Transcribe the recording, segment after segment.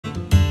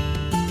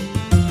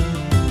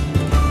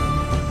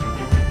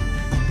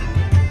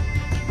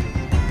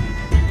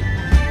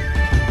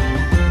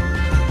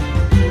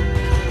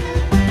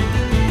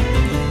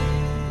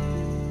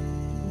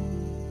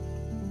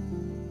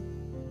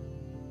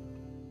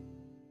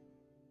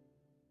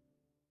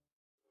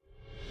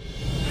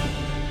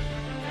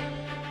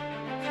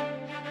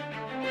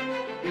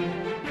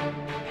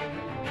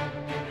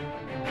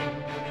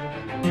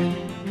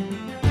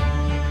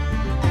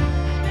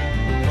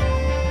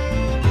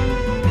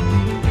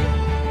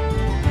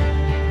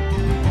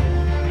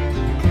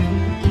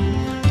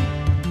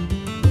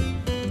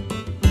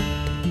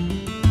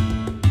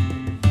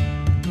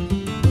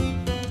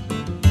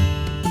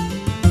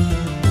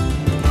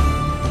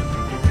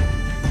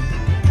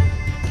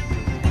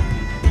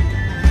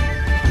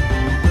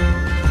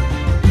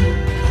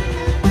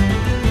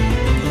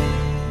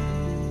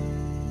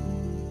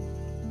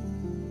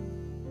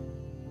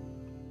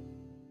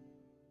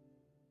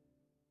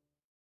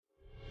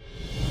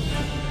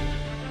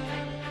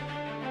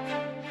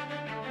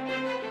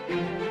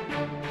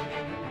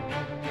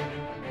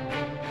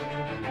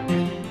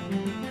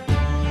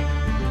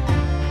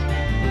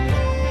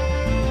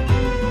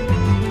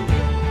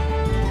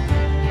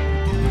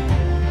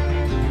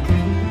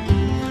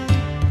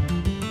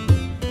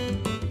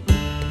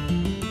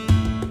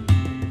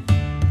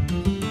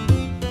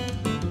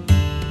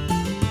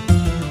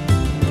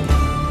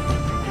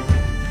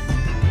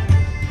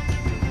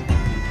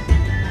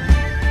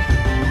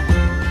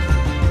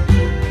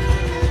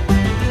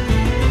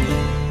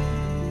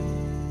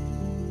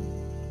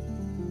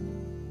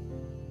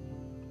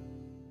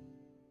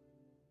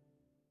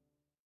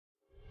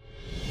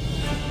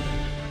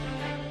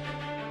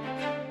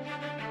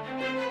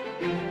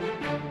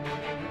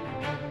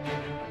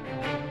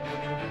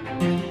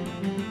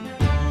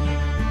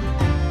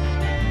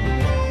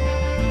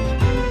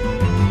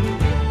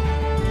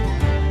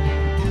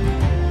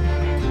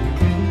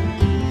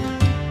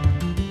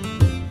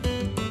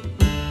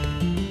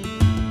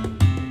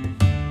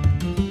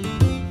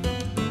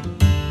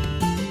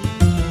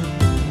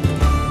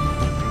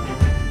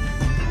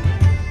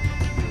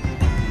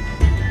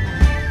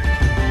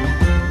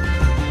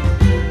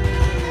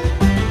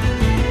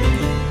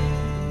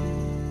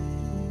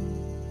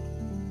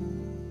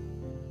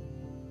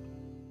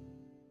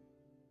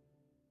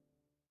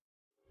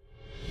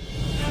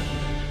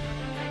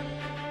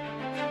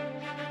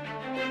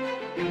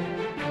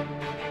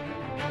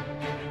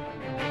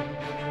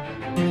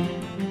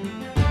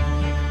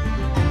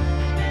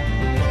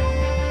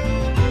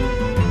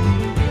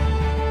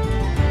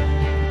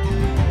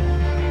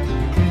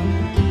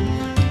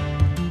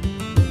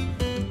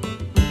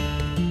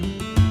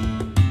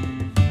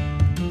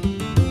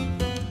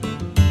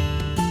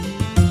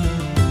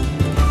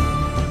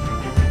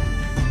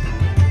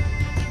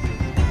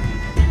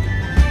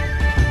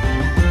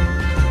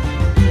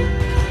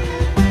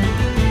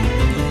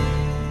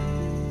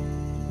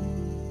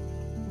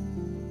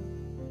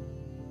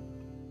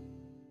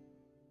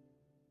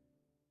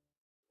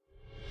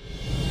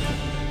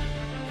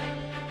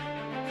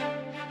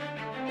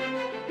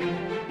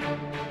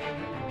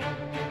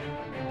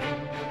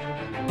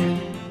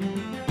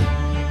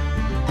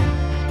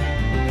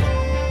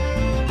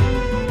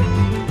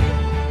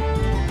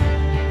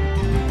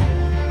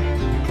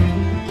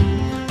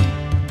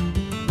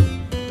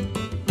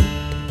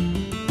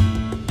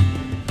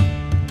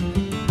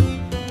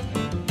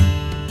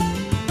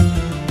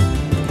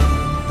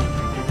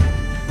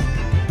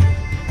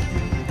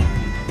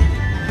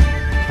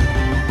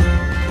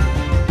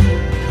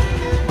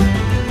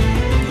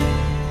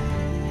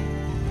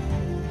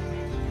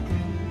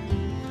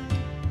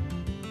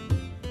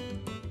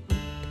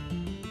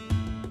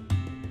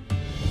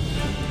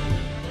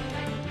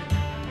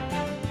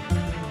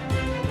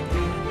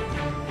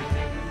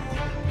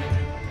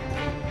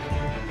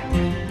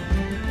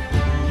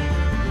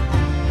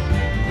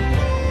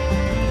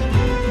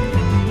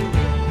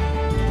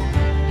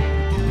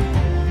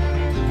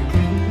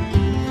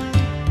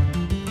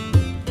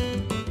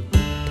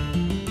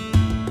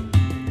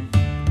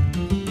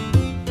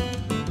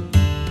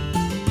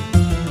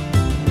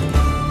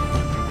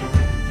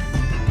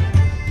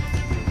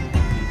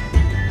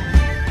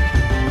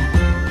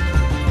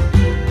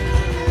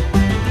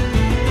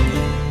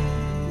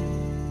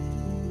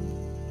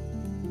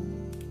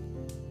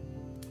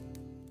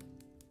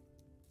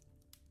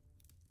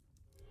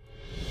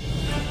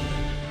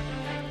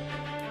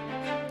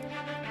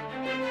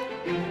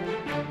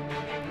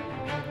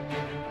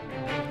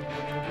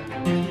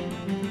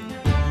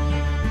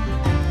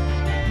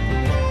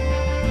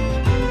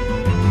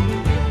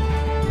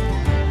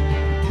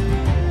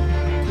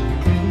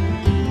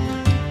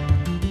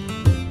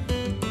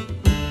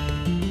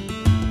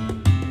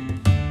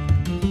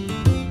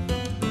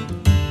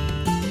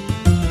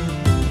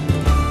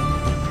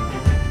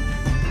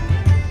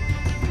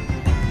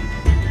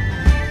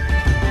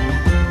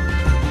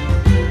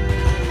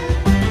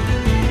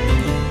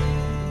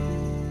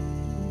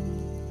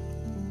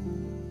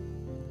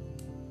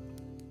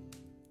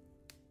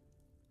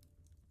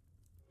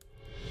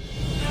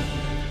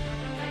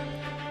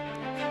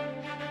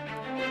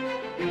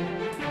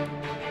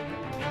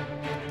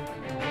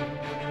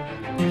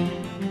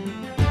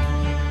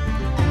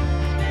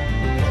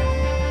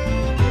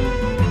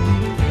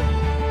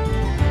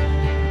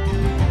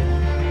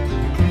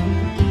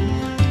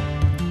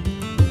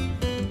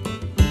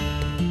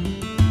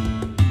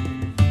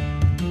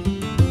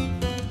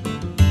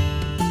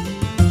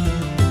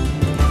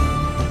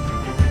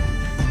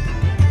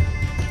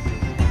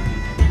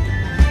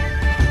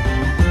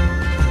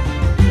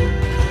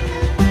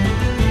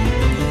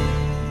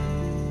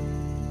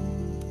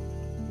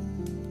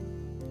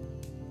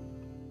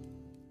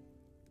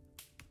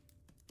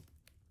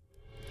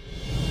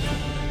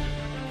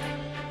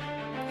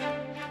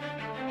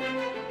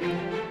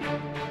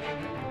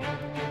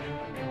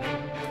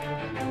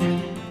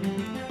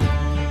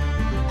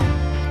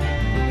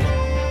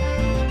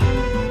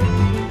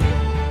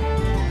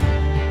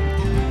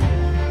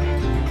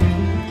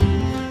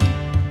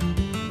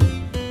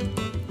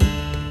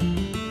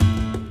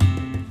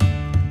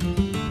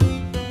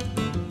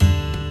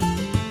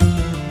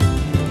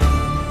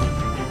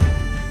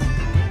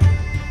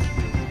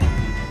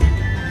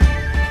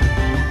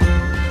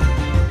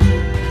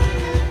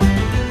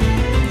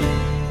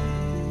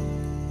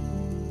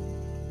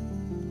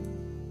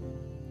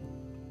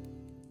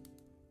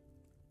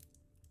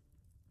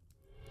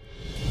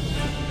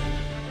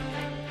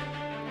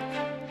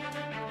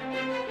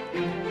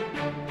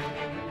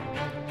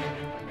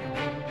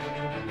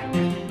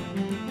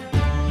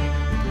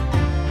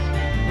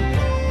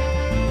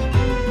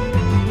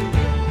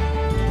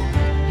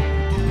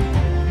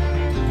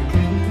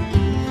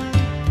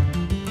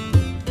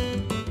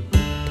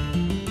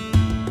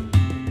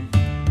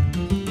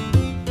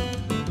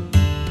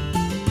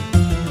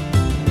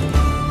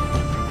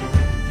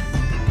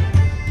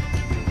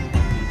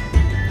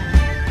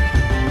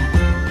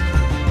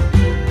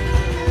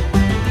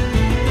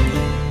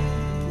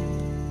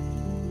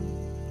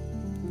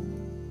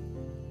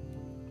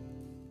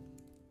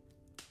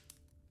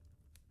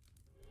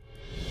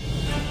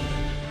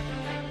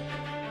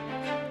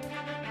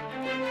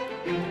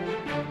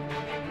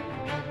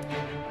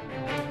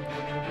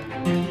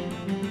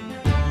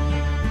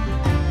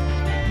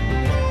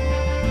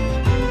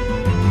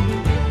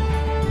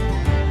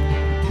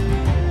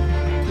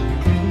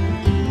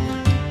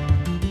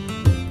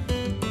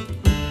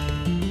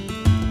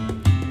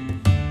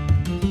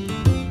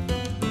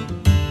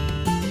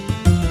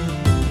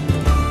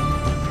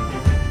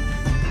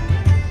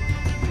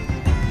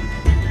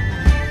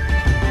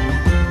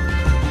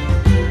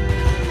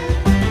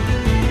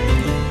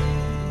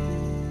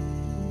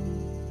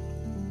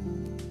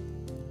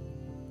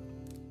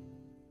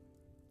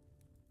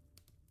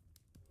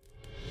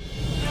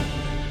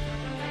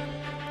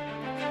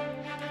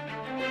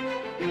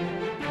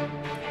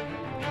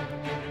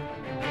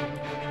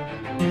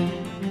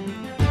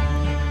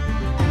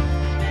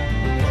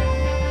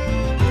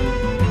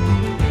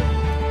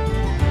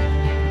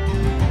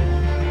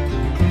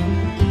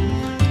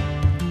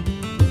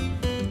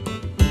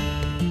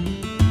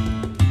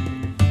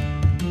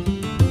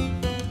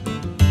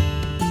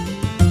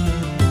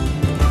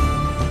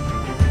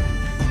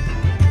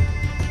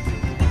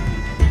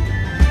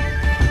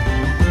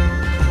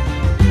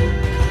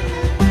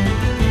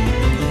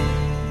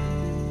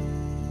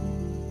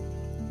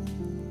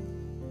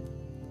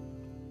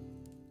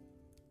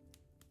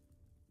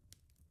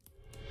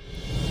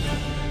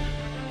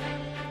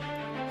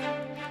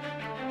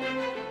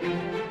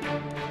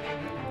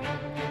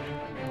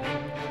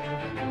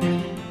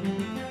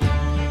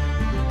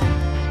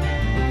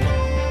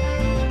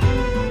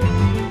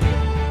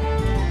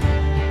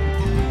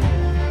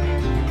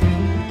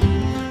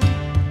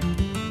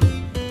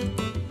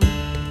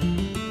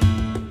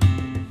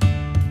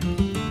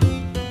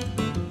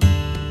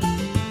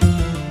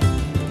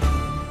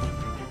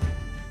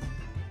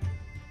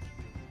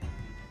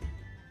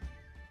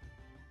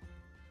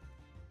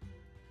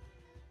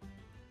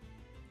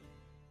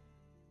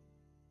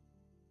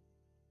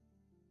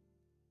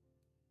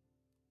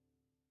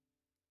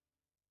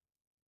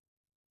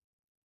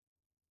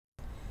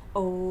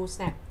Oh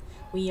snap,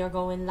 we are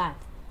going live.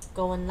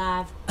 Going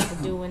live,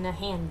 we're doing a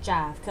hand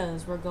jive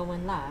because we're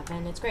going live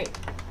and it's great.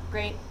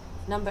 Great.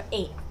 Number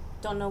 8.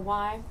 Don't know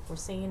why we're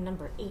saying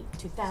number 8,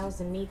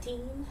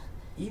 2018.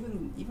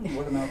 Even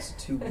what amounts to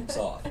 2 weeks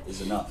off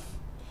is enough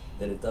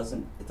that it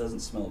doesn't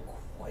smell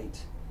quite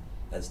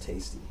as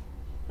tasty.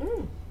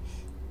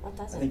 What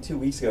does I it? think 2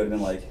 weeks ago it'd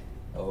been like,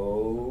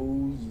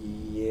 oh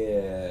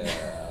yeah.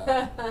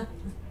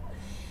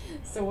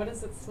 So what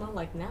does it smell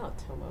like now,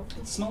 Tomo?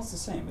 It smells the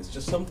same. It's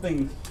just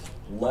something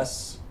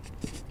less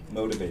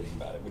motivating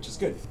about it, which is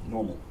good,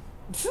 normal.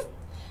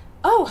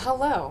 Oh,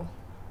 hello.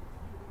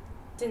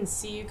 Didn't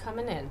see you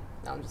coming in.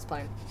 No, I'm just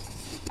playing.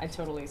 I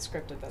totally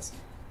scripted this.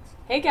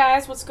 Hey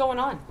guys, what's going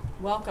on?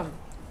 Welcome.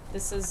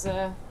 This is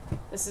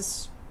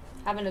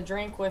having a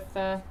drink with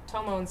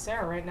Tomo and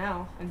Sarah right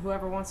now, and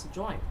whoever wants to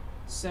join.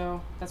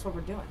 So that's what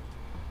we're doing.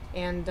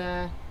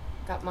 And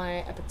got my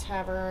Epic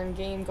Tavern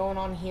game going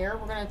on here.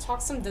 We're gonna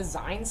talk some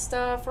design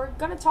stuff. We're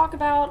gonna talk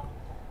about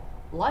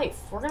life.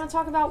 We're gonna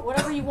talk about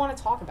whatever you want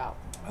to talk about.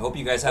 I hope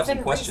you guys have some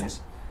Within questions.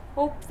 reason.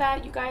 Hope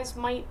that you guys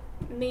might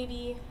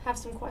maybe have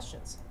some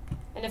questions.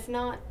 And if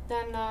not,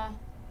 then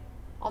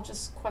I'll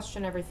just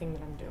question everything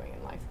that I'm doing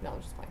in life. No,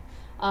 I'm just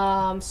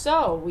playing.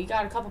 So, we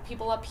got a couple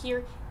people up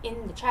here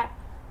in the chat.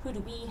 Who do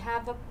we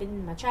have up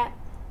in my chat?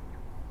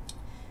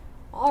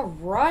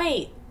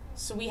 Alright.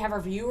 So we have our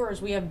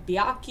viewers. We have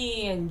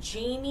Byaki and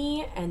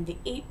Jamie and the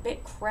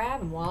 8-Bit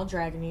Crab and Wild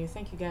Dragon. You.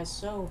 Thank you guys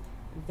so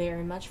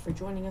very much for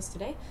joining us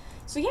today.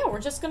 So yeah,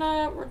 we're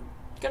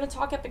gonna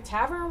talk Epic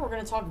Tavern, we're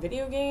gonna talk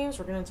video games,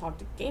 we're gonna talk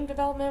game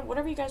development,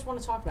 whatever you guys want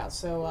to talk about.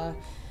 So we're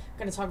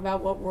gonna talk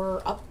about what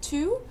we're up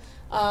to.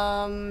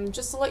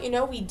 Just to let you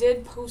know, we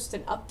did post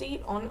an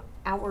update on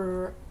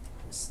our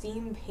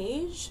Steam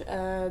page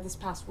this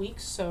past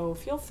week, so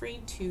feel free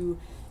to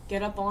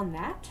get up on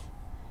that.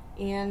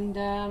 And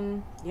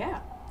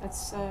yeah,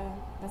 that's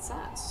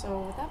that.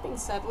 So with that being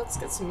said, let's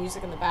get some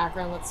music in the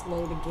background. Let's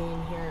load a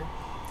game here.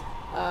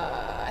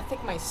 I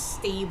think my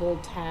stable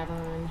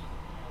tavern.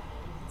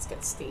 Let's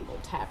get stable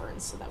tavern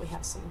so that we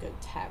have some good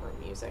tavern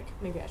music.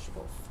 Maybe I should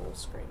go full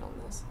screen on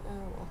this. Oh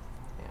well,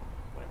 yeah,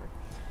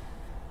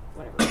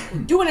 whatever.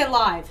 We're doing it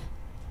live.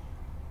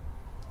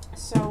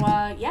 So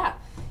yeah,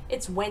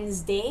 it's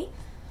Wednesday.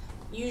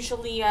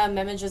 Usually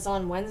Memage is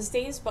on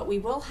Wednesdays, but we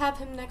will have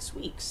him next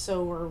week,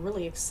 so we're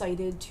really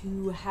excited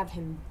to have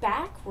him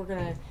back. We're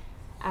gonna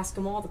ask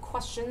him all the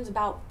questions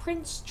about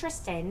Prince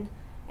Tristan,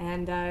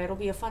 and it'll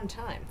be a fun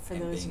time for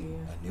And those of being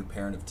you. a new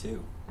parent of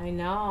 2. I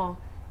know,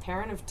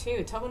 parent of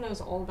 2. Tomo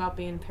knows all about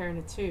being a parent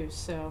of 2,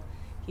 so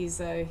he's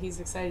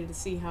excited to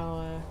see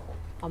how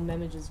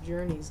Memage's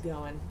journey's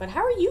going. But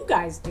how are you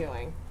guys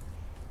doing?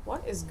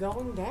 What is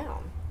going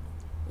down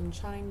in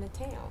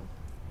Chinatown?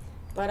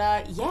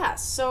 But yeah,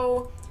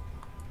 so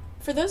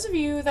for those of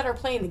you that are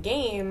playing the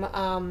game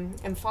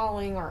and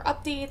following our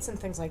updates and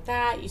things like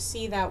that, you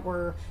see that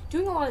we're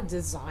doing a lot of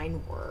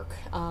design work.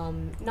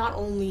 Not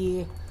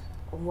only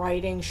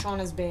writing, Sean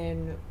has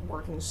been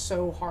working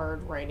so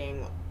hard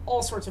writing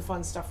all sorts of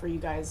fun stuff for you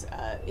guys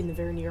in the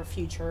very near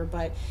future,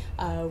 but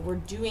we're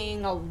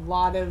doing a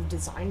lot of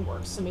design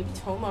work. So maybe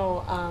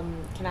Tomo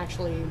can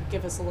actually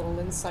give us a little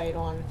insight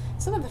on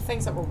some of the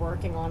things that we're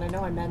working on. I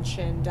know I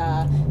mentioned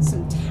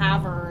some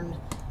tavern,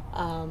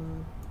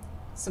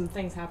 some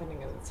things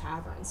happening at the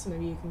tavern, so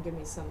maybe you can give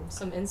me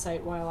some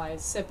insight while I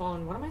sip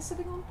on, what am I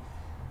sipping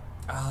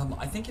on?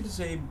 I think it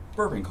is a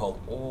bourbon called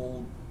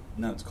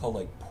it's called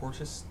like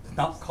Portis. It's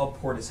not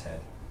called Portishead.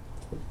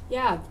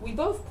 Yeah, we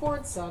both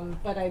poured some,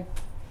 but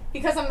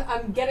because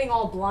I'm getting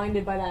all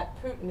blinded by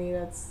that Putney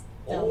that's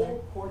down there.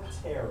 Old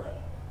Portera.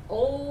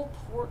 Old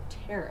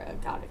Portera.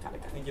 Got it.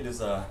 I think it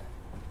is a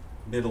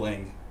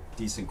middling,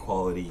 decent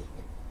quality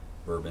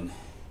bourbon.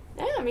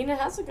 Yeah, I mean it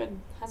has a good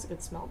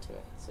smell to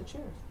it. So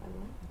cheers, by the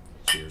way.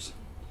 Cheers.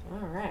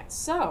 All right.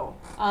 So,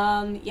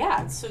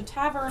 yeah. So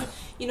tavern.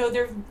 You know,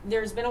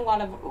 there's been a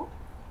lot of.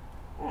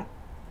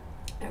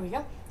 There we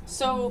go.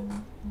 So,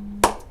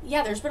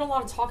 yeah, there's been a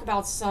lot of talk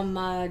about some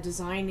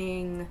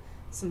designing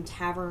some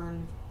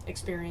tavern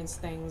experience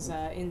things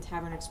in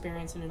tavern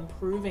experience and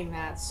improving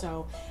that.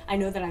 So I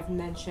know that I've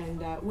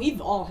mentioned,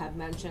 we've all have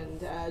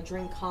mentioned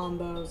drink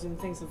combos and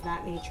things of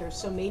that nature.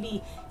 So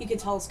maybe you could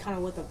tell us kind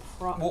of what the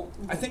Well,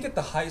 I think at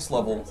the highest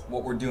level,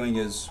 what we're doing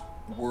is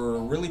we're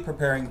really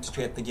preparing to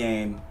get the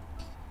game.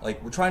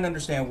 Like, we're trying to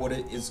understand what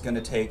it is going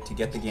to take to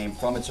get the game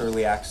from its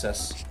early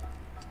access,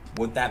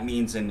 what that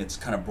means in its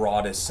kind of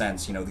broadest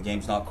sense. You know, the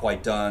game's not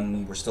quite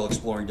done. We're still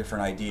exploring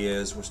different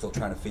ideas. We're still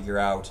trying to figure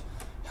out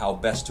how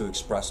best to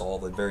express all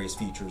the various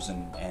features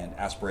and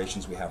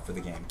aspirations we have for the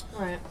game.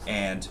 Right.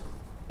 And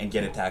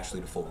get it to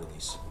actually to full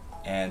release.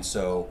 And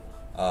so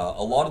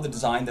a lot of the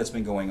design that's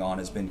been going on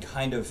has been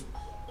kind of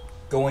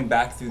going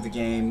back through the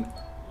game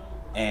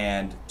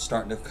and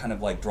starting to kind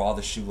of like draw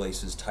the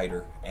shoelaces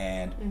tighter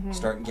and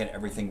starting to get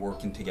everything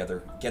working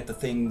together. Get the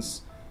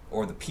things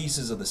or the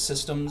pieces of the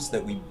systems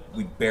that we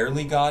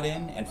barely got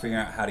in and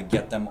figuring out how to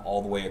get them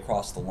all the way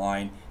across the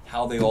line,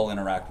 how they all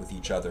interact with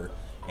each other.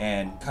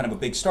 And kind of a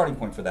big starting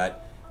point for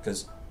that,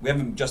 because we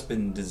haven't just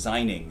been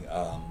designing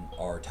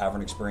our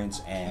tavern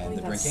experience I and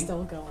the believe that's drinking.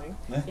 still going.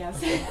 Yeah.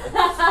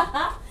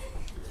 Yes.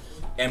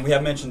 And we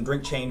have mentioned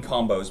drink chain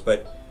combos,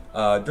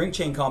 but drink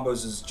chain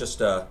combos is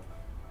just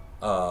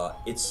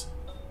it's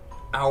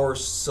our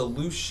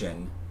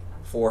solution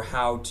for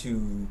how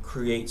to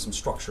create some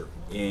structure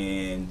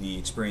in the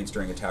experience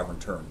during a tavern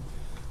turn.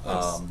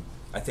 Nice.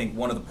 I think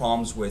one of the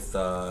problems with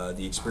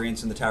the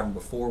experience in the tavern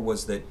before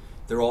was that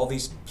there are all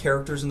these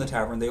characters in the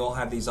tavern, they all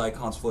have these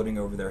icons floating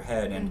over their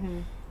head,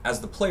 and as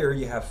the player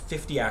you have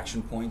 50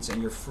 action points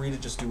and you're free to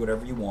just do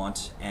whatever you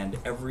want, and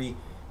every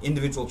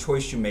individual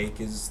choice you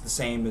make is the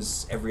same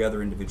as every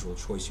other individual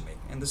choice you make.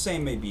 And the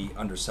same may be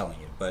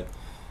underselling it, but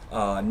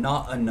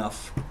not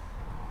enough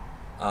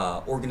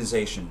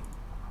organization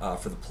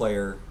for the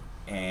player,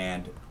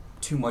 and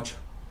too much.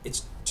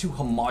 It's too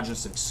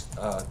homogenous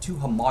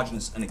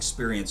an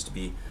experience to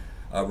be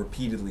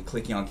repeatedly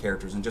clicking on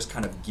characters and just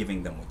kind of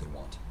giving them what they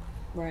want.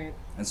 Right.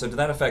 And so to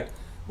that effect,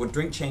 what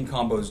drink chain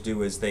combos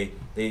do is they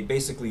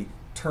basically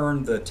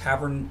turn the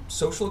tavern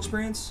social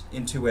experience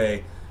into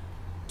a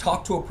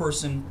talk to a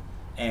person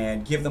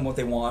and give them what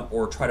they want,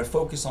 or try to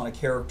focus on a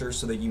character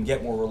so that you can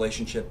get more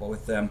relationship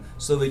with them,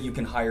 so that you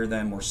can hire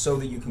them, or so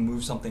that you can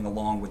move something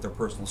along with their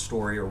personal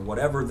story, or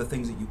whatever the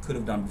things that you could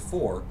have done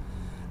before.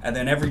 And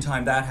then every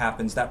time that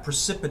happens, that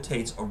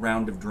precipitates a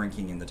round of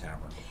drinking in the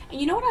tavern. And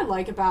you know what I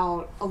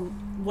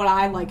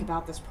like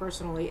about this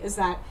personally is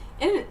that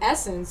in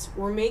essence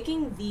we're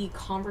making the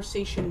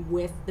conversation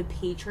with the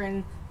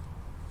patron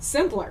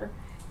simpler.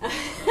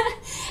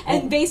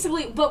 And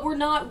basically, but we're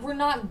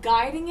not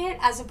guiding it,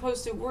 as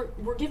opposed to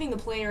we're giving the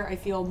player, I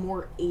feel,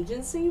 more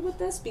agency with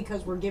this,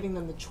 because we're giving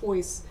them the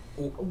choice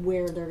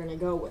where they're going to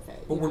go with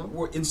it. But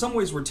we're in some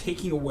ways we're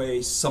taking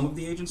away some of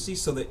the agency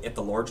so that at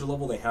the larger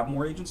level they have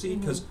more agency,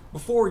 because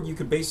before you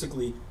could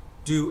basically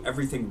do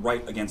everything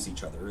right against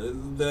each other.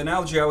 The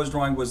analogy I was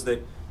drawing was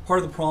that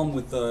part of the problem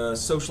with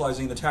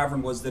socializing in the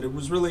tavern was that it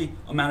was really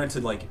amounted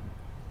to like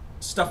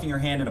stuffing your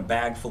hand in a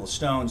bag full of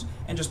stones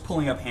and just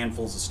pulling up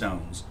handfuls of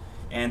stones.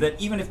 And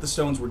that even if the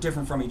stones were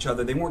different from each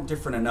other, they weren't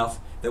different enough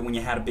that when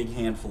you had a big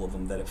handful of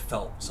them that it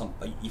felt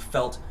you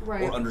felt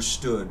Right. or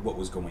understood what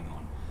was going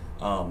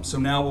on. So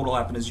now what will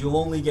happen is you'll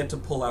only get to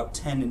pull out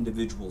 10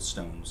 individual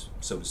stones,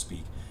 so to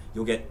speak.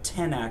 You'll get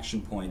 10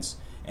 action points,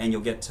 and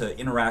you'll get to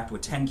interact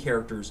with 10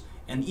 characters,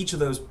 and each of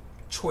those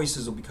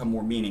choices will become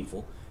more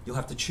meaningful. You'll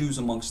have to choose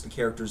amongst the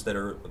characters that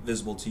are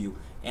visible to you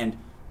and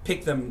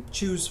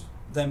choose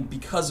them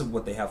because of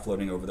what they have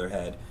floating over their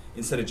head,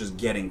 instead of just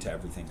getting to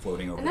everything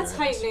floating over their heads.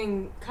 And that's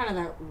heightening kind of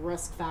that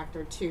risk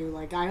factor too.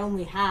 Like, I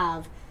only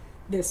have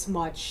this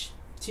much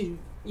to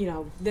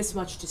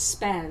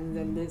spend,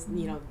 and this,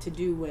 to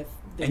do with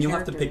the and you'll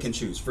characters. have to pick and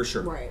choose for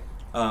sure. Right.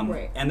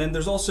 Right. And then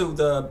there's also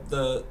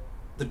the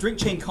drink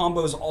chain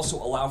combos also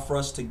allow for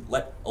us to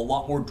let a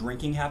lot more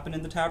drinking happen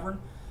in the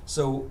tavern.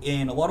 So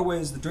in a lot of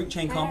ways, the drink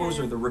chain combos,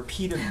 or the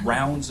repeated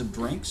rounds of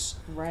drinks,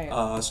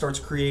 Right. Starts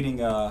creating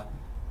a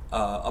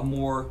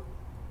more,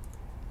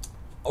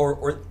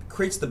 or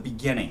creates the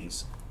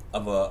beginnings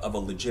of a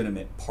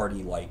legitimate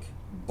party-like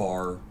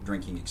bar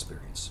drinking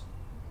experience.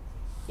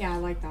 Yeah, I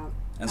like that.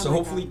 And I so like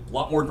hopefully a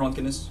lot more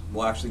drunkenness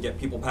will actually get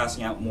people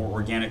passing out more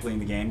organically in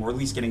the game, or at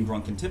least getting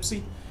drunk and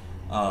tipsy.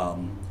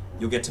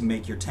 You'll get to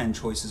make your 10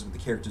 choices with the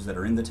characters that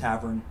are in the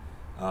tavern.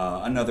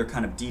 Another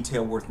kind of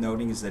detail worth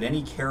noting is that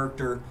any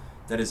character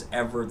that's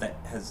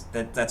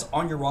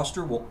on your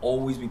roster will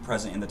always be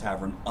present in the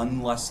tavern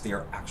unless they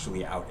are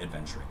actually out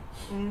adventuring.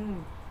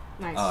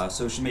 Nice.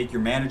 So it should make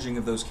your managing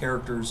of those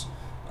characters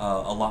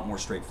a lot more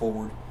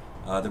straightforward.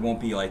 There won't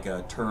be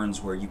like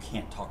turns where you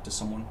can't talk to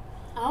someone.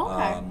 Oh,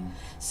 okay.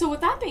 So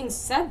with that being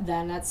said,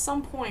 then at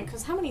some point,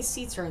 because how many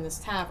seats are in this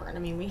tavern? I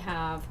mean, we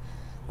have,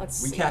 let's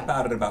see. We cap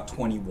out at about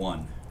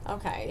 21.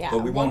 Okay, yeah.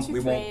 But we 1, won't- 2,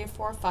 we 3, won't-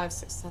 4, 5,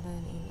 6, 7,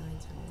 8, 9,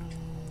 10, 11,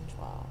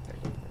 12,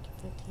 13,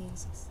 14, 15,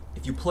 16.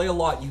 If you play a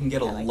lot, you can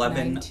get Yeah, like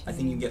 11. 19. I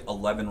think you can get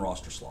 11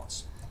 roster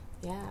slots.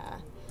 Yeah.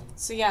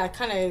 So yeah, it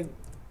kind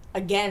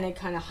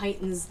of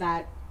heightens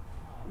that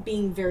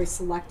being very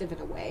selective in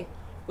a way,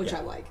 which Yeah.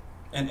 I like.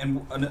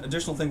 And an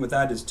additional thing with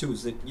that is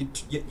that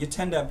you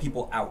tend to have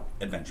people out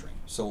adventuring.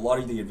 So a lot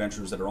of the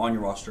adventurers that are on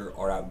your roster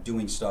are out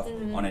doing stuff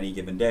on any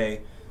given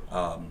day.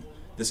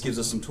 This gives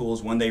us some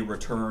tools. When they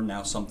return,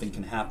 now something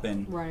can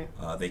happen. Right.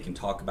 They can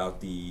talk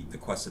about the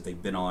quests that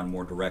they've been on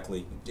more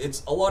directly.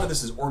 A lot of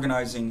this is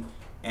organizing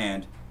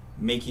and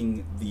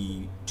making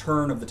the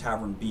turn of the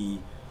tavern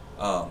be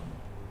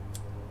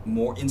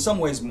more, in some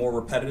ways, more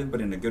repetitive, but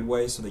in a good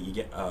way, so that you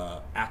get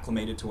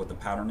acclimated to what the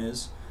pattern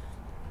is.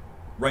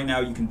 Right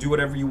now, you can do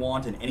whatever you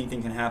want, and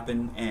anything can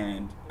happen.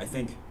 And I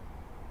think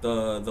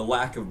the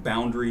lack of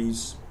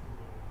boundaries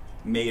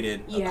made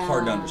it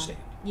hard to understand.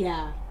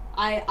 Yeah.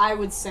 I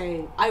would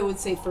say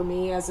for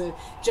me, as a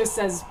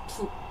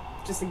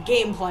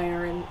game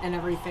player and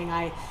everything,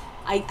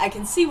 I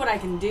can see what I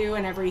can do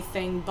and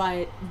everything,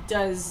 but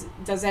does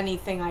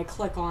anything I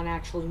click on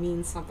actually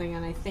mean something?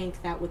 And I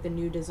think that with the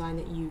new design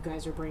that you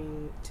guys are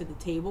bringing to the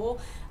table,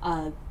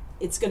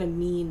 it's going to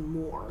mean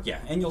more. Yeah,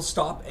 and you'll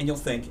stop and you'll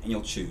think and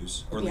you'll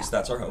choose, or at least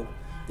that's our hope.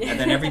 And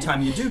then every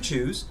time you do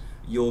choose,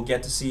 you'll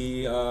get to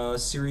see a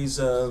series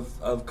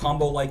of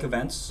combo-like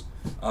events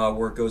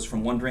where it goes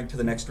from one drink to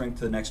the next drink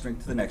to the next drink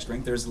to the next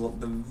drink. There's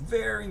the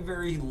very,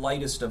 very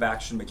lightest of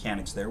action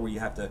mechanics there where you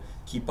have to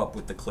keep up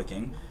with the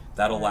clicking.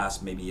 That'll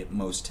last maybe at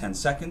most 10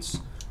 seconds.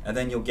 And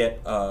then you'll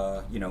get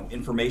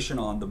information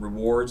on the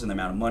rewards and the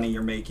amount of money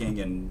you're making,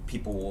 and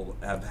people will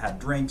have had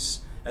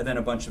drinks, and then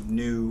a bunch of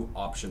new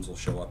options will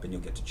show up and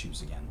you'll get to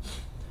choose again.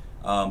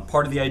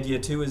 Part of the idea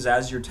too is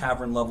as your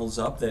tavern levels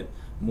up that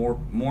more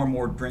and more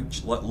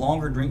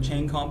longer drink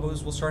chain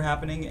combos will start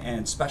happening,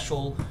 and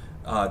special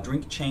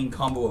drink chain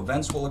combo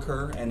events will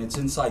occur, and it's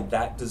inside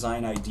that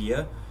design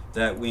idea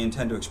that we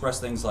intend to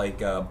express things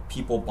like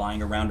people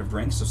buying a round of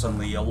drinks, so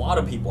suddenly a lot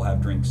of people have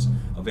drinks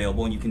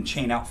available and you can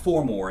chain out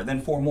 4 more, and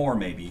then 4 more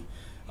maybe.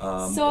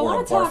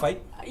 Or a bar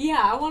fight.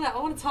 Yeah, I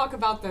want to talk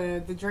about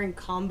the drink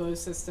combo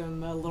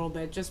system a little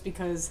bit, just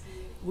because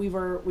we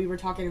were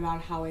talking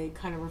about how it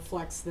kind of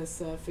reflects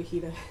this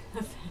fajita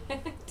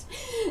effect.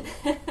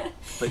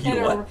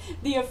 Fajita what?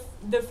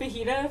 The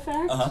fajita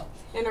effect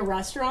in a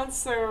restaurant.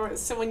 So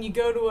when you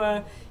go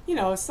to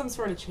some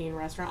sort of chain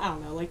restaurant, I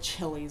don't know, like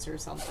Chili's or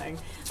something,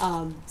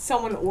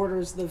 someone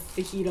orders the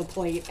fajita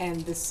plate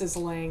and the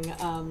sizzling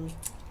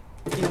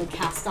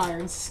cast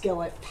iron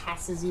skillet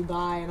passes you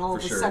by, and all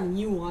of a sudden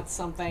you want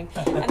something.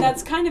 And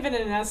that's kind of in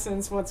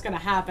essence what's going to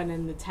happen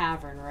in the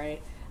tavern,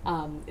 right?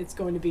 It's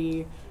going to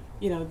be,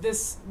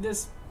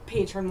 this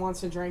patron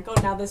wants a drink. Oh,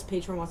 now this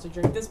patron wants a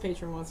drink. This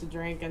patron wants a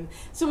drink. And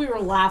so we were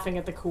laughing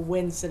at the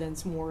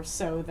coincidence more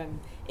so than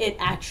it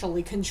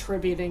actually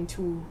contributing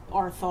to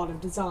our thought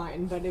of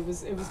design. But it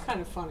was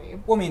kind of funny.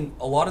 Well, I mean,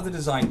 a lot of the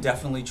design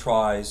definitely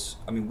tries.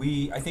 I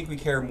mean, I think we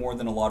care more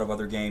than a lot of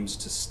other games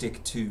to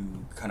stick to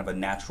kind of a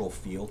natural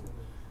feel.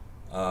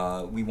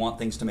 We want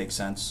things to make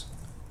sense.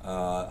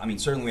 I mean,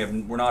 certainly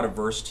we're not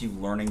averse to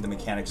learning the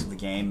mechanics of the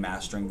game,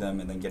 mastering them,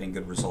 and then getting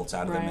good results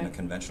out of them in a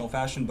conventional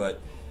fashion. But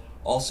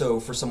also,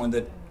 for someone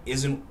that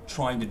isn't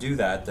trying to do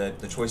that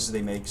the choices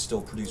they make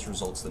still produce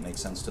results that make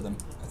sense to them.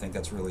 I think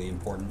that's really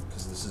important,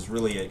 because this is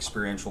really an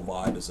experiential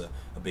vibe is a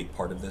big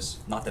part of this.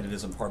 Not that it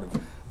isn't part of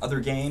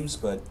other games,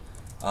 but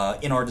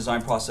in our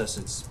design process,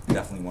 it's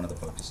definitely one of the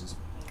focuses.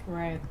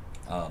 Right.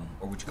 Or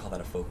would you call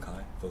that a foci?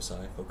 Foci?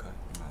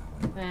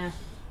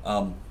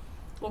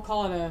 We'll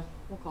call it a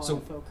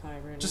foci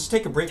right just to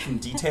take a break from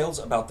details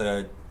about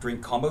the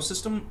drink combo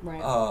system.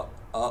 Right.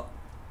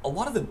 A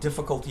lot of the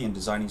difficulty in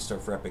designing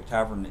stuff for Epic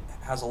Tavern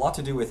has a lot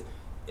to do with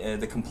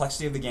the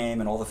complexity of the game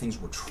and all the things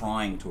we're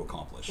trying to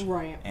accomplish.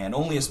 Right. And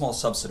only a small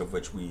subset of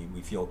which we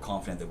feel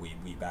confident that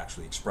we've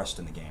actually expressed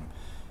in the game.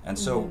 And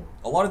so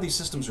a lot of these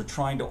systems are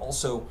trying to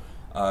also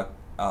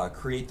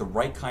create the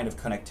right kind of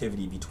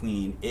connectivity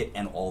between it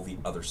and all the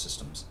other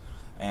systems.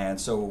 And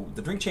so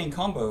the drink chain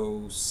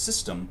combo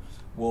system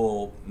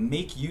will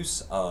make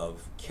use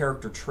of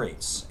character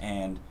traits,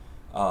 and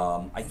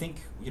I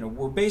think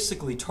we're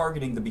basically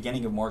targeting the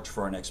beginning of March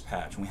for our next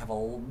patch, and we have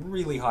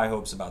really high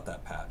hopes about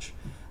that patch.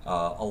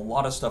 A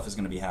lot of stuff is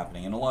going to be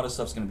happening, and a lot of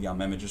stuff's going to be on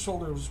Memage's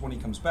shoulders when he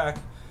comes back.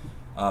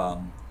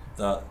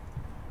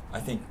 I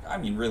think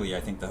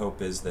the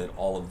hope is that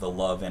all of the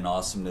love and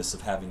awesomeness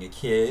of having a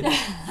kid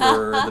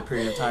for the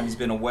period of time he's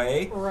been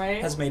away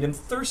has made him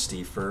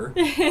thirsty for,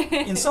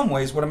 in some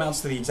ways, what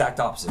amounts to the exact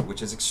opposite,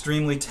 which is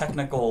extremely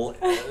technical,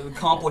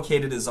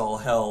 complicated as all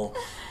hell,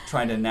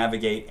 trying to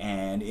navigate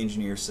and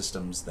engineer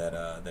systems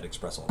that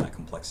express all that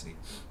complexity.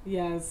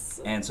 Yes.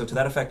 And so to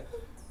that effect,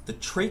 the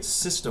traits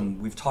system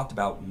we've talked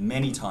about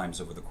many times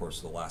over the course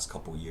of the last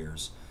couple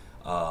years,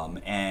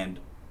 and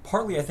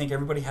partly I think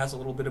everybody has a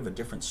little bit of a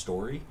different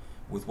story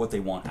with what they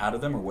want out of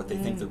them or what they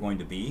think they're going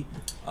to be.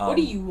 What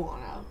do you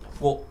want out of them?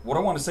 Well, what I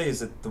want to say is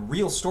that the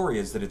real story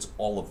is that it's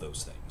all of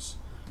those things.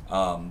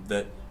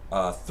 That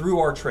through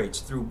our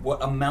traits, through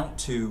what amount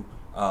to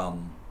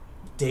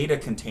data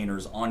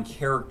containers on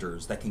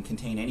characters that can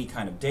contain any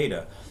kind of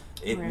data,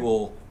 it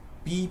will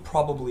be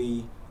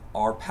probably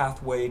our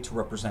pathway to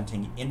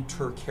representing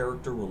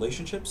inter-character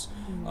relationships.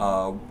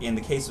 In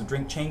the case of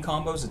drink chain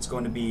combos, it's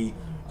going to be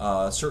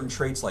certain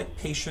traits like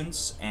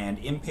patience and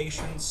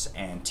impatience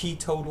and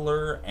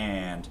teetotaler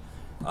and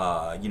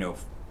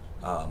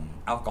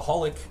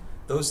alcoholic.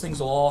 Those things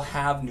will all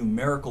have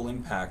numerical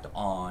impact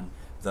on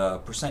the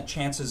percent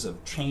chances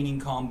of chaining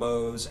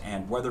combos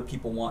and whether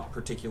people want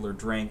particular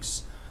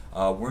drinks.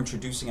 We're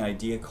introducing an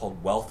idea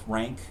called wealth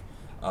rank,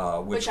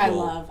 which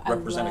will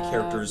represent a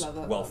character's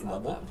wealth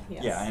level.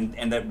 Yes. Yeah,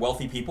 and that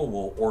wealthy people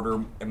will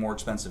order more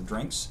expensive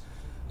drinks.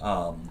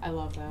 I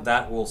love that.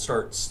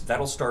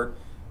 That'll start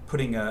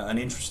putting an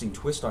interesting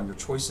twist on your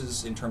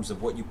choices in terms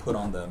of what you put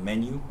on the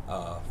menu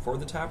for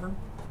the tavern.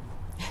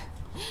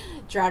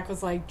 Drac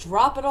was like,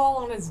 drop it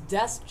all on his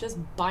desk, just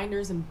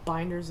binders and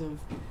binders of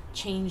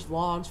changed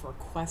logs for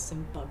quests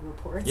and bug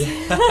reports. Yeah.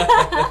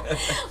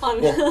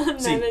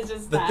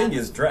 The thing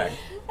is, Drac,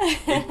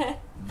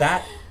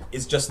 that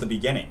is just the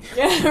beginning.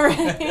 Yeah,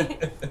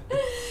 right.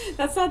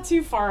 That's not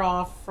too far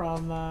off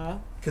from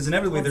because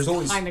inevitably there's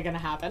always kind of going to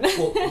happen.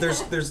 Well,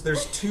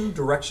 there's two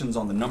directions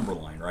on the number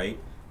line, right?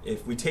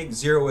 if we take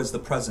 0 as the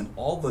present,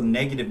 all the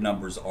negative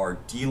numbers are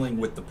dealing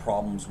with the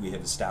problems we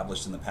have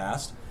established in the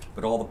past,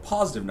 but all the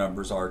positive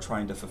numbers are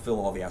trying to fulfill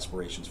all the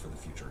aspirations for the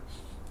future.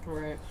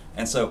 Right.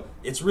 And so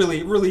it's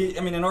really,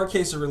 I mean, in our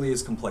case, it really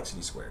is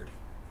complexity squared.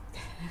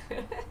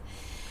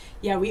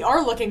 Yeah, we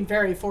are looking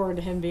very forward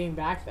to him being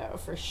back, though,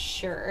 for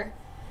sure.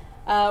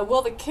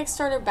 Will the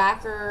Kickstarter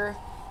backer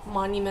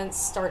monuments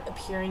start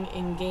appearing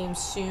in game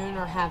soon,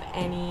 or have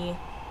any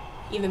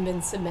even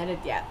been submitted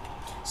yet?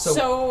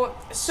 I'll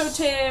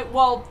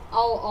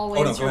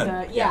answer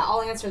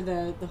I'll answer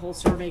the whole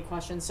survey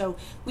question. So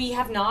we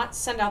have not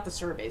sent out the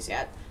surveys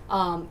yet.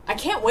 I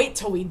can't wait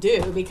till we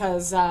do,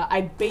 because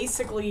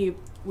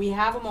we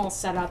have them all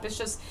set up. It's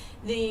just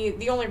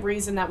the only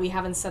reason that we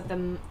haven't sent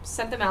them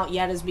out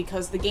yet is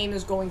because the game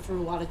is going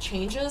through a lot of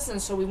changes,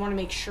 and so we want to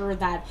make sure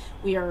that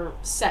we are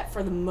set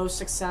for the most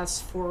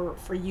success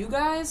for you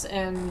guys,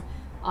 and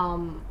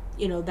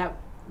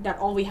that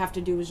all we have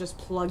to do is just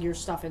plug your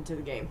stuff into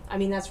the game. I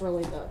mean, that's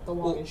really the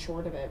long and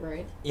short of it,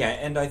 right? Yeah,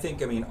 and I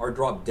think, our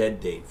drop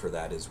dead date for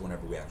that is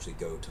whenever we actually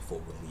go to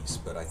full release,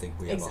 but I think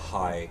we have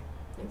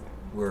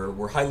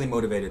we're highly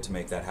motivated to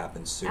make that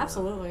happen sooner.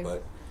 Absolutely.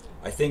 But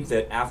I think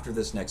that after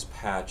this next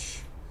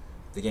patch,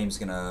 the game's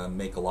going to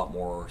make a lot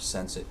more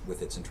sense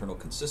with its internal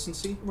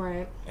consistency.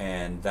 Right.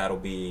 And that'll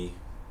be,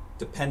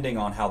 depending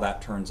on how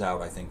that turns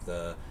out, I think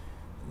a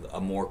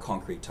more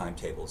concrete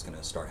timetable is going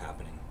to start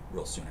happening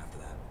real soon after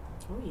that.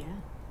 Oh, yeah.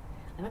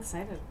 I'm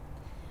excited.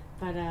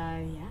 But,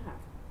 yeah.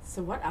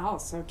 So what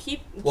else? So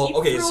keep throwing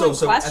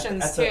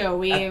questions,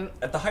 too.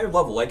 At the higher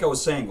level, like I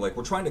was saying, we're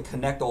trying to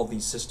connect all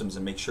these systems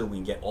and make sure we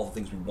can get all the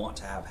things we want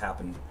to have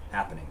happening.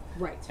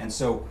 Right. And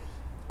so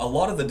a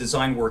lot of the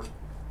design work,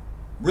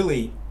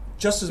 really,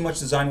 just as much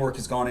design work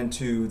has gone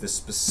into the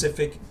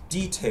specific,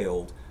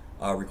 detailed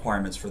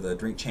requirements for the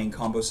drink chain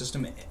combo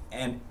system,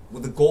 and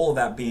with the goal of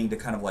that being to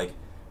kind of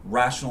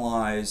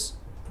rationalize,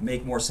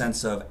 make more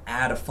sense of,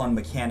 add a fun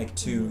mechanic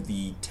to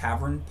the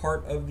tavern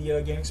part of the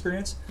game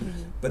experience.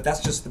 Mm-hmm. But that's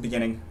just the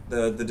beginning.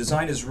 The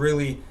design is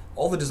really,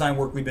 all the design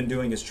work we've been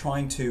doing is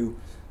trying to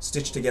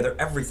stitch together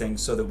everything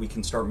so that we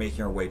can start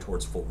making our way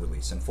towards full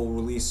release. And full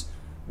release,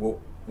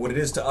 what it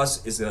is to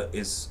us is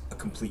a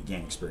complete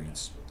game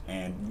experience.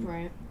 And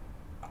right.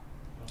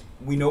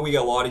 We know a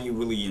lot of you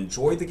really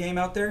enjoyed the game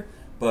out there,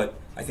 but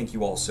I think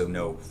you also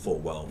know full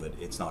well that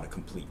it's not a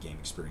complete game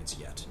experience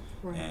yet.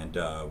 Right. And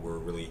we're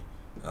really...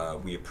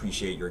 we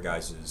appreciate your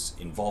guys'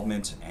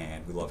 involvement,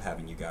 and we love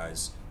having you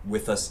guys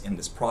with us in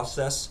this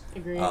process.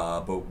 Agreed.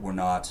 But we're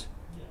not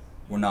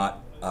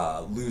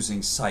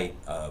losing sight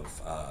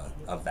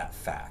of that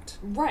fact.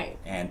 Right.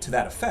 And to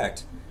that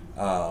effect,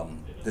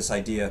 this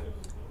idea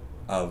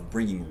of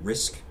bringing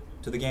risk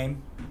to the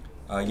game,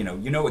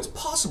 it's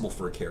possible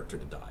for a character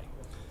to die.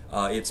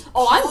 It's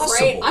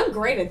possible. I'm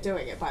great at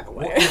doing it, by the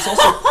way. Well, it's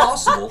also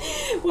possible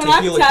when to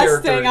I'm heal testing,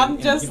 a character.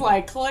 I'm just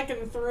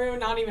clicking through,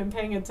 not even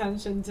paying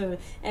attention to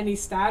any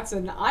stats,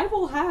 and I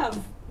will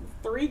have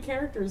 3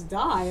 characters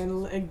die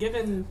in a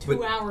given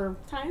 2-hour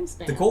time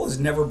span. The goal has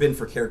never been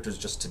for characters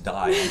just to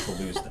die and to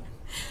lose them.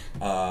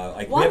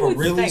 We have a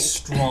really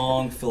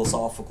strong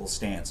philosophical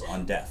stance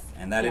on death,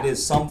 and that it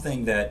is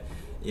something that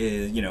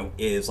is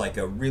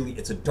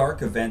it's a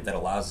dark event that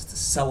allows us to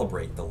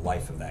celebrate the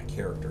life of that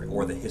character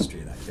or the history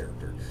of that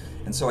character.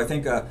 And so I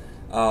think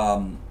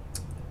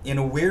in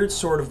a weird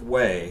sort of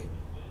way,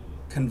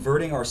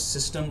 converting our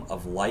system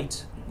of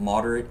light,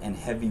 moderate, and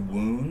heavy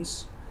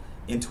wounds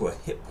into a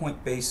hit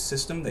point based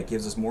system that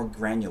gives us more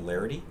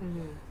granularity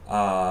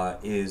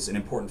is an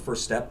important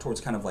first step towards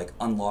kind of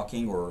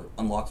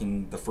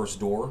unlocking the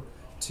first door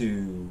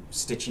to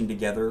stitching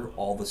together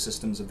all the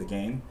systems of the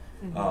game.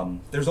 Mm-hmm.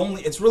 There's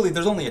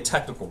only a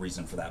technical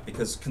reason for that,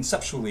 because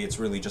conceptually it's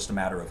really just a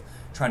matter of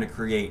trying to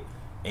create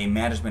a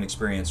management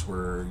experience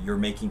where you're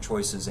making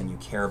choices and you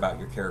care about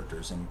your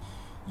characters and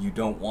you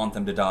don't want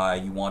them to die.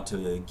 You want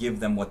to give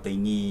them what they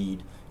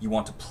need. You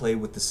want to play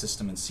with the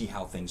system and see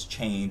how things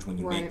change when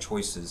you make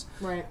choices.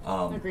 Right.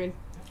 Agreed.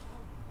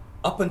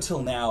 Up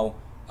until now,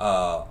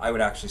 I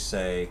would actually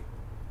say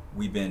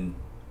we've been,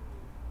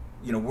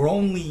 we're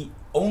only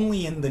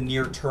in the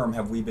near term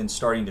have we been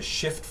starting to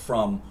shift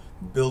from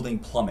building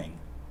plumbing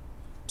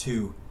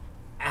to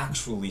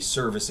actually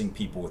servicing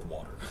people with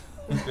water,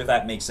 if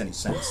that makes any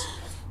sense.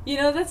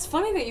 That's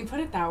funny that you put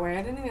it that way.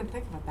 I didn't even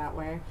think of it that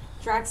way.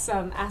 Drax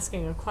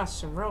asking a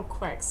question real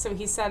quick. So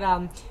he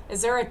said,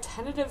 is there a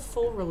tentative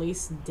full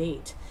release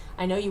date?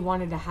 I know you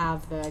wanted to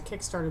have the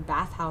Kickstarter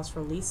bathhouse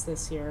release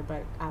this year,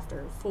 but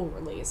after full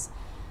release.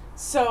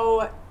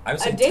 So I would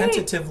say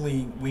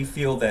tentatively, we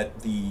feel that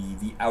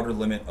the outer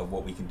limit of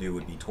what we can do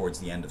would be towards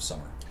the end of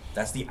summer.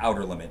 That's the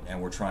outer limit,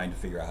 and we're trying to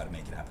figure out how to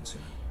make it happen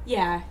sooner.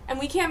 Yeah, and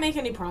we can't make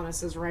any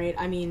promises, right?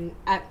 I mean,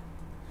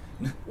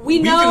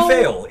 we can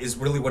fail is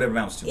really what it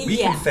amounts to. We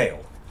can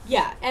fail.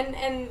 Yeah,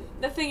 and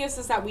the thing is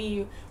that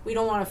we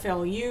don't want to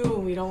fail you,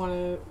 and we don't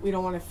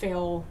want to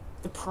fail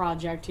the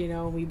project. You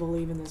know, we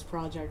believe in this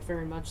project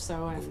very much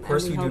so, and Of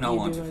course, and we do hope not you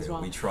want do to as fail.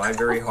 well. We try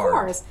very Of hard.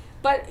 course.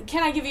 But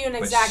can I give you an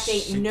exact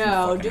date? shit can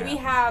No. fucking Do we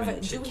happen.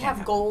 have Shit do we can have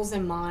happen. goals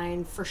in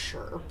mind for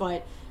sure?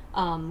 But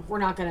we're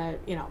not gonna.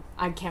 You know,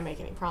 I can't make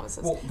any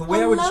promises. Well, the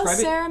way I would describe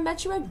it- Sarah,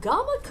 met you at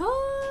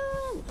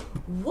GamaCon.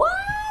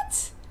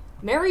 What?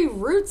 Mary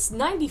Roots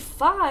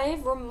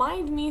 95.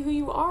 Remind me who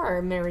you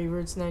are, Mary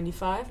Roots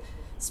 95.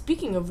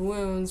 Speaking of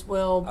wounds,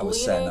 will I was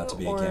bleeding sad not to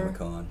be at or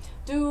GamaCon.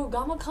 dude,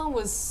 GamaCon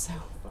was so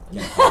fun.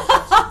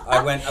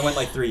 I went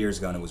like 3 years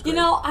ago and it was great. You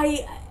know,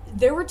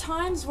 there were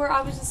times where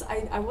I was just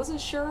I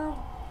wasn't sure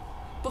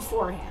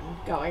beforehand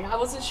going. I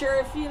wasn't sure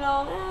if, you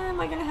know, am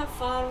I gonna have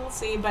fun? We'll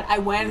see. But I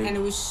went and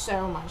it was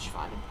so much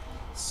fun.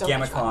 So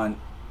much fun. GamaCon,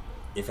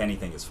 if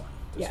anything, is fun.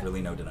 There's Yeah.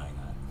 really no denying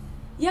that.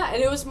 Yeah,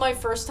 and it was my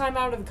first time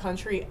out of the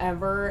country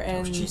ever,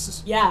 and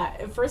Jesus.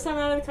 yeah, first time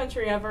out of the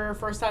country ever,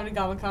 first time to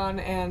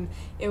GamaCon, and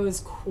it was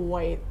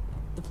quite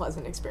the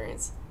pleasant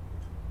experience.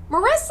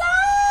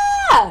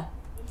 Marissa!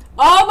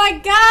 Oh my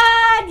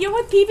God, you're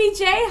with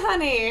PBJ,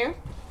 honey.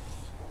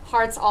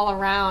 Hearts all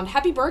around.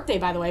 Happy birthday,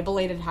 by the way,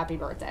 belated happy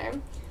birthday.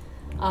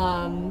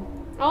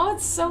 Oh,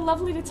 it's so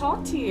lovely to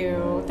talk to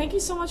you. Thank you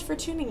so much for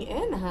tuning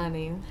in,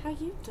 honey. How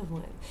you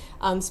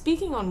doing?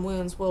 Speaking on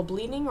wounds, will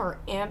bleeding or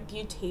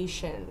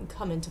amputation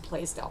come into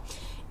play still?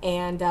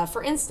 And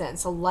for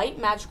instance, a light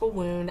magical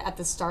wound at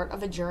the start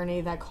of a journey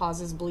that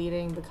causes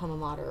bleeding become a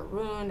moderate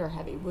wound or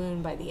heavy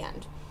wound by the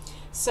end.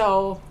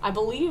 So I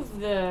believe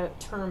the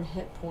term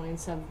hit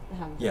points have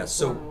Yeah, been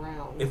so thrown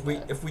around.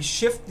 if we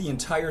shift the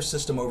entire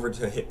system over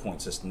to a hit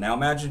point system, now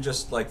imagine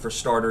just like for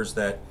starters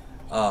that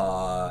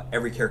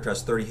every character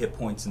has 30 hit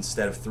points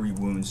instead of 3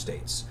 wound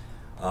states.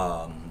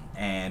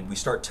 And we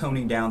start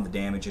toning down the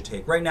damage you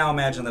take. Right now,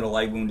 imagine that a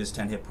light wound is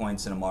 10 hit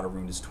points, and a moderate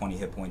wound is 20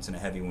 hit points, and a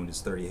heavy wound is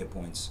 30 hit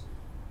points,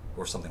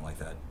 or something like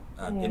that.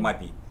 It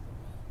might be.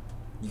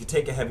 You could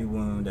take a heavy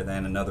wound, and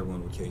then another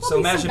wound would kill you. So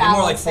There'll be imagine some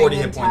more like 40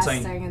 hit balancing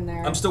points. and testing in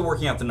there. I'm still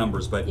working out the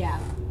numbers, but Yeah.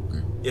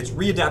 it's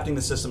readapting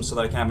the system so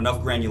that I can have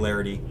enough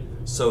granularity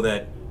so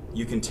that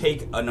you can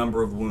take a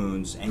number of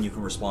wounds and you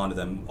can respond to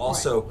them.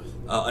 Also,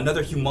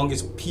 another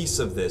humongous piece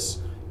of this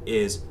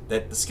is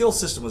that the skill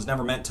system was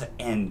never meant to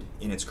end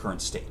in its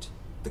current state.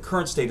 The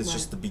current state is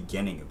just the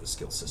beginning of the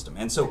skill system.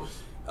 And so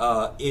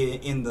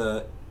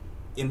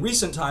in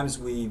recent times,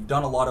 we've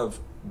done a lot of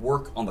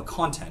work on the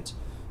content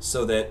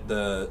so that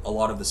a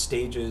lot of the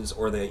stages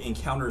or the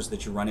encounters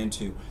that you run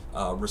into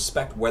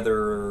respect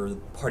whether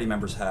party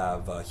members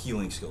have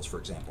healing skills, for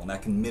example, and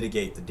that can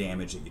mitigate the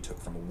damage that you took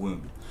from a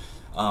wound.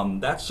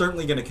 That's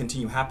certainly going to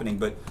continue happening,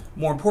 but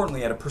more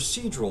importantly, at a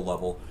procedural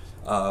level,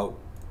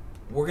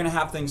 we're going to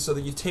have things so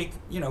that you take,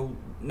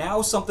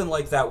 now something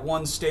like that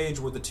one stage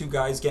where the two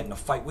guys get in a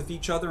fight with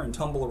each other and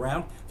tumble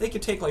around, they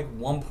could take like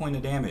 1 point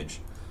of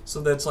damage. So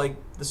that's like,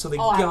 so they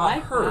got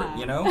like hurt,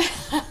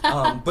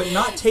 that. but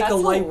not take That's a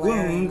light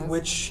hilarious. wound,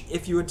 which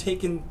if you had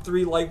taken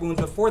 3 light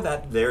wounds before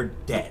that, they're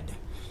dead.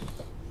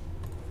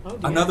 Oh,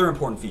 dear. Another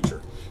important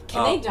feature.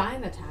 Can they die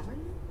in the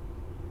tavern?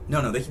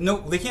 No,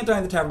 they can't die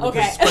in the tavern Okay.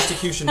 because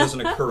persecution doesn't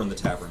occur in the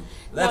tavern.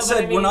 That but said,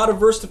 I we're mean- not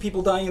averse to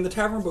people dying in the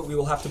tavern, but we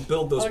will have to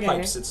build those Okay.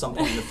 pipes at some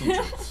point in the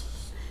future.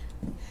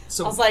 I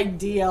So was like,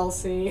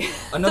 DLC.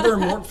 another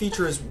important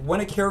feature is when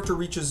a character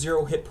reaches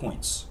 0 hit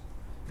points,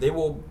 they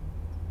will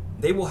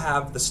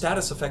have the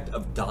status effect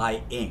of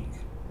dying.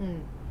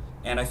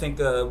 And I think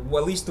at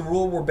least the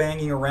rule we're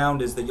banging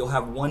around is that you'll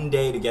have 1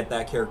 day to get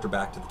that character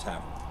back to the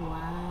tavern.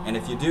 Wow. And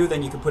if you do,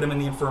 then you can put them in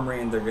the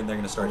infirmary and they're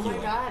going to start Oh my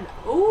healing. god.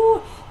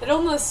 Ooh, that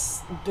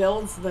almost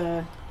builds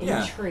the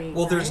intrigue.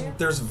 Well, right?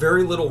 there's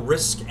very little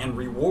risk and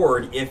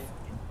reward if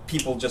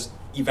people just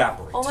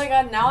evaporate. Oh my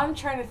god, now I'm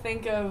trying to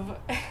think of...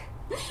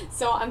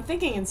 So I'm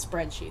thinking in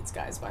spreadsheets,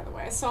 guys, by the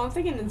way. So I'm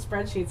thinking in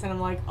spreadsheets, and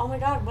I'm like, oh my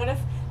god, what if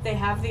they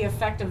have the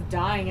effect of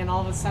dying, and all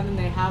of a sudden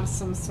they have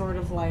some sort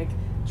of, like,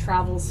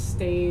 travel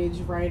stage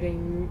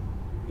writing,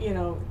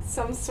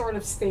 some sort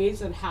of stage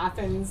that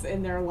happens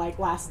in their, like,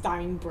 last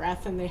dying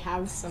breath, and they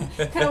have some,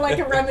 kind of like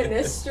a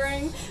reminisce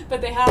string, but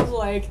they have,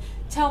 like,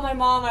 tell my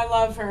mom I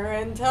love her,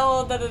 and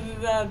tell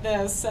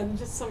this, and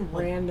just some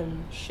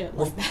random shit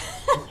like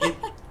that.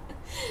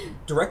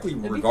 Directly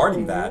be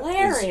regarding that,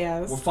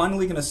 hilarious. we're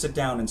finally going to sit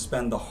down and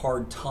spend the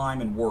hard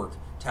time and work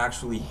to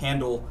actually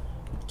handle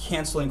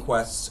canceling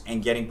quests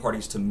and getting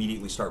parties to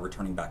immediately start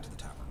returning back to the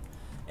tavern.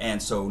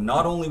 And so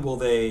not only will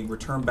they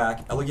return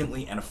back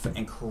elegantly and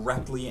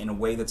correctly in a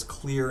way that's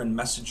clear and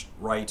messaged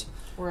right,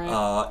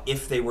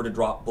 if they were to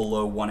drop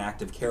below 1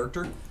 active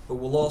character, but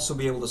we'll also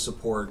be able to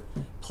support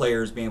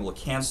players being able to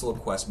cancel a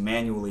quest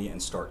manually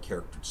and start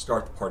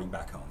the party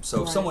back home.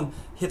 So if someone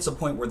hits a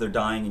point where they're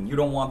dying and you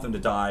don't want them to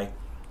die,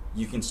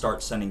 you can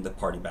start sending the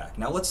party back.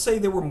 Now let's say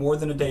they were more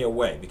than a day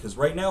away, because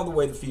right now the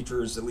way the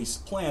feature is at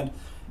least planned,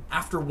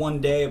 after 1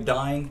 day of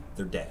dying,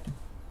 they're dead.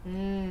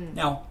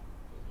 Now,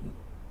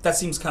 that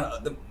seems kind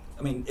of,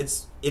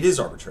 it is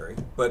arbitrary,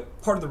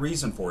 but part of the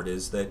reason for it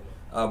is that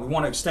we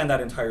want to extend that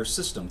entire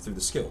system through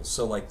the skills.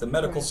 So like the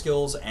medical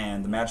skills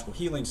and the magical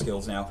healing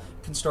skills now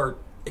can start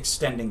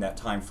extending that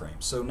time frame.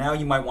 So now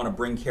you might want to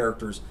bring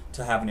characters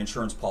to have an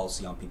insurance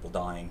policy on people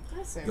dying.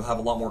 I see. You'll have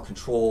a lot more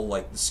control.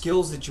 Like the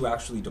skills that you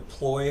actually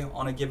deploy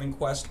on a given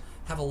quest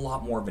have a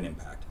lot more of an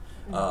impact.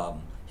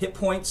 Hit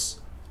points,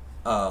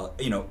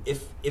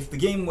 if the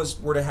game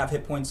were to have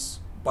hit points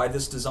by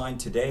this design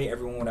today,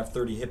 everyone would have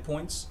 30 hit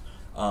points.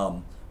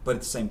 But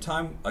at the same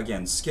time,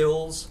 again,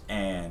 skills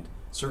and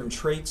certain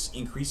traits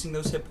increasing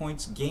those hit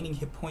points, gaining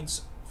hit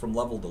points from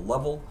level to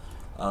level,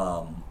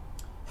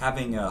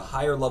 having a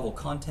higher level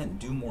content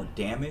do more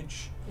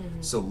damage.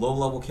 So low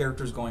level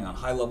characters going on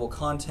high level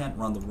content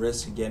run the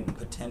risk of getting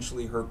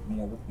potentially hurt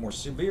more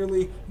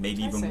severely,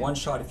 maybe even one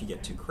shot if you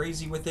get too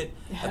crazy with it.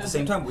 At the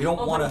same time, we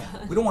don't want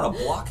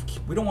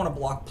to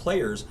block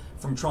players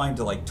from trying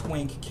to like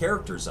twink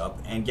characters up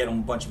and get them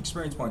a bunch of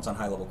experience points on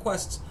high level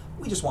quests.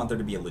 We just want there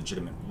to be a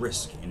legitimate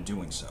risk in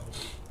doing so.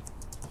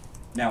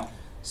 Now,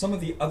 some of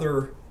the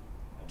other...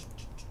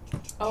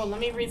 Oh, let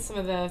me read some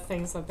of the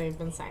things that they've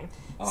been saying.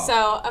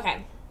 So,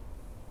 okay.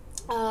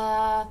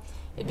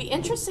 It'd be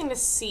interesting to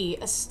see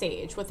a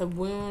stage with a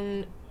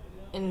wound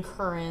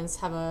incurrence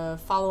have a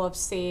follow-up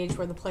stage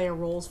where the player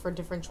rolls for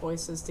different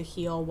choices to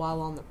heal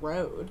while on the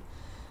road.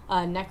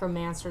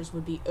 Necromancers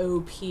would be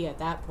OP at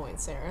that point,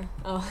 Sarah.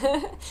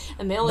 Oh,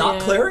 Amelia.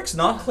 Not clerics?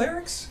 Not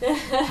clerics?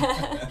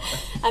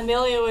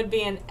 Amelia would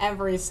be in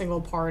every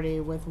single party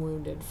with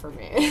wounded for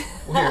me.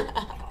 Well, here,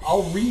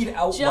 I'll read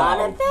out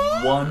loud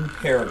one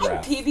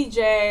paragraph.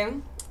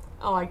 PBJ.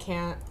 Oh, I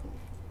can't.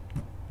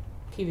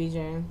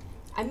 PBJ.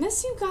 I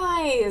miss you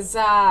guys.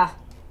 Are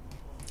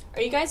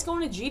you guys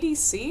going to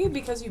GDC?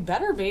 Because you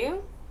better be.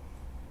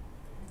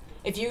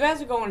 If you guys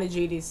are going to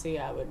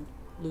GDC, I would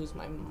lose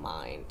my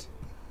mind.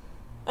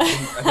 I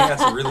think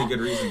that's a really good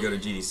reason to go to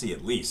GDC,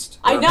 at least.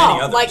 I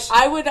know, like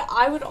I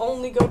would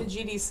only go to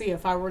GDC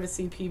if I were to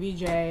see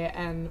PBJ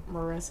and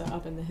Marissa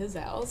up into his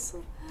house.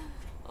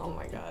 Oh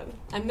my god,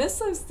 I miss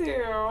those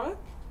two.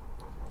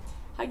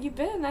 How you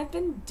been? I've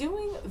been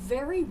doing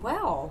very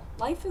well.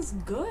 Life is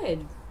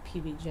good,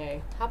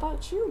 PBJ. How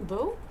about you,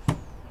 boo?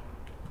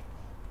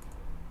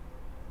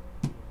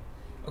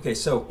 Okay,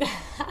 so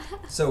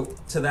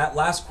to that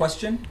last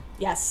question.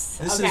 Yes.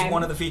 This is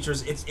one of the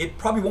features. It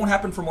probably won't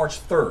happen for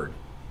March 3rd.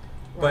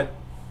 But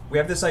we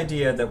have this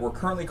idea that we're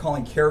currently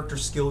calling character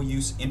skill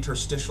use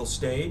interstitial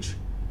stage.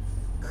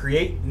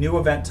 Create new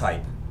event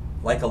type,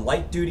 like a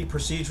light duty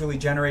procedurally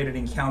generated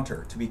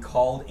encounter, to be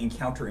called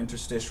encounter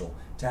interstitial,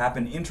 to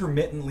happen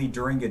intermittently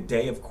during a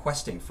day of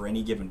questing for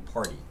any given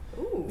party.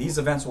 Ooh. These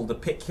events will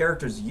depict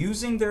characters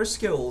using their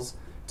skills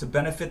to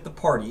benefit the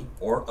party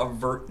or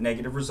avert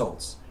negative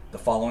results. The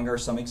following are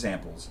some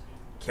examples.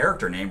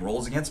 Character name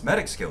rolls against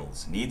medic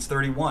skills, needs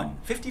 31,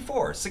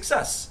 54,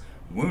 success.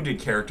 Wounded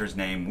character's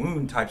name,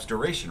 wound type's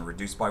duration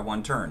reduced by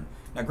 1 turn.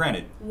 Now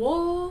granted,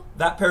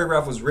 that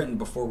paragraph was written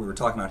before we were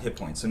talking about hit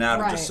points, so now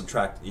to just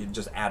subtract, you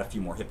just add a few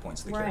more hit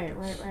points to the character.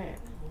 Right.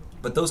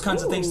 But those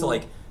kinds of things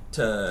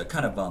to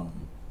kind of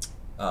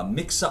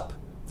mix up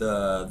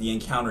the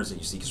encounters that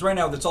you see, because right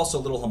now it's also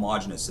a little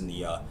homogenous in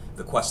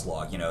the quest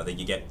log. You know that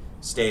you get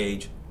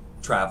stage,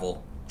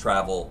 travel,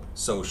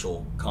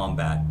 social,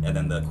 combat, and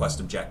then the quest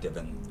objective,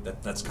 and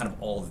that's kind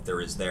of all that there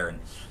is there.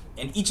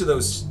 And each of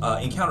those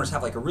encounters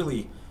have like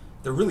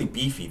they're really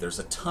beefy. There's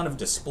a ton of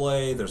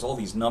display. There's all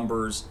these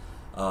numbers.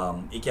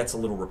 It gets a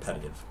little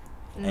repetitive,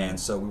 and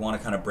so we want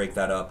to kind of break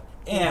that up.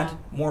 And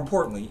more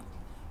importantly,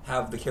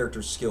 have the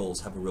character's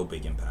skills have a real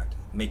big impact.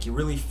 Make you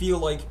really feel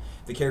like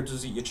the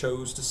characters that you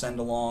chose to send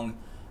along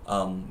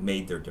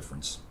made their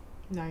difference.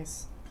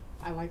 Nice.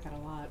 I like that a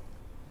lot.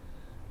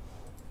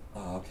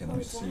 Okay, let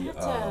me see.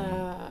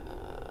 I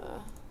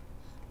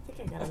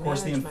think I of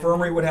course, the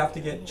infirmary would have to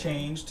get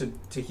changed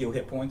to heal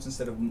hit points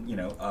instead of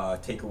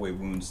take away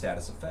wound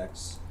status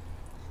effects.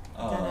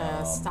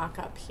 Gotta stock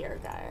up here,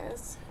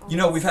 guys.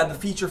 We've had the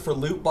feature for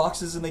loot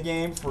boxes in the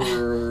game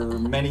for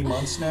many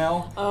months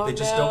now. They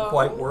just don't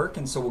quite work,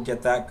 and so we'll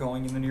get that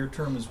going in the near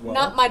term as well.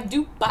 Not my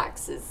dupe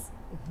boxes.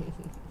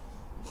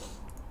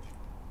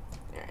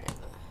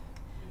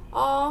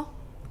 Alright.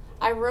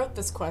 I wrote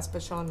this quest,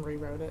 but Sean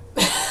rewrote it.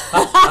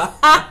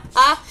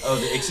 Oh,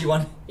 the Ixie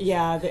one?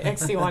 Yeah, the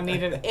Ixie one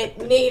needed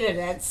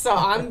it, so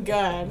I'm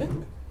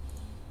good.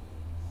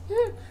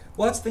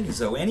 Well, that's the thing is,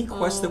 though, any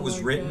quest that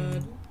was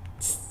written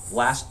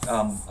last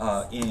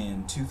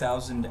in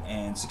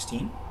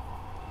 2016.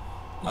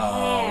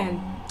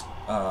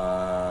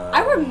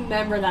 I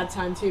remember that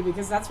time too,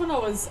 because that's when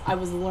I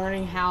was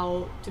learning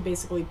how to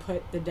basically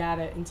put the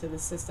data into the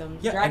system.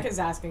 Yeah, Drac is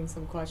asking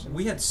some questions.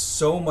 We had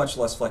so much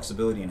less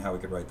flexibility in how we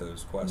could write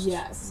those quests.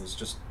 Yes.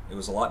 It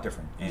was a lot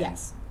different. And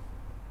yes.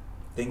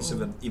 Things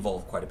have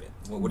evolved quite a bit.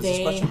 What is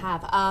They this question?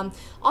 have. On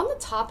the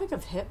topic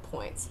of hit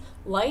points,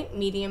 light,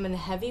 medium, and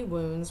heavy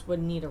wounds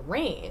would need a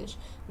range.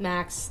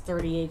 Max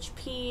 30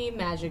 HP,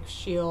 magic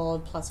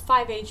shield plus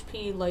 5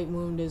 HP, light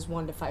wound is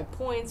 1 to 5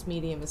 points,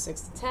 medium is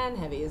 6 to 10,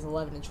 heavy is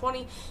 11 to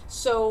 20.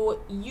 So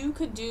you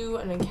could do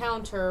an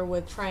encounter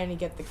with trying to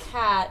get the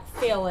cat,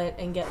 fail it,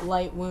 and get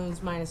light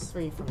wounds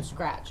 -3 from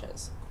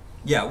scratches.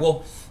 Yeah,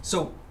 well,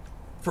 so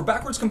For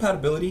backwards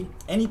compatibility,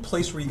 any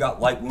place where you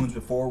got light wounds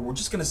before, we're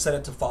just going to set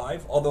it to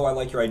 5. Although I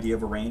like your idea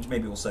of a range,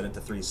 maybe we'll set it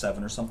to 3 to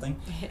 7 or something.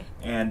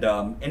 And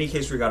any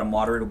case where you got a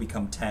moderate, it'll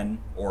become 10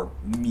 or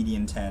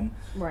median 10.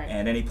 Right.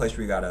 And any place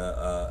where you got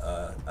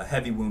a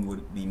heavy wound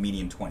would be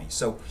median 20.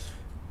 So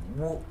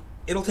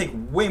it'll take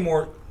way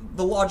more.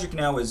 The logic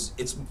now is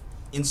it's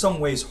in some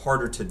ways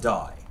harder to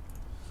die.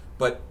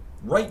 But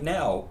right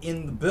now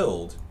in the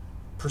build,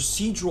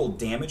 procedural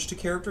damage to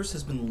characters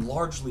has been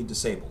largely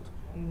disabled.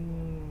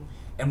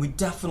 And we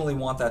definitely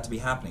want that to be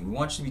happening. We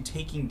want you to be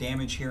taking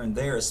damage here and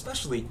there,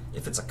 especially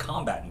if it's a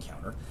combat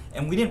encounter.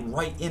 And we didn't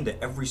write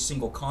into every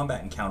single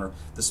combat encounter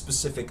the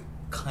specific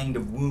kind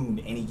of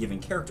wound any given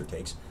character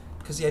takes,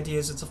 because the idea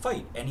is it's a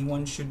fight.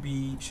 Anyone could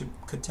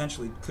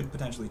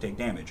potentially take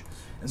damage.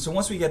 And so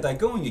once we get that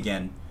going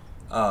again,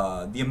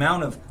 the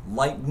amount of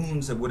light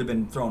wounds that would have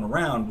been thrown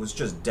around was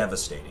just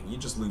devastating. You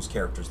just lose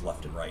characters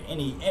left and right.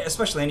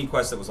 Especially any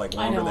quest that was like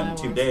longer than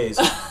 2 days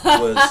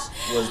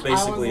was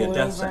basically a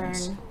death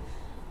sentence.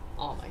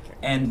 All my characters.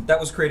 And that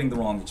was creating the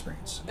wrong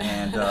experience.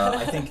 And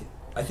I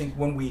think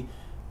when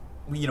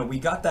we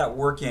got that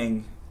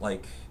working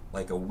like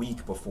a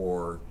week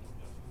before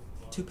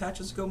 2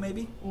 patches ago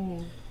maybe.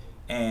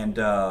 And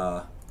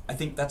I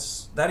think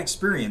that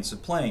experience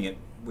of playing it,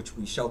 which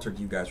we sheltered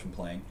you guys from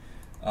playing,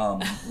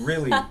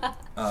 really,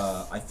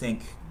 I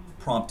think,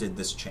 prompted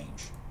this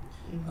change.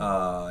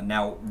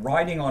 Now,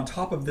 riding on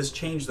top of this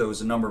change, though, is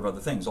a number of other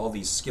things. All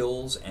these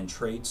skills and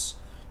traits,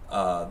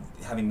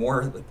 having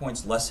more hit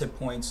points, less hit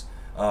points,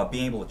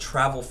 being able to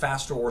travel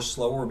faster or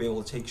slower, be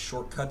able to take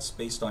shortcuts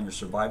based on your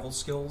survival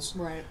skills.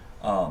 Right.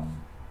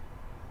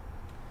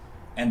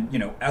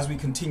 And, as we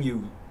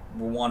continue,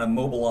 we'll want to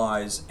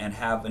mobilize and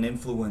have an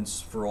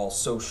influence for all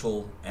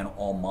social and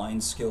all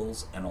mind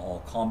skills and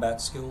all combat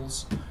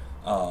skills.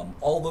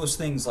 All those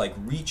things like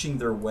reaching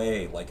their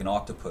way like an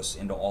octopus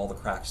into all the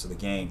cracks of the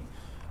game,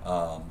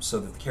 so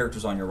that the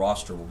characters on your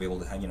roster will be able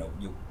to have,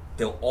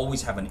 they'll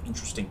always have an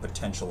interesting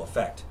potential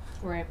effect.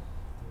 Right.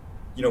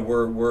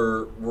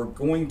 We're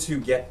going to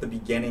get the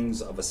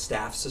beginnings of a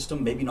staff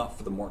system, maybe not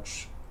for the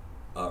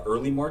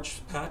early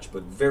March patch,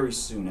 but very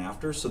soon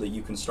after, so that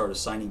you can start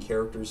assigning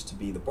characters to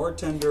be the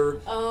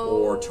bartender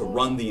or to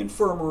run the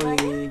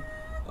infirmary.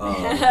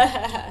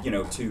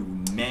 To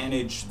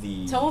manage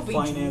the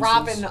finances. Be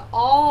dropping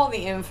all the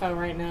info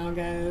right now,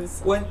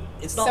 guys. Well,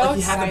 it's not so like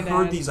you haven't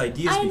heard these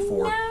ideas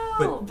before.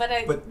 Know,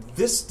 but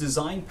this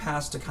design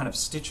pass to kind of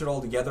stitch it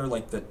all together,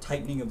 like the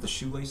tightening of the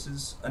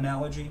shoelaces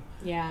analogy,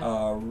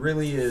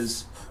 really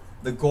is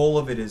the goal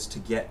of it is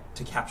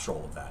to capture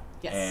all of that,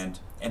 and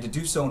to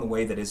do so in a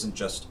way that isn't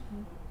just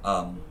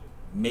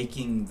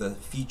making the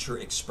feature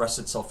express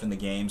itself in the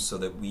game, so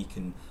that we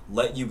can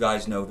let you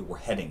guys know that we're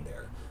heading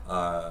there.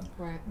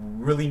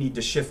 Really need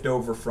to shift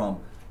over from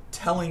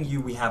telling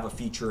you we have a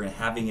feature and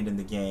having it in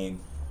the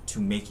game to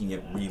making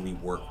it really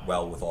work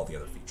well with all the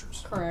other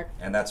features. Correct.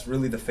 And that's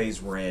really the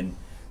phase we're in.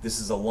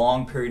 This is a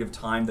long period of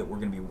time that we're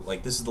going to be,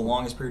 this is the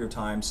longest period of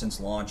time since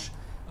launch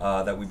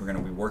that we were going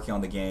to be working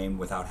on the game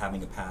without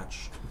having a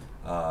patch.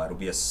 It'll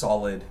be a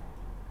solid,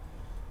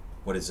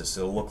 what is this?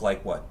 It'll look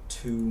like,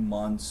 2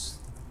 months,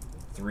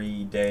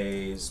 3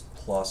 days,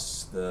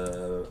 plus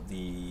the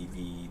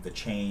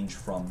change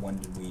from when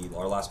did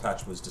our last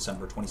patch was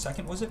December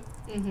 22nd, was it?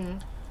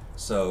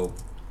 So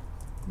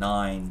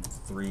 9,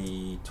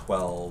 3,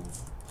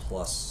 12,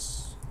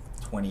 plus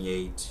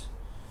 28,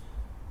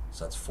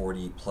 so that's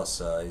 40,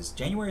 plus is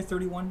January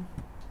 31?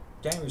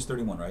 January's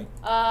 31, right?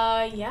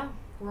 Yeah,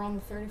 we're on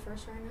the 31st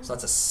right now. So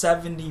that's a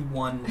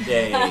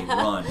 71-day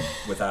run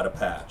without a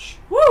patch.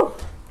 Woo!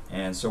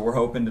 And so we're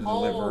hoping to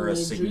deliver a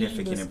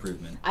significant Jesus.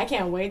 improvement. I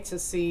can't wait to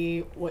see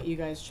what you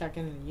guys check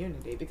in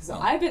Unity, because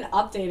I've been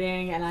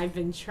updating and I've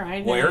been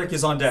trying to. Well, Eric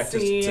is on deck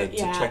to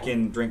yeah. check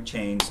in drink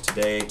chains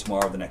today,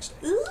 tomorrow, the next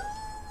day. Ooh,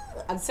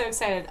 I'm so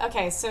excited.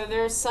 Okay, so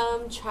there's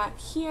some chat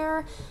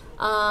here.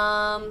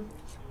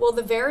 Will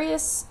the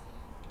various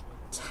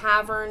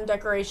tavern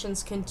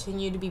decorations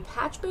continue to be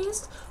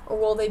patch-based, or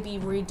will they be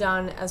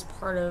redone as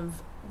part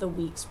of the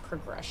week's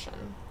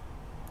progression?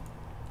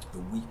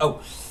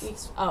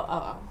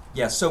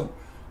 Yeah, so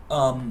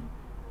I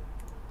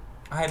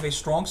have a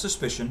strong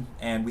suspicion,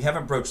 and we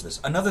haven't broached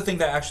this. Another thing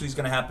that actually is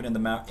going to happen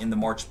in the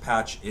March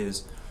patch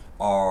is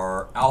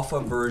our alpha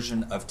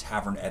version of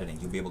tavern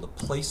editing. You'll be able to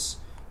place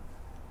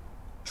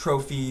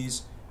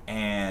trophies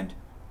and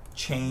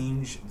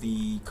change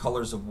the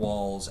colors of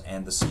walls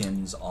and the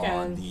skins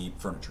on the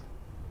furniture.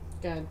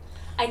 Good.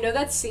 I know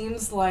that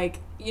seems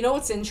like,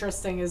 what's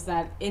interesting is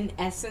that in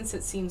essence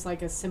it seems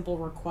like a simple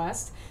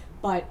request,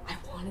 but I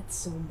want it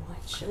so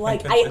much.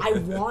 Like, I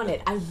want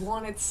it. I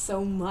want it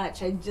so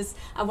much. I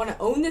want to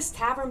own this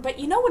tavern, but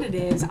you know what it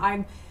is?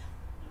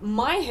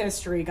 My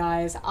history,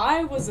 guys,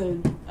 I was a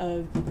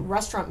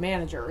restaurant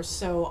manager,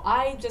 so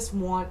I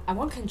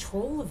want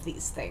control of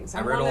these things.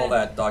 I read all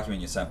that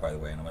document you sent, by the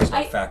way, and I'm going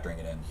to start factoring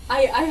it in.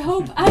 I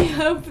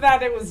hope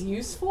that it was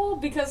useful,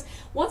 because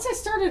once I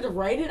started to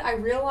write it, I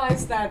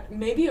realized that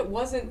maybe it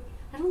wasn't,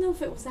 I don't know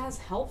if it was as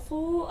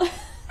helpful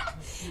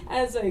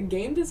as a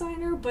game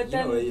designer, but You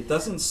then know, it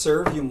doesn't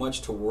serve you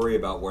much to worry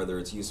about whether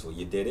it's useful.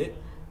 You did it,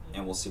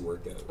 and we'll see where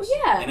it goes. well,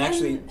 yeah, and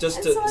actually, just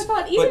and to so I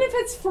thought, but- even if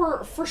it's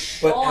for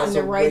Sean as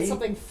to a write way-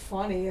 something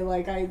funny,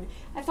 like I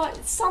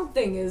thought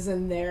something is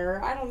in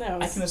there. I don't know.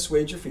 I can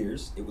assuage your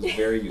fears. It was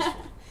very useful.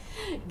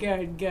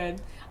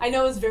 Good. I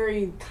know it's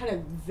very kind of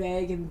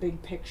vague and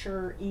big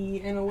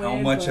picture-y in a way. How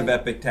much but of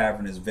Epic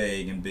Tavern is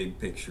vague and big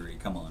picture-y?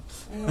 Come on.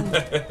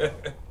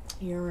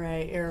 You're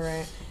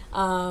right.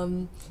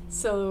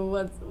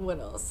 So what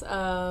else?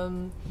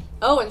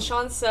 Oh, and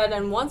Sean said,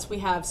 and once we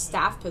have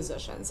staff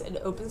positions, it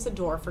opens the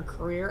door for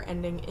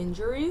career-ending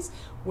injuries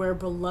where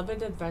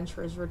beloved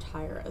adventurers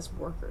retire as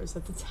workers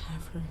at the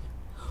tavern.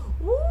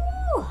 Woo,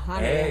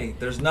 honey. Hey,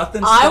 there's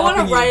nothing I stopping want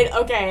to you. write.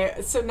 Okay,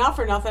 so not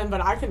for nothing, but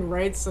I can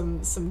write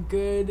some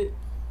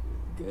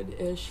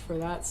good-ish for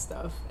that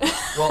stuff.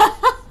 Well,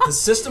 the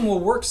system will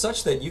work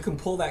such that you can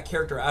pull that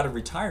character out of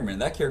retirement.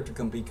 That character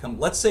can become,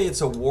 let's say it's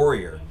a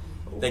warrior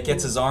that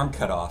gets his arm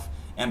cut off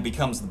and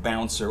becomes the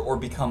bouncer, or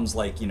becomes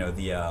like, you know,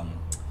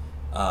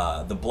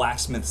 the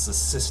blacksmith's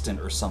assistant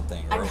or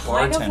something, or I a kind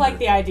bartender. of like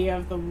the idea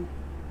of the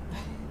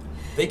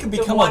They could the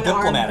become a one-armed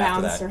diplomat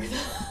after bouncer.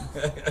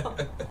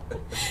 that.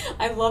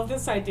 I love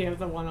this idea of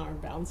the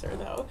one-armed bouncer,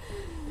 though.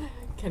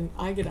 Can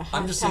I get a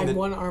I'm just saying hashtag that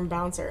one-armed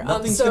bouncer?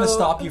 Nothing's So- going to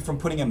stop you from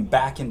putting him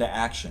back into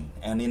action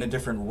and in a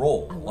different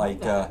role. love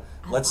Like, that.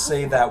 let's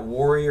say that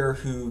warrior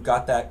who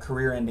got that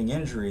career-ending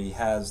injury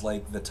has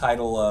like the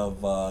title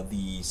of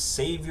the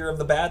savior of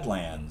the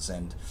Badlands,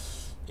 and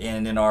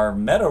in our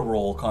meta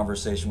role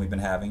conversation we've been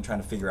having, trying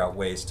to figure out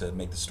ways to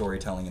make the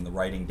storytelling and the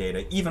writing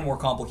data even more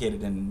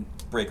complicated and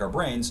break our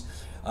brains.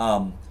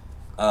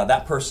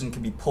 That person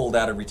can be pulled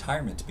out of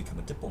retirement to become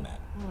a diplomat.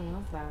 Oh, I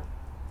love that.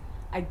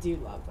 I do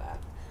love that.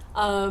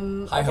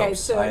 High okay,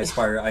 hopes. so I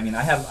aspire. I mean,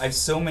 I have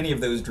so many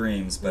of those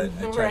dreams, but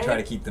I try Right.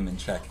 to keep them in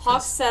check. Hawk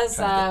just says,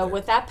 trying to get there.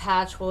 with that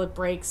patch, will it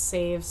break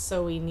saves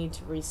so we need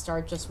to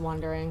restart? Just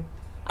wondering.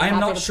 I'm happy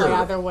not to sure. play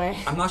either way.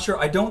 I'm not sure.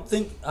 I don't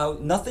think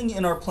nothing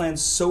in our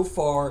plans so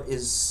far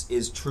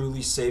is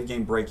truly save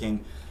game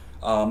breaking.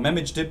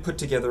 Memage did put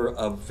together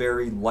a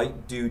very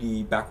light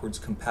duty backwards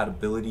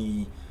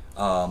compatibility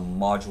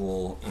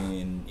module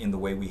in the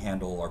way we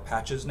handle our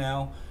patches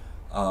now.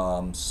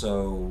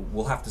 So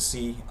we'll have to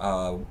see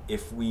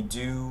if we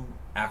do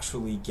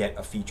actually get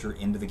a feature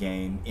into the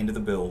game, into the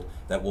build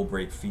that will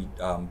break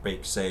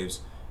saves.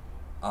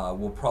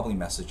 We'll probably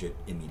message it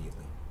immediately.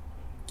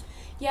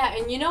 Yeah,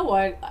 and you know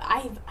what?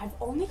 I've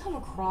only come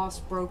across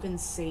broken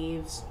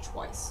saves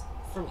twice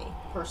for me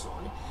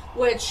personally,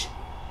 which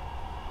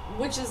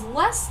is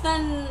less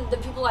than the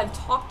people I've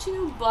talked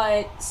to,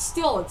 but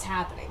still it's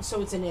happening,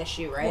 so it's an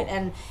issue, right?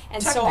 Well,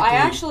 and so I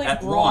actually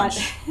at brought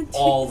launch,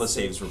 all the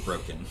saves were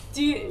broken.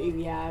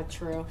 yeah,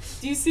 true.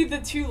 Do you see the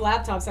two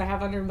laptops I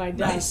have under my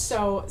desk? Nice.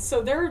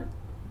 So they're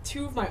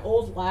two of my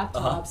old laptops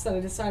Uh-huh. that I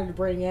decided to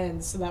bring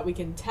in so that we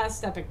can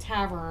test Epic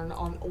Tavern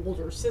on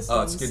older systems.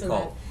 Oh, it's a good so call.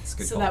 That, It's a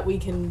good so call. that we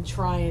can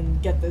try and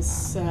get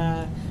this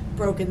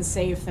broken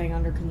save thing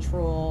under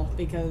control,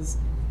 because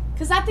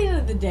at the end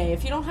of the day,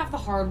 if you don't have the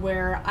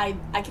hardware, I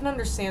can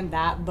understand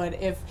that, but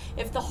if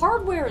the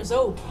hardware is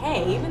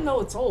okay, even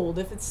though it's old,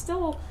 if it's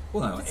still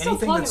Well, no, if it's still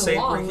anything that's plugging save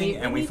along, breaking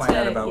and we need find to,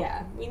 out about,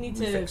 yeah, we need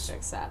to fix.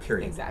 fix that.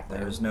 Period. Exactly.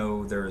 There is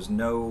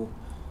no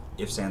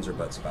ifs, ands, or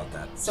buts about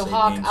that. So Save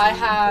Hawk, games I are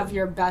have important.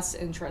 your best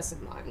interest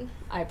in mind.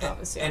 I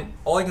promise you. And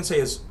all I can say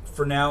is,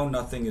 for now,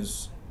 nothing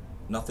is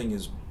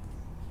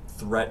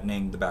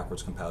threatening the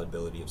backwards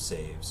compatibility of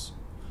saves.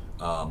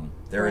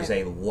 There is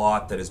Right. a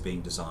lot that is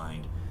being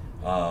designed,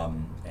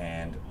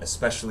 and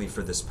especially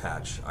for this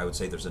patch, I would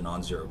say there's a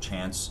non-zero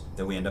chance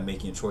that we end up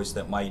making a choice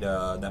that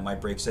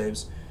might break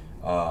saves.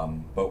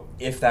 But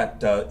if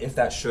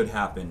that should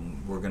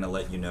happen, we're gonna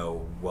let you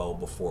know well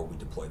before we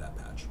deploy that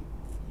patch.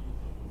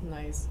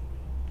 Nice.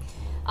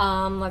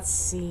 Let's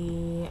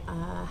see.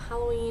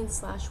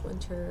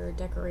 Halloween/winter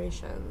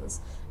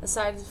decorations.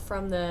 Aside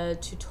from the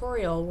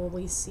tutorial, will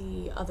we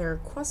see other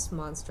quest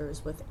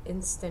monsters with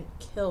instant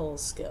kill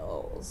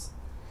skills?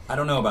 I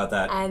don't know about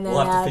that. And then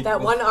We'll have to figure-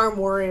 that one-armed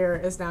warrior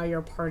is now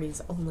your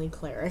party's only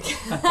cleric.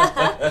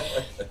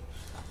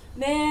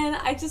 Man,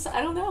 I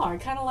don't know. I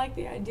kind of like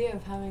the idea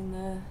of having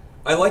the...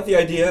 I like the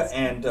idea,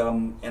 and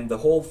the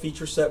whole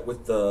feature set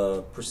with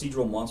the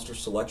procedural monster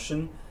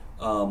selection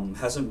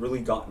hasn't really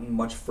gotten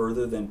much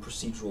further than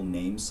procedural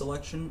name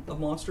selection of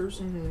monsters.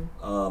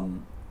 Mm-hmm.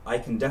 I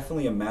can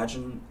definitely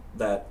imagine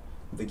that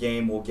the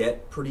game will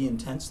get pretty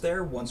intense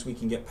there once we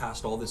can get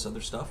past all this other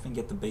stuff and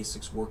get the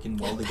basics working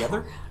well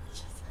together.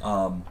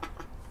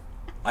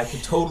 I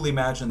could totally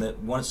imagine that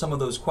some of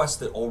those quests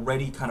that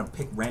already kind of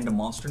pick random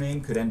monster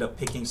name could end up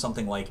picking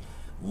something like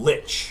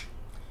Lich,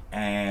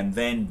 and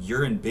then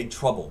you're in big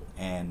trouble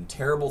and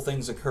terrible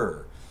things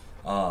occur.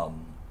 But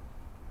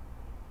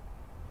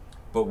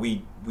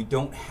we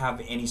don't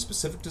have any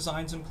specific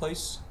designs in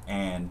place,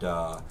 and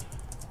the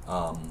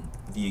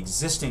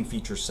existing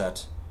feature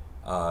set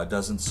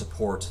doesn't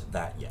support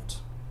that yet.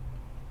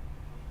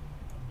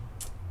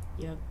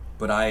 Yep.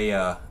 But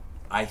I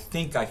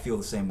think I feel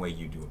the same way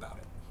you do about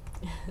it.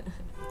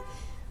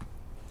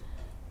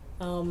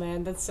 Oh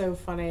man, that's so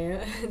funny.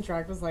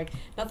 Drac was like,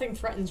 nothing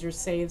threatens your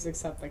saves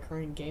except the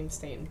current game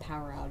state and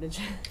power outage.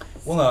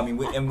 Well, no, I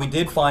mean, we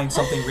did find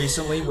something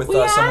recently with we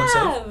someone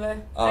safe.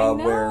 I know,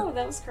 where,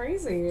 that was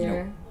crazy. you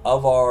know,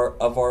 of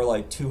our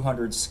like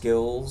 200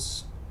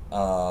 skills,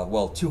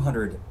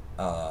 200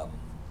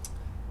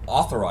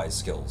 authorized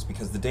skills,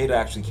 because the data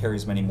actually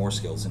carries many more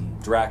skills,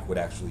 and Drac would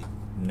actually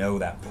know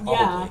that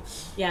probably.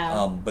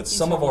 Yeah. But You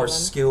some of told our me then.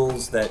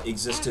 skills that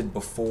existed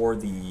before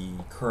the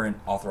current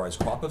authorized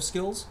crop of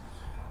skills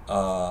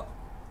don't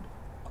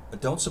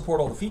support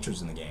all the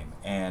features in the game.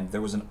 And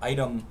there was an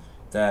item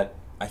that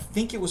I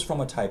think it was from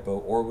a typo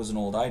or it was an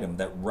old item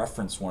that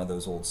referenced one of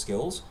those old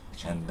skills,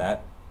 and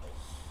that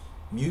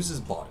Muse's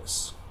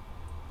Bodice.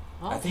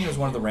 I think it was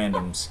one of the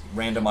random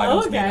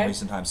items made in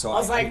recent times. So I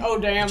was like, oh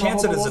damn, the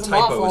chance I that hope it's it a wasn't my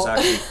typo fault.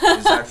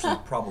 is actually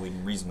probably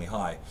reasonably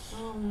high.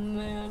 Oh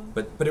man.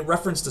 But it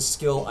referenced a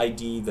skill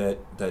ID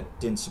that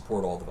didn't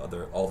support all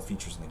the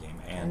features in the game,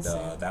 and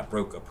I see. that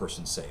broke a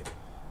person's save.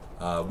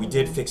 We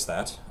did fix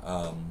that,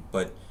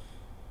 but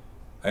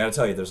I gotta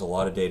tell you, there's a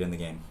lot of data in the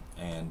game,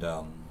 and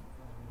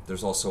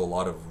there's also a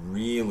lot of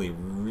really,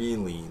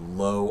 really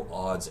low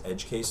odds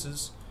edge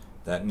cases.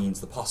 That means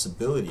the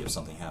possibility of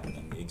something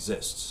happening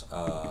exists.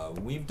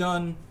 We've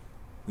done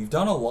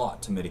a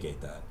lot to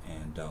mitigate that,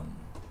 and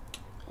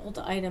Old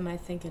item, I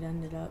think it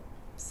ended up,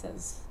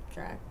 says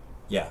Drac.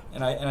 yeah,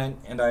 and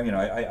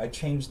I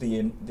changed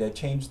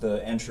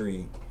the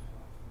entry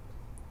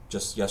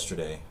just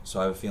yesterday,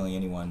 so I have a feeling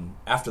anyone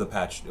after the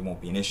patch it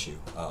won't be an issue.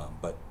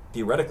 But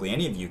theoretically,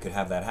 any of you could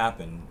have that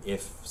happen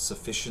if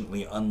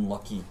sufficiently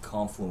unlucky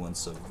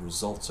confluence of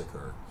results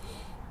occur.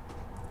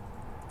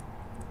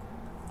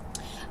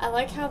 I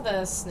like how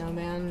the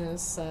snowman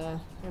is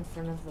in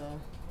front of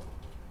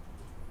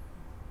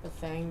the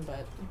thing,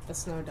 but the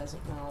snow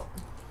doesn't melt.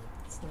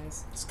 It's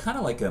nice. It's kind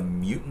of like a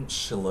mutant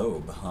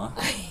Shalob, huh?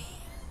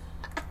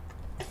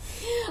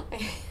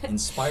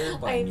 Inspired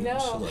by I mutant know.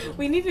 Shalob.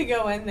 We need to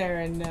go in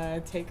there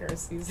and take our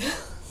season.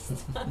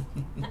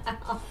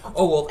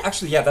 Oh well,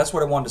 actually, yeah, that's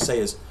what I wanted to say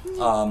is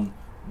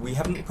we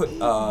haven't put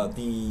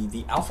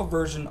the alpha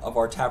version of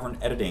our tavern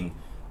editing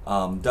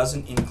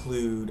doesn't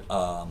include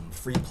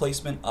free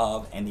placement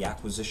of and the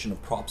acquisition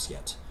of props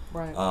yet.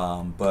 Right.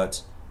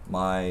 But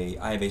I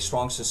have a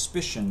strong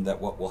suspicion that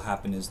what will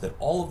happen is that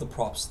all of the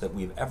props that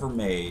we've ever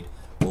made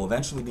will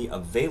eventually be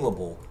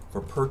available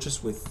for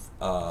purchase with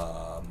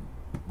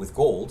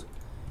gold,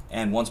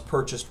 and once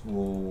purchased,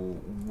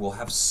 we'll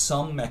have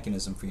some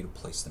mechanism for you to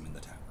place them in the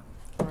tavern.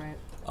 Right.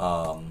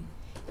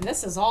 And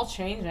this is all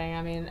changing.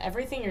 I mean,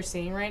 everything you're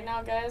seeing right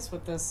now, guys,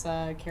 with this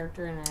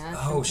character interaction.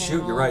 Oh, shoot,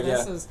 panel, you're right,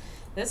 yeah.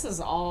 This is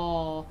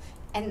all.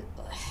 And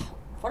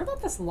what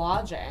about this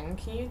lodging?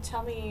 Can you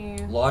tell me?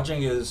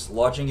 Lodging is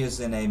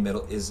in a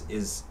middle is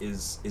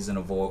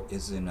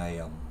in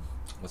a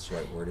what's the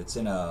right word? It's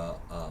in a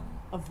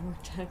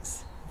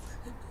vortex.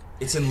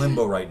 It's in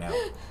limbo right now.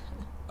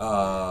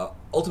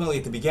 Ultimately,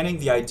 at the beginning,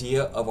 the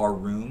idea of our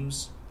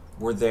rooms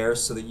were there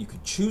so that you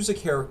could choose a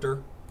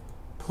character,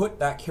 put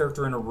that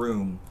character in a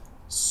room,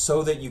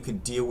 so that you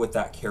could deal with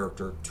that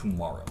character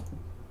tomorrow.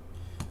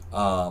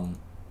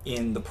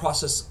 In the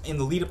process, in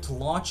the lead up to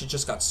launch, it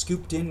just got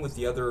scooped in with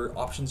the other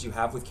options you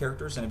have with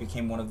characters, and it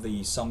became one of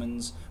the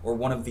summons or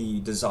one of the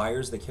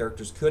desires that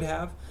characters could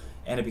have,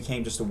 and it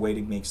became just a way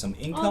to make some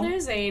income. Oh,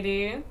 there's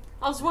 80.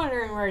 I was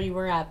wondering where you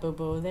were at, Boo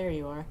Boo. There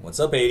you are.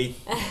 What's up, 80?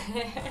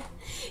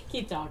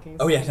 Keep talking.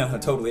 Oh yeah, no,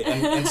 totally.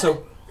 And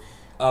so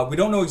we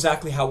don't know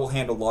exactly how we'll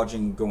handle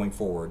lodging going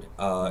forward.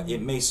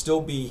 It may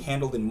still be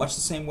handled in much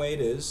the same way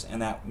it is,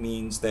 and that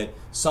means that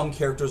some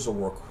characters will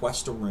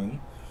request a room.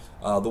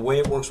 The way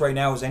it works right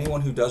now is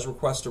anyone who does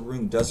request a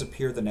room does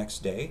appear the next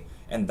day,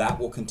 and that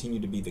will continue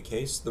to be the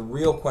case. The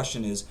real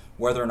question is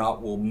whether or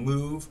not we'll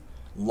move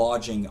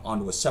lodging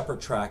onto a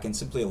separate track and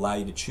simply allow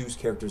you to choose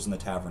characters in the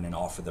tavern and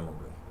offer them a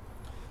room.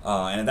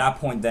 And at that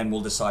point, then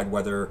we'll decide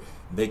whether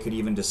they could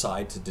even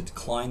decide to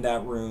decline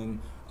that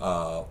room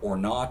or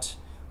not.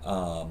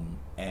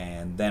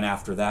 And then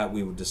after that,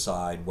 we would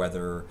decide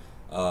whether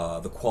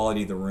the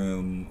quality of the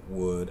room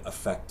would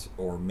affect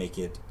or make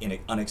it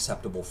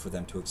unacceptable for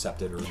them to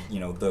accept it, or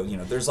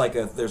there's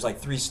like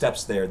 3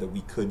 steps there that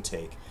we could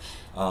take.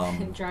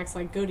 And Drac's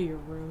like, go to your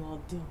room. I'll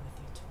deal with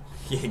you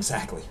tomorrow. Yeah,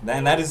 exactly.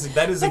 And that is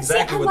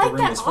exactly See, what the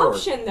room is for. I like that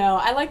option, though.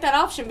 I like that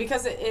option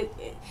because it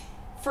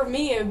for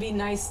me, it would be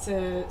nice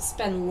to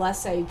spend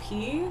less AP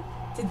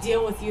to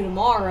deal with you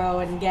tomorrow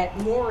and get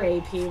more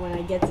AP when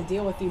I get to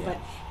deal with you, Yeah. but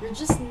you're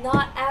just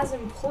not as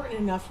important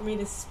enough for me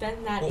to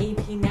spend that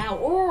AP now.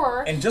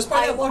 Or and just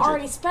by that I've logic,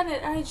 already spent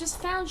it and I just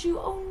found you.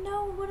 Oh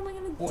no, what am I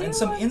going to do? and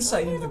some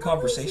insight into the I'm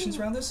conversations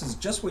losing. around this is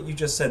just what you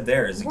just said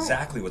there is Right.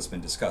 exactly what's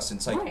been discussed.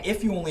 It's like, Right.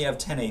 if you only have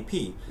 10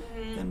 AP,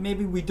 then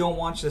maybe we don't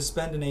want you to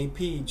spend an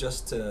AP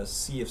just to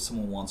see if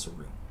someone wants a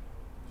room.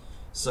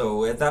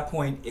 So at that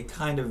point, it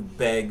kind of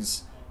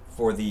begs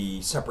for the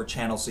separate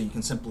channel so you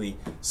can simply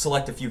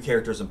select a few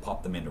characters and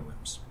pop them into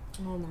rooms.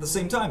 Oh, no. At the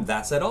same time,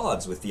 that's at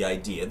odds with the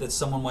idea that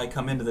someone might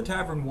come into the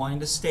tavern wanting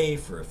to stay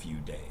for a few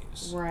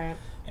days. Right.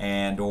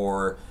 and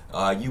or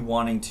you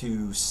wanting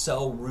to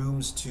sell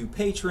rooms to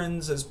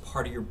patrons as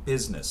part of your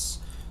business.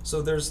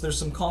 So there's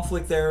some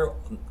conflict there.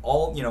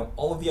 All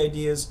of the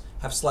ideas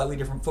have slightly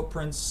different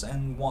footprints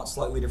and want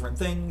slightly different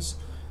things.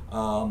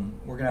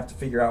 We're gonna have to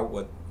figure out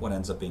what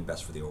ends up being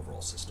best for the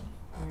overall system.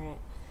 All right,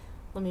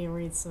 let me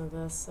read some of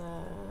this.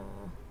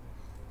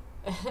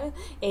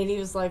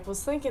 80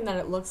 was thinking that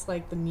it looks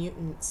like the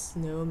mutant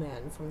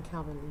snowman from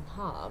Calvin and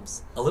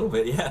Hobbes. A little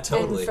bit, yeah,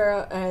 totally.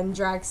 And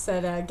Drax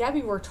said,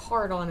 Gabby worked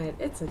hard on it.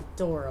 It's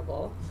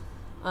adorable.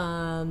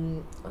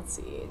 Let's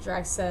see.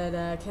 Drax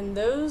said, can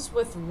those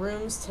with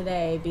rooms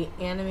today be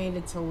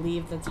animated to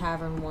leave the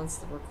tavern once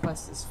the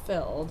request is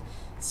filled,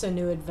 so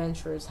new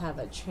adventurers have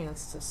a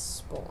chance to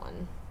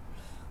spawn?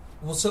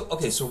 Well, so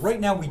right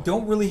now we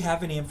don't really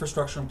have any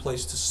infrastructure in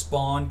place to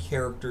spawn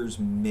characters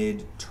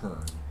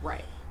mid-turn.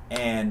 Right.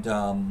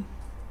 And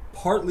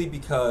partly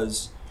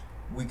because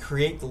we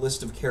create the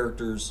list of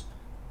characters,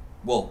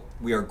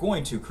 we are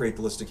going to create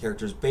the list of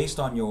characters based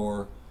on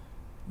your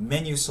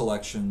menu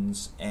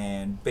selections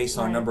and based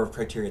on a number of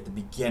criteria at the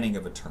beginning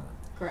of a turn.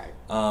 Correct.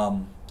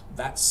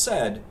 That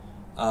said,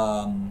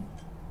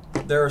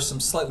 there are some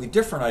slightly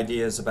different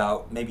ideas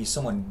about maybe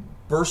someone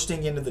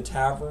bursting into the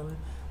tavern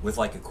with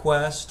like a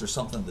quest or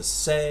something to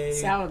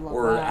say, I would love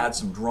or that. add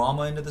some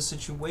drama into the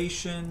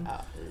situation.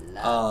 Oh,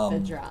 love the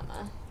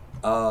drama.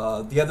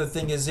 The other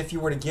thing is if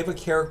you were to give a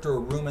character a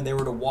room and they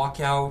were to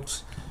walk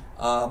out,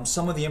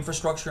 some of the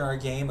infrastructure in our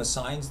game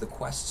assigns the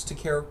quests to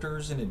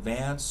characters in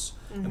advance,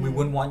 and we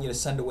wouldn't want you to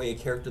send away a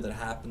character that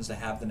happens to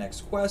have the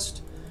next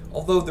quest.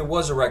 Although there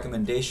was a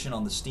recommendation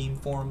on the Steam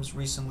forums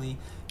recently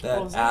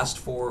that asked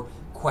for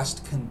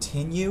quest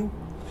continue,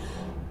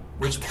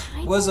 which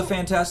was a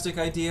fantastic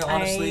idea,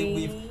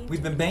 honestly.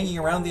 We've been banging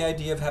around the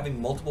idea of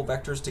having multiple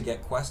vectors to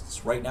get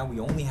quests. Right now we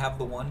only have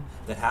the one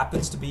that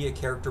happens to be a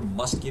character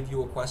must give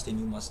you a quest and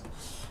you must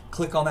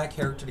click on that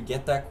character to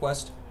get that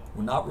quest.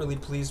 We're not really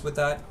pleased with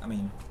that. I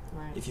mean,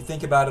 if you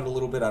think about it a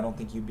little bit, I don't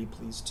think you'd be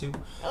pleased too.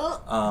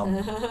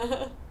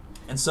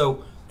 And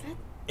so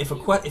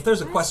if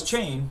there's a quest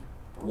chain,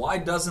 why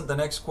doesn't the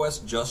next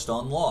quest just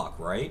unlock,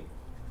 right?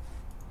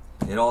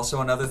 It also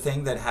another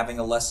thing that having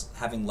less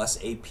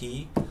AP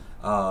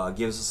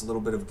gives us a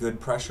little bit of good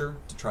pressure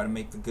to try to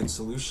make the good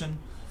solution.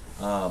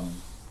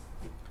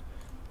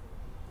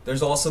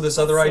 There's also this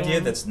other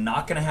idea that's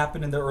not going to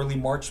happen in the early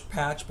March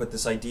patch, but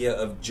this idea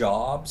of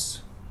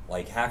jobs,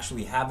 like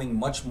actually having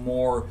much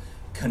more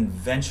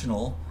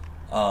conventional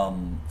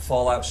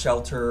Fallout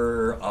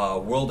Shelter,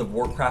 World of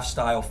Warcraft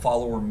style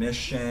follower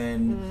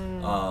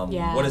mission.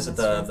 What is it?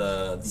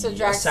 The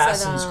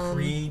Assassin's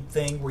Creed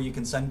thing where you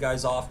can send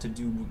guys off to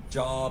do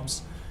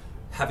jobs.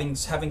 Having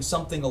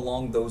something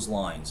along those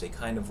lines, a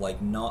kind of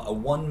like not a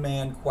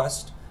one-man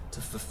quest to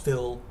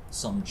fulfill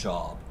some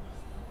job.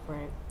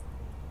 Right.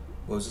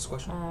 What was this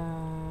question?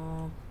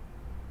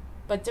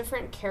 But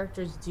different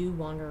characters do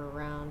wander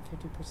around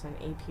 50%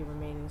 AP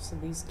remaining, so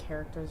these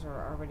characters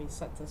are already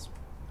set this.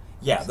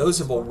 Yeah, those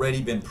have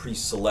already been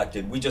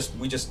pre-selected. We just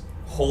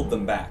hold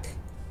them back.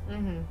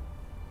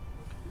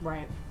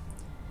 Right.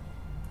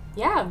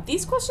 Yeah,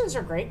 these questions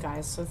are great,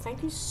 guys. So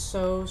thank you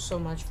so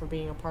much for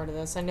being a part of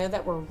this. I know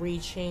that we're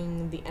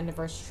reaching the end of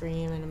our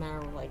stream in a matter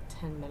of like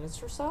 10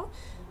 minutes or so.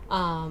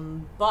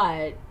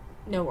 But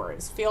no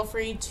worries. Feel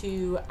free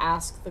to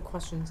ask the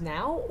questions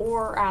now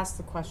or ask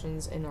the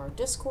questions in our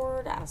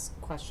Discord, ask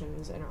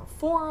questions in our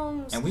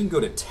forums. And we can go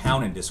to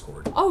town in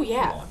Discord. Oh,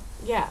 yeah.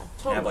 Yeah,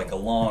 totally. And have like a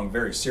long,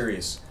 very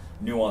serious,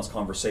 nuanced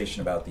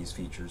conversation about these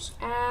features.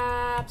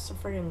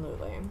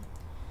 Absolutely.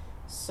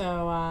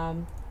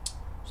 So,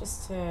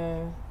 just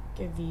to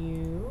give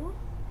you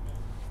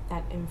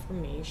that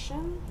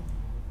information,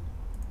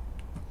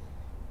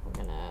 we're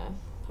gonna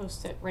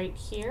post it right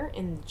here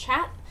in the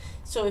chat.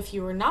 So if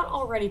you are not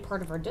already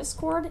part of our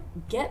Discord,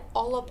 get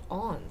all up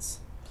ons,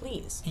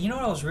 please. And you know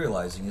what I was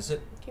realizing is that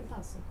Keep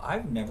passing.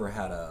 I've never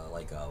had a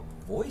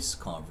voice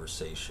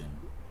conversation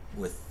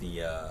with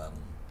the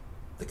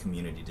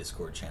community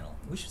Discord channel.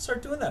 We should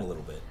start doing that a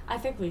little bit. I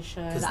think we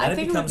should. Because then I it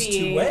think becomes it would be,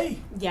 two-way.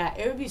 Yeah,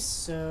 it would be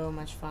so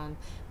much fun.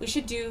 We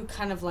should do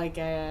kind of like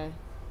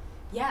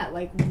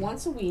like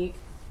once a week,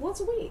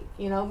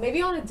 you know,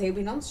 maybe on a day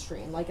we don't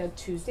stream, like a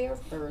Tuesday or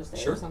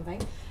Thursday or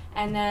something.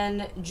 And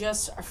then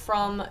just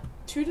from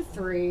 2 to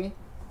 3,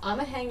 I'm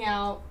going to hang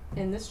out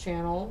in this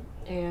channel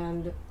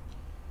and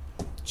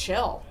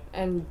chill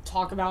and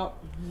talk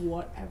about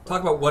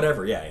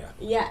whatever. Yeah.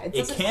 Yeah,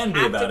 it can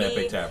be about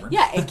Epic Tavern.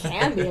 Yeah, it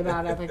can be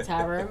about Epic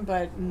Tavern,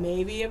 but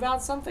maybe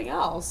about something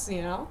else,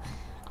 you know?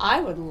 I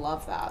would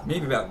love that.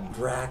 Maybe about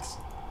Drax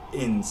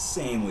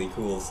insanely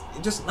cool.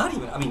 Just not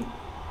even, I mean,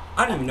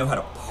 I don't even know how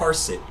to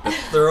parse it. The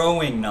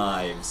throwing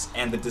knives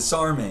and the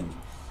disarming.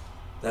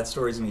 That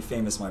story's gonna be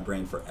famous in my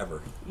brain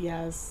forever.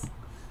 Yes.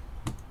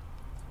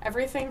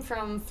 Everything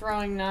from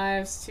throwing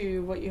knives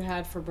to what you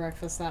had for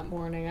breakfast that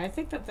morning. I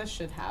think that this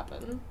should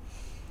happen.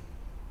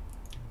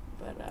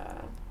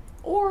 But,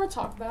 or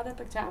talk about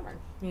Epic Tavern,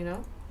 you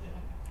know?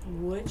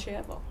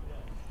 Whichever.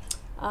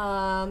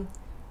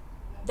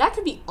 That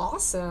could be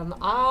awesome.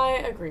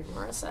 I agree,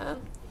 Marissa.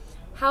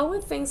 How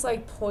would things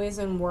like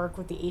poison work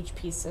with the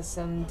HP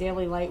system?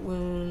 Daily light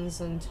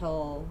wounds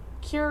until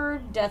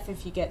cured, death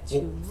if you get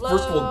too low.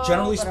 First of all,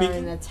 generally but speaking, are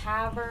in the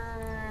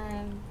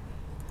tavern.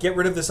 get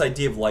rid of this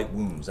idea of light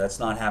wounds. That's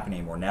not happening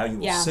anymore. Now you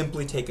will Yeah.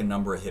 simply take a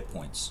number of hit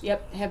points.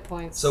 Yep, hit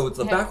points. So it's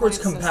the Hit backwards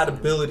point system.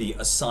 compatibility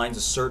assigns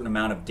a certain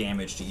amount of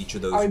damage to each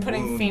of those Are we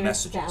putting wound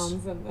Phoenix messages.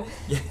 Downs in the...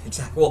 Yeah,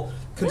 exactly. Well,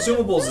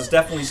 consumables is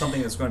definitely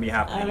something that's going to be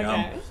happening.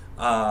 Okay.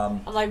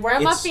 Um, I'm like, where are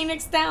my it's-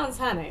 Phoenix Downs,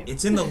 honey?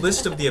 It's in the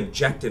list of the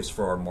objectives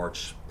for our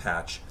March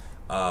patch,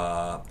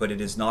 but it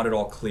is not at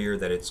all clear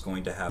that it's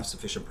going to have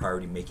sufficient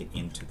priority to make it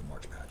into the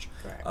March patch.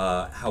 Correct.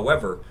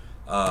 However,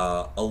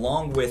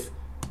 along with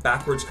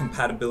backwards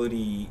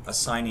compatibility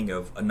assigning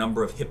of a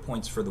number of hit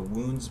points for the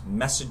wounds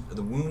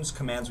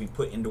commands we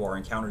put into our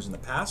encounters in the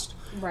past,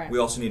 Right. we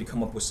also need to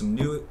come up with some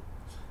new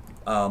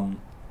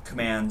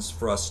commands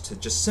for us to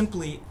just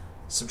simply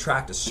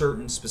subtract a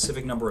certain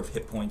specific number of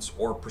hit points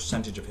or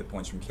percentage of hit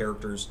points from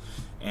characters,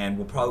 and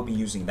we'll probably be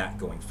using that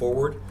going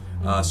forward.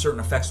 Certain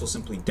effects will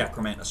simply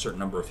decrement a certain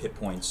number of hit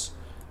points.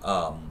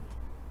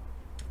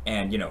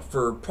 And, you know,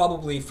 for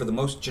the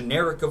most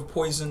generic of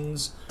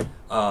poisons,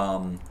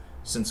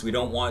 since we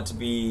don't want it to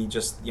be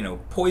just, you know,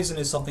 poison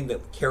is something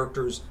that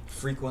characters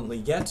frequently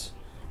get.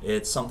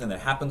 It's something that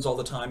happens all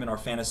the time in our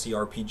fantasy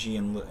RPG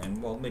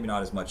and well, maybe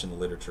not as much in the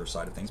literature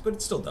side of things, but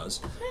it still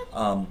does.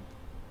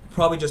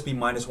 Probably just be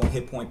 -1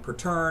 hit point per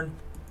turn,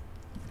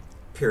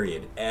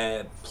 period.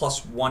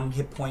 Plus 1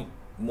 hit point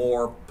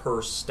more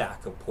per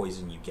stack of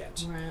poison you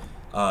get.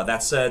 Right.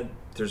 That said,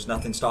 there's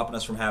nothing stopping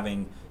us from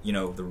having, you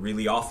know, the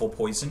really awful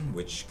poison,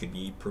 which could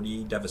be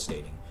pretty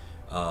devastating.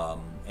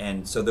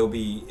 And so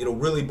it'll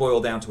really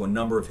boil down to a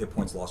number of hit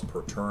points lost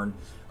per turn.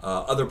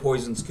 Other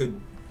poisons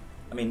could,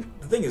 I mean,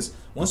 the thing is,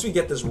 once we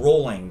get this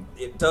rolling,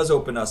 it does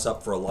open us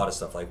up for a lot of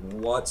stuff, like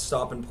what's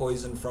stopping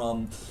poison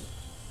from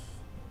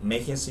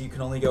making it so you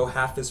can only go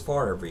half as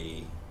far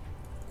every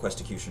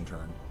questucution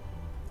turn.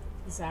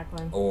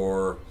 Exactly.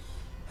 Or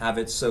have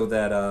it so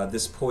that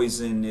this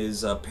poison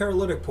is a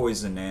paralytic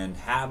poison and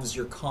halves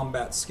your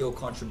combat skill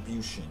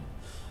contribution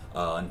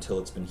until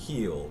it's been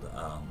healed.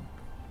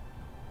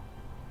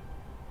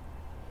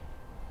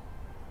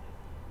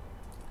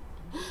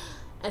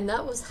 And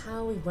that was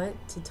how we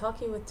went to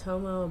talking with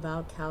Tomo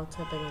about cow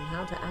tipping and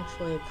how to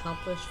actually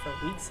accomplish for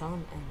weeks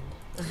on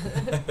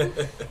end.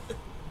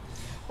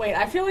 Wait,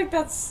 I feel like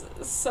that's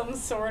some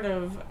sort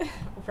of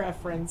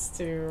reference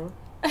to...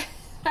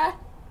 I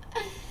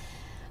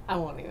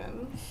won't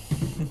even.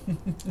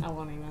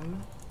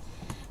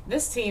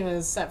 This team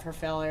is set for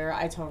failure.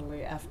 I totally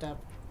effed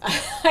up.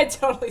 I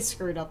totally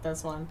screwed up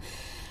this one.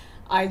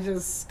 I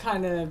just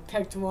kind of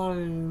picked one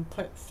and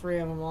put 3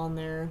 of them on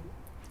there.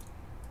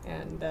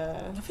 And,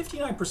 A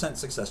 59%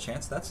 success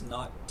chance, that's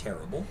not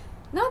terrible.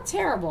 not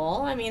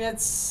terrible. I mean,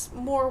 it's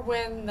more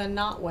win than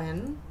not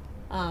win.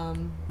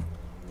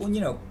 Well,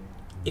 you know,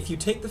 if you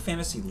take the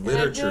fantasy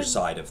literature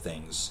side of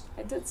things,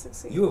 I did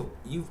succeed.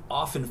 you've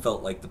often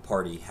felt like the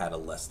party had a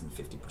less than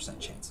 50%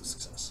 chance of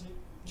success.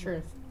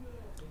 Truth.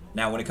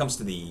 Now, when it comes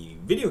to the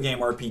video game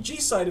RPG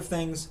side of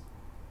things,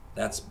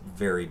 that's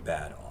very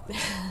bad odds.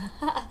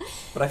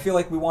 But I feel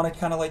like we want to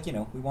kind of like, you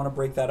know, we want to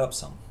break that up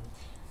some.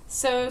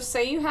 So,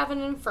 say you have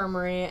an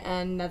infirmary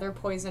and nether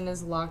poison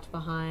is locked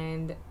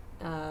behind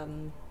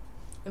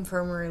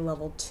infirmary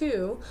level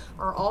 2.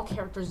 Are all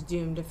characters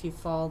doomed if you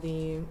fail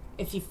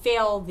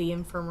the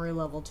infirmary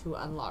level 2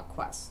 unlock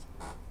quest?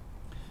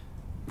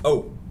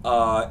 Oh,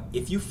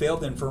 if you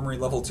failed the infirmary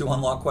level 2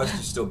 unlock quest,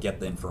 you still get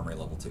the infirmary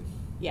level 2.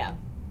 Yeah.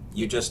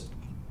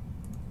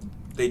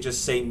 They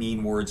just say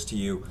mean words to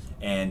you,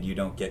 and you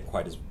don't get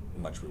quite as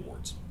much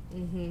rewards.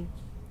 Mm-hmm.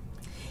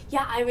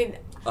 Yeah, I mean,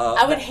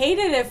 I would hate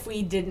it if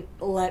we didn't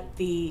let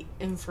the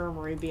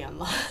infirmary be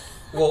unlocked.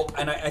 Well,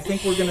 and I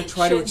think we're going to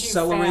try to Should you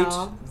accelerate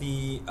fail.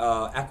 the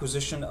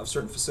acquisition of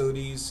certain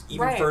facilities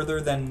even Right.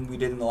 further than we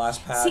did in the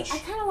last patch.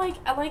 See,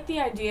 I like the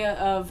idea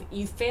of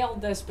you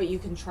failed this, but you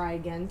can try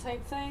again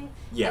type thing.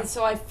 Yeah. And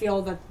so I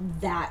feel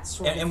that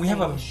sort of and we have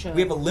thing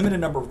we have a limited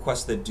number of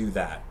quests that do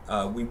that.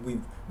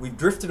 We've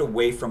drifted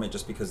away from it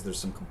just because there's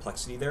some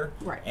complexity there.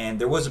 Right. And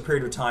there was a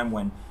period of time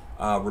when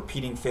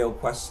repeating failed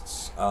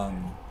quests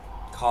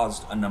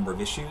caused a number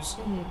of issues.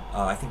 Mm-hmm.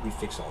 I think we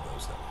fixed all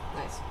those though.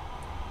 Nice.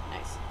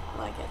 I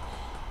like it.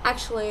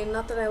 Actually,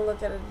 not that I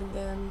look at it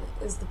again,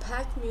 is the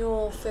Pack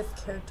Mule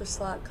 5th character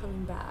slot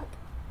coming back?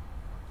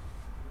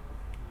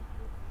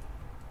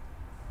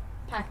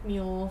 Pack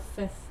Mule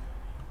 5th.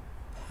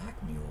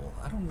 Pack mule.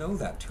 I don't know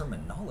that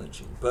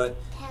terminology, but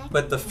Pack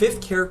the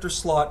 5th character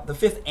slot, the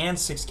 5th and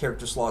 6th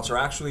character slots are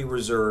actually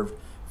reserved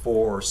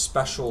for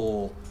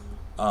special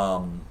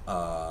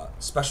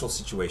special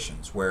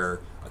situations where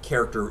a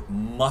character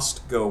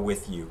must go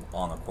with you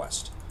on a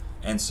quest.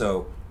 And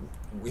so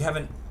we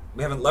haven't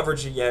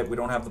leveraged it yet. We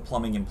don't have the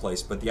plumbing in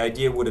place, but the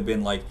idea would have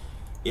been like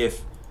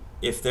if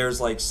there's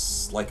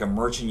like a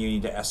merchant you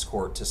need to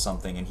escort to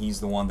something and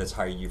he's the one that's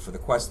hired you for the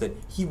quest, that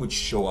he would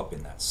show up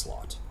in that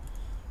slot.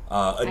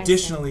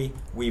 Additionally,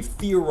 we've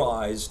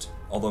theorized,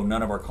 although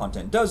none of our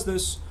content does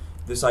this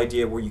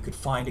idea where you could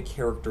find a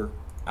character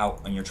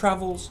out on your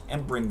travels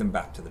and bring them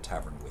back to the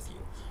tavern with you.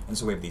 And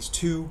so we have these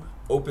 2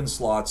 open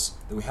slots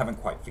that we haven't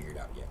quite figured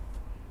out yet.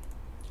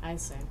 I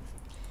see.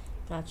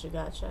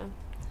 Gotcha.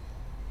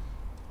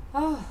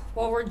 Oh,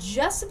 well, we're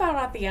just about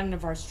at the end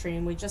of our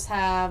stream. We just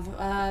have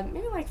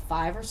maybe like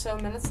 5 or so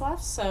minutes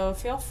left, so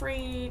feel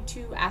free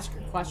to ask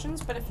your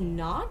questions. But if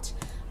not,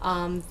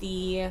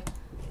 the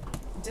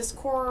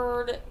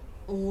Discord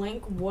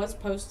link was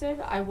posted.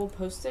 I will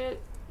post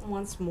it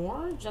once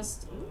more,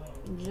 just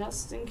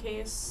in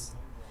case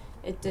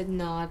it did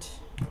not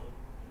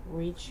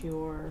reach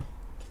your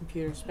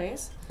computer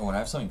space. Oh, and I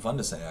have something fun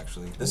to say,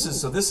 actually. This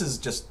is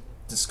just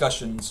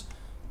discussions.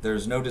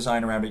 There's no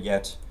design around it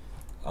yet.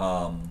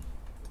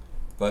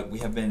 But we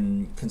have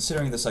been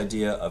considering this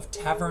idea of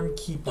Tavern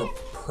Keeper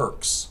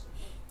perks.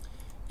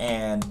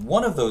 And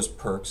one of those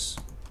perks,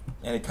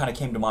 and it kind of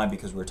came to mind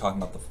because we were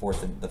talking about the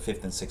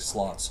 5th and 6th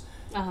slots.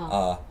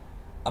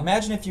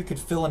 Imagine if you could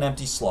fill an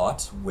empty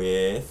slot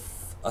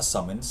with a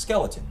summoned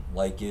skeleton,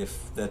 like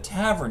if the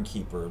Tavern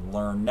Keeper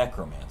learned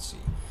Necromancy.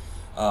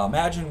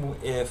 Imagine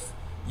if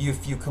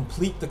you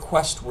complete the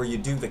quest where you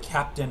do the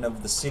captain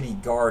of the city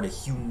guard a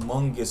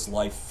humongous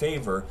life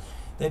favor,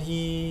 that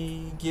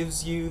he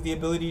gives you the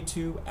ability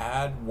to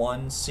add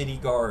 1 city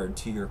guard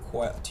to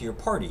your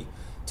party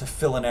to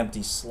fill an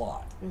empty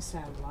slot. Yes,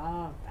 I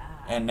love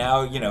that. And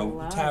now,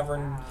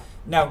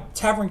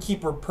 Tavern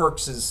Keeper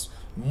perks is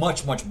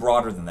much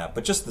broader than that,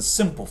 but just the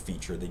simple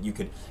feature that you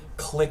could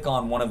click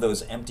on one of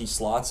those empty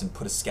slots and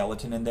put a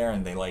skeleton in there,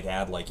 and they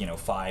add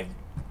 5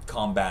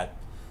 combat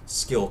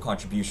skill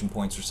contribution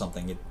points or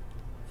something.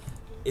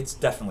 It's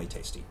definitely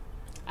tasty.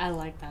 I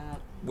like that.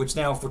 Which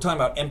now, if we're talking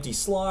about empty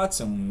slots,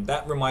 and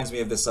that reminds me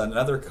of this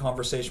another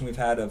conversation we've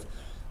had of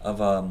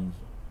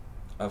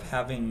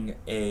having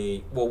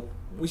a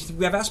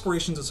we have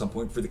aspirations at some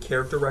point for the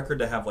character record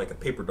to have a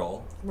paper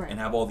doll, right, and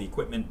have all the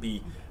equipment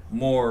be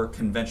more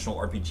conventional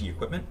RPG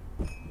equipment,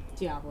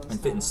 Diablo and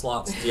fit in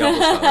style. slots, Diablo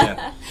style,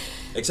 yeah.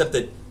 Except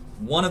that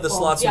one of the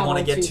slots you want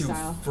to get to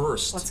style.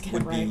 First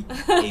would right.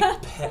 be a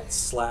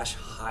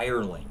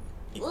pet/hireling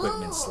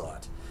equipment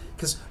slot,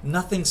 because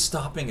nothing's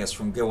stopping us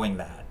from going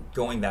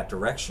that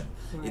direction.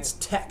 Right. It's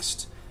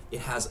text.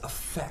 It has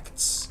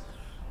effects.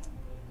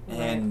 Right.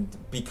 And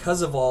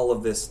because of all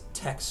of this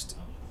text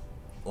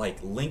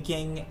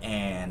linking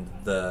and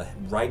the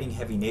writing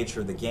heavy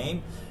nature of the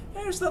game,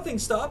 there's nothing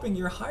stopping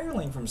your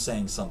hireling from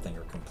saying something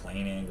or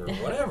complaining or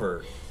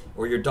whatever.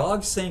 Or your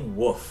dog saying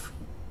woof.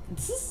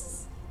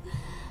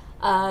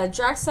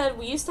 Drax said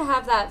we used to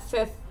have that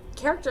 5th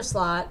character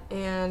slot,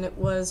 and it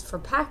was for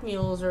pack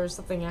mules or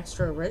something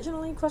extra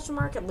originally, ?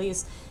 At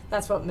least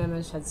that's what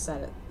Mimish had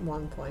said at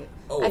one point.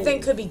 Oh. I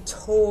think could be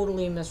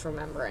totally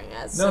misremembering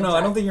as No, I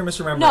don't think you're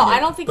misremembering. No, it, I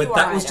don't think you are But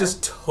that was either.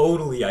 just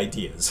totally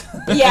ideas.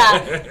 Yeah,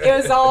 it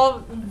was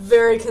all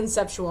very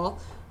conceptual.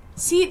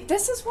 See,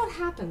 this is what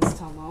happens,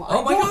 Tomo.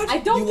 Oh my God, I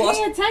don't you pay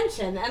lost-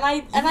 attention, and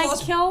I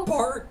lost kill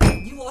Bart.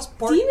 You lost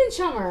Bart. Demon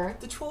Chummer.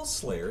 The Troll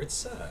Slayer. It's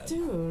sad.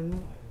 Dude.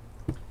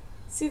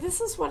 See,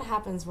 this is what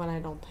happens when I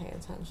don't pay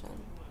attention.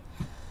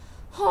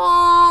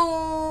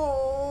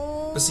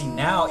 Oh. But see,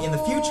 now in the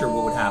future,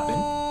 what would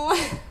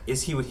happen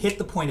is he would hit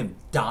the point of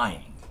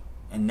dying,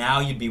 and now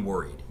you'd be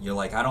worried. You're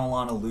like, I don't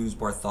want to lose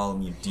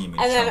Bartholomew Demon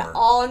And then Chummer.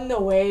 on the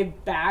way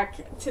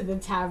back to the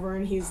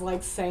tavern, he's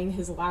saying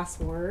his last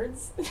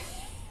words.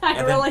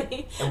 And we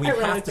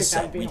really have think to set.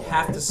 that'd be We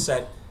have to hilarious.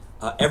 set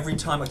every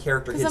time a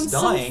character 'Cause hits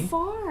I'm dying, so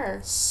far.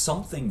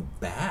 something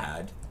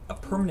bad, a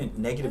permanent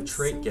negative I'm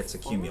trait so gets far.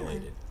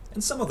 accumulated,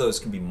 and some of those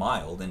can be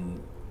mild,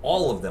 and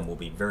all of them will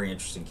be very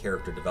interesting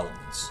character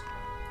developments.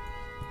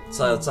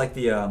 So it's like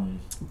the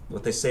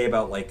what they say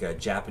about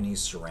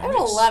Japanese I ceramics. have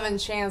an 11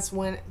 chance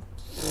when.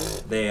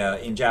 They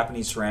in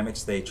Japanese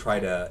ceramics they try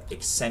to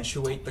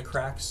accentuate the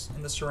cracks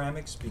in the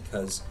ceramics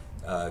because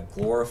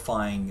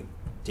glorifying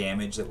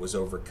damage that was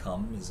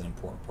overcome is an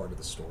important part of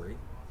the story.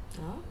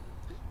 Oh,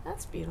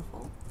 that's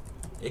beautiful.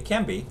 It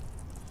can be.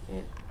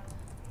 It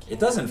It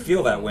doesn't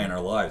feel that way in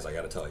our lives, I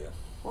gotta tell you.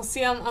 Well,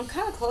 see, I'm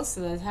kind of close to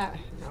the tavern.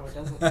 No, it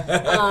doesn't.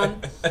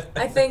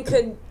 I think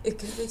it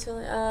could be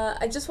totally.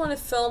 I just want to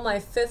fill my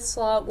 5th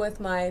slot with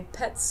my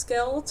pet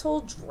skeletal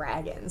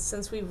dragon,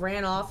 since we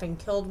ran off and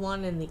killed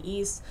one in the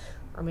east,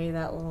 or maybe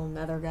that little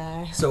nether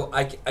guy. So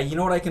I you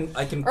know what I can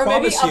Or maybe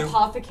promise you.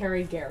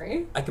 Apothecary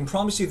Gary. I can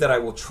promise you that I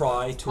will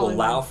try to Probably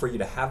allow my- for you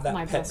to have that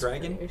My pet best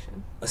dragon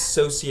creation.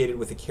 associated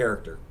with a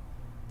character,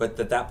 but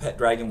that pet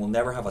dragon will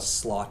never have a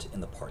slot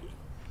in the party.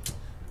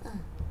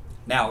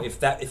 Now, if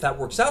that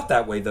works out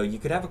that way, though, you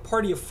could have a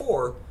party of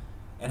 4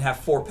 and have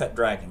 4 pet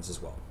dragons as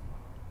well.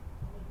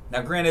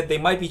 Now, granted, they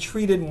might be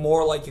treated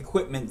more like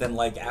equipment than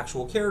like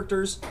actual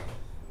characters,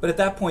 but at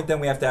that point,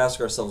 then we have to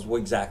ask ourselves, what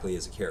exactly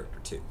is a character,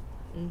 too?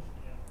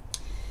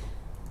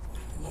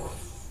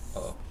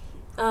 Uh-oh.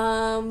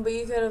 But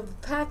you could have a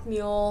pack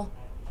mule,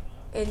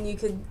 and you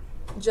could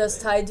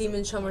just tie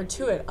Demon Chummer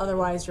to it.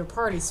 Otherwise, your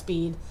party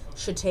speed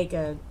should take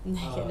a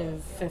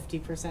negative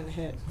 50%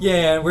 hit.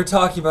 Yeah, we're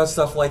talking about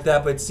stuff like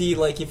that, but see,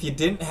 if you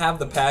didn't have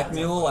the pack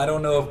mule, I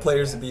don't know if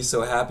players would be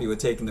so happy with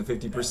taking the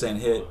 50%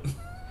 hit.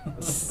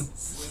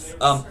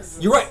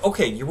 You're right.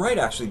 Okay, you're right.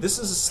 Actually, this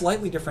is a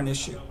slightly different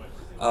issue.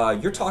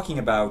 You're talking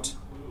about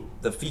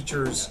the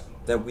features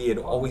that we had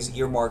always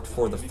earmarked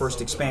for the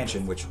first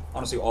expansion, which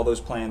honestly, all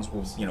those plans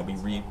will be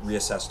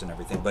reassessed and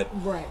everything. But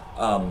Right.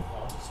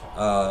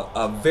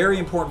 a very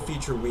important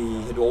feature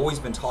we had always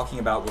been talking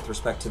about with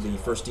respect to the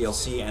first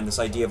DLC and this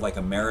idea of like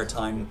a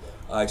maritime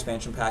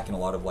expansion pack and a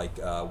lot of like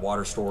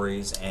water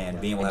stories and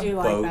being able to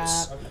have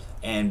boats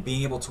and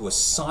being able to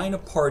assign a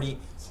party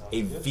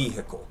a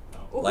vehicle,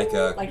 like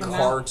a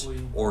cart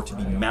or to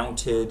be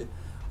mounted.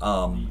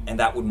 And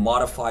that would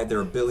modify their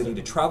ability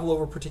to travel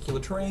over particular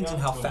terrains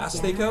and how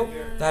fast they go.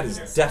 That is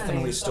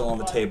definitely still on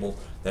the table.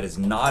 That is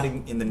not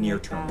in the near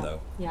term,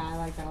 though. Yeah, I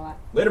like that a lot.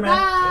 Later, man.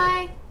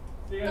 Bye.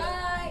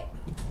 Bye.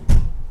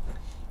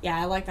 Yeah,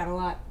 I like that a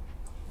lot.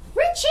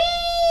 Richie!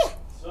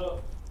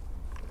 So,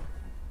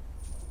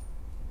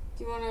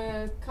 Do you want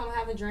to come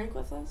have a drink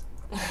with us?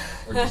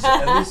 Or just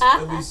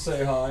at least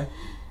say hi.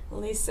 At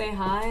least say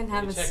hi and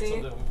have a check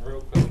seat. something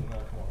real quick and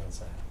I'll come on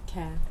inside.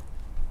 Okay.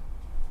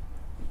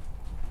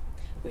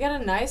 We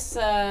got a nice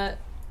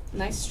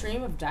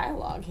stream of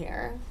dialogue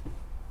here.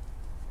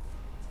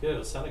 Yeah,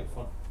 it's sounding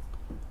fun.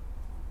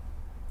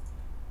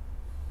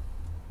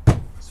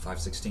 It's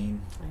 5:16.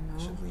 I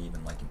know. Should leave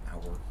in like an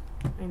hour.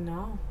 I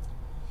know.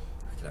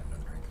 I could have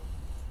another drink.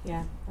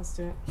 Yeah, let's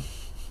do it.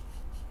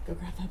 Go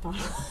grab that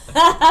bottle.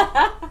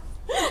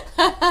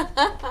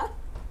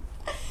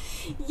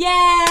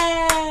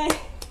 Yay!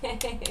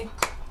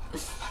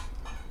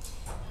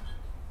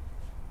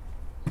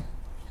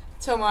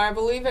 Tomar, I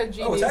believe at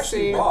GDC. Oh, it's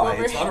actually rye.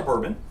 It's not a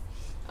bourbon.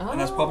 Oh.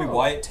 And that's probably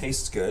why it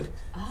tastes good.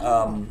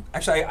 Oh.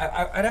 Actually,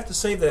 I'd have to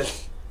say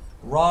that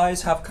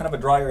ryes have kind of a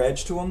drier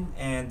edge to them,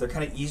 and they're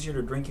kind of easier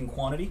to drink in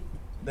quantity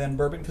than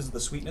bourbon because of the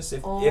sweetness.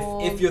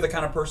 If you're the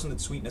kind of person that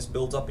sweetness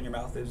builds up in your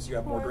mouth as you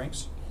have more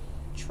drinks.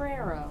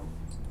 Portrero.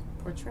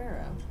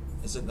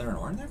 Is there an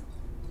R in there?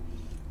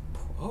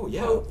 Oh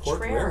yeah, Portrero.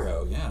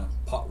 Portrero. Yeah,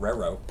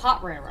 Potrero.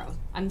 Potrero.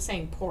 I'm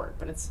saying port,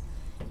 but it's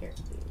here.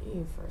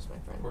 You first, my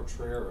friend.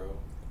 Portrero.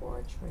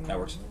 Portrero. That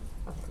works.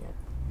 Okay, good.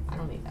 I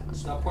don't need that much.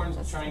 It's not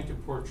trying to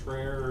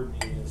portray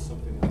me as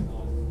something I'm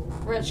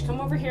not. Rich,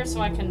 come over here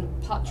so I can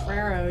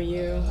Potrero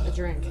you a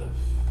drink.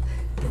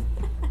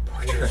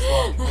 I gotta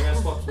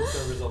swap some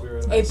servers, I'll be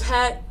right back. A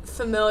pet,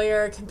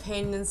 familiar,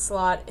 companion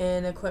slot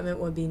in equipment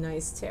would be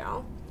nice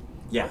too.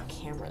 Yeah.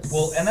 Cameras.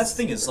 Well, and that's the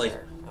thing is like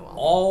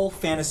all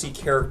fantasy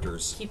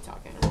characters Keep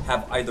talking.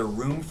 have either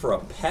room for a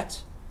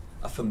pet,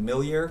 a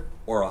familiar,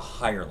 or a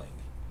hireling.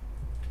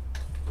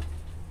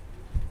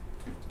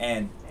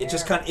 And it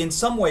just kind of, in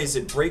some ways,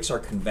 it breaks our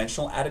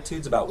conventional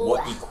attitudes about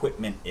what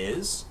equipment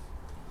is.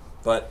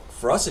 But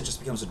for us, it just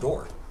becomes a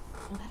door.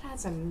 Well, that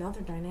adds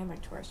another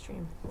dynamic to our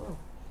stream. Whoa.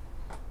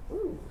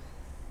 Ooh.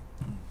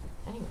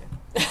 Anyway.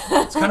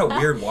 It's kind of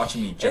weird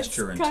watching me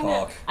gesture and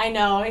talk. I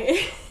know.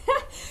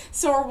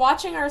 So we're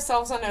watching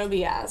ourselves on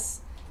OBS,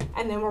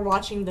 and then we're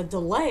watching the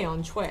delay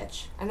on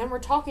Twitch, and then we're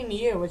talking to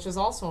you, which is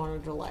also on a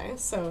delay.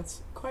 So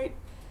it's quite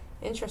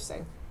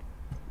interesting.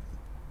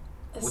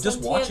 Well,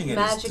 just watching it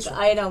magic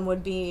item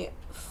would be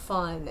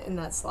fun in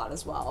that slot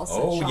as well.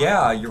 So oh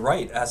yeah, you're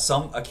right.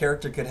 A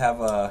character could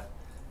have a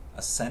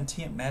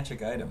sentient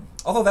magic item.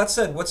 Although that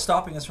said, what's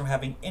stopping us from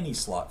having any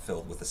slot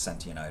filled with a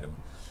sentient item?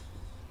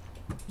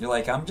 You're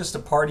like, I'm just a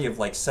party of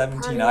like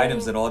 17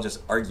 items that all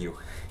just argue.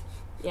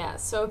 Yeah,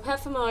 so a pet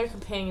familiar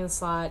companion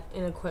slot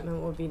in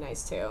equipment would be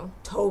nice too.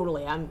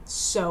 Totally, I'm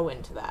so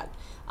into that.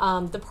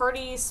 The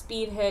party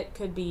speed hit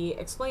could be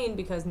explained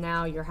because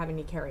now you're having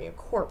to carry a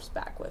corpse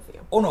back with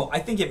you. Oh no, I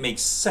think it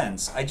makes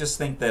sense. I just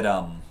think that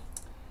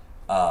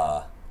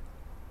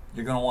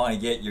you're going to want to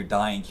get your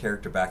dying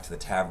character back to the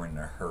tavern in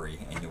a hurry,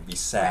 and you'll be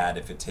sad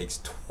if it takes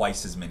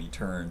twice as many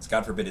turns.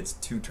 God forbid it's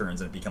 2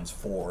 turns and it becomes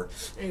 4.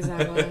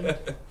 Exactly.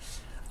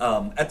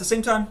 At the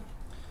same time,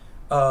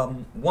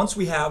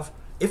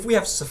 if we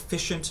have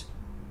sufficient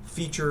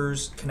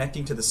features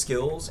connecting to the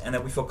skills and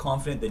that we feel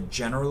confident that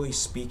generally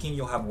speaking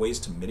you'll have ways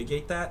to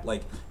mitigate that,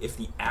 like if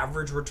the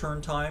average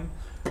return time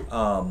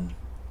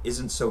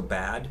isn't so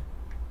bad,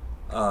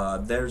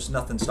 there's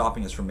nothing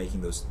stopping us from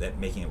making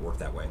it work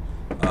that way,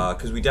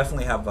 because we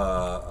definitely have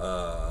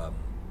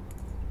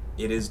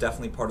it is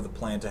definitely part of the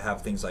plan to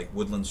have things like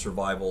woodland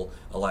survival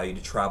allow you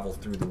to travel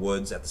through the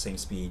woods at the same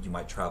speed you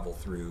might travel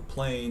through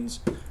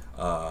plains.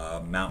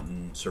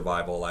 Mountain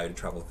survival allow you to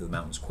travel through the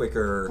mountains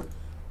quicker.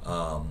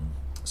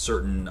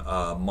 Certain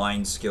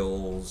mind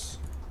skills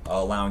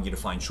allowing you to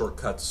find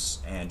shortcuts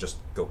and just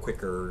go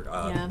quicker.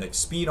 Like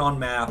speed on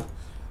map.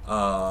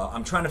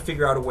 I'm trying to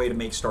figure out a way to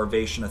make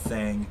starvation a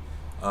thing.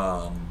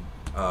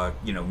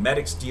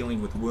 Medics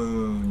dealing with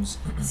wounds.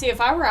 See, if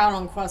I were out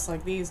on quests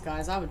like these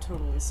guys, I would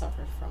totally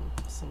suffer from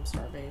some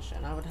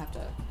starvation. I would have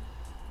to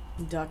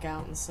duck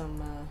out in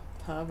some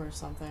pub or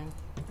something.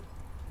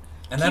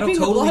 And that'll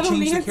totally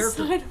change the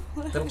character.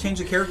 That'll change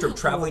the character of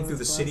traveling through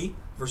the city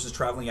versus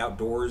traveling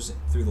outdoors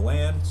through the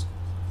lands.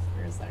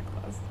 Where's that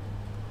quest?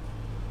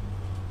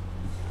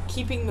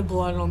 Keeping the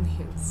blood on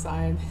the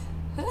inside.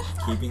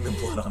 Keeping the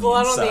blood on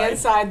blood the inside. on the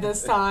inside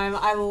this time.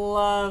 I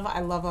love.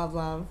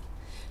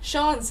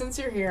 Sean, since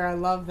you're here, I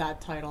love that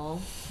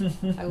title.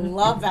 I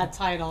love that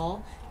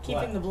title. Keeping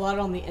What? the blood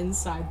on the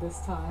inside this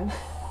time.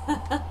 I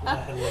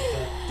like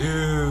that.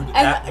 Dude, And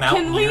that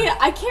can we? Mountaineer.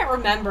 I can't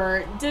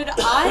remember. Did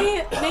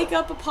I make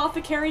up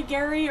Apothecary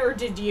Gary or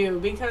did you?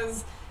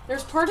 Because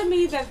there's part of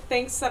me that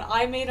thinks that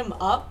I made him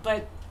up,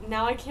 but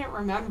now I can't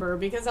remember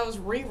because I was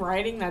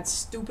rewriting that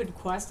stupid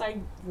quest I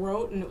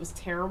wrote and it was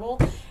terrible.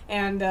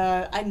 And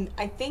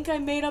I think I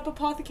made up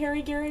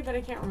Apothecary Gary, but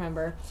I can't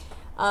remember.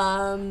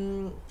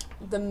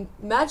 The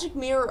magic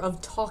mirror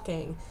of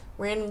talking.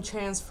 Random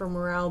chance for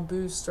morale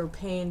boost or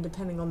pain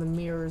depending on the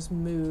mirror's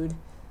mood.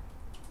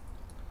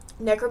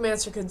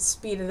 Necromancer could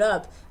speed it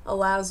up,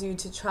 allows you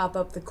to chop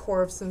up the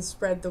corpse and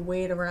spread the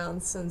weight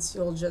around since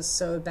you'll just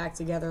sew it back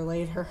together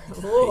later.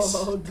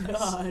 Oh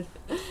god.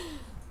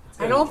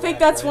 I don't think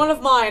that's one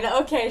of mine.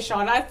 Okay,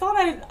 Sean. I thought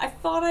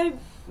I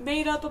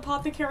made up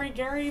Apothecary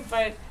Gary,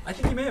 but I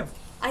think you may have.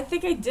 I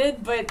think I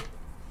did, but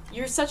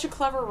you're such a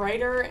clever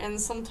writer,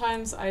 and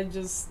sometimes I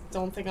just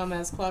don't think I'm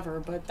as clever,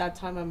 but that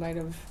time I might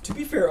have. To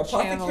be fair,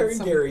 Apothecary Channeled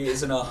some- Gary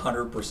isn't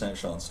 100%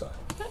 Sean style.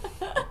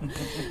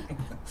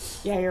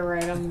 Yeah, you're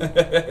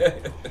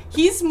right.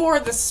 He's more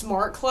the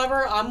smart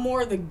clever. I'm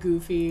more the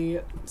goofy,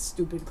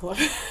 stupid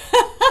clever.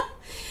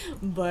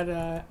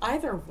 But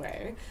either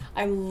way,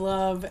 I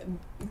love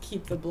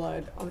Keep the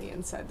Blood on the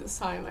Inside this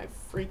time. I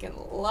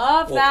freaking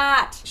love Well,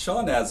 that.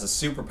 Sean has the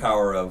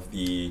superpower of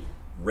the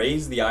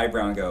raise the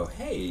eyebrow and go,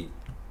 hey,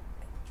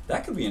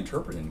 that could be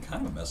interpreted in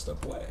kind of a messed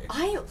up way.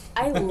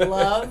 I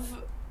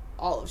love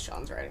all of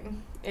Sean's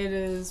writing. It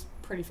is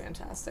pretty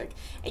fantastic.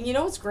 And you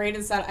know what's great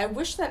is that I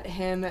wish that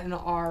him and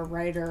our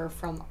writer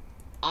from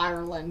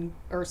Ireland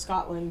or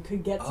Scotland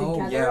could get Oh,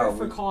 together yeah,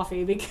 for we-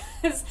 coffee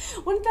because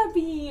wouldn't that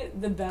be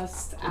the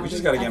best We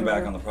just outing got to get him back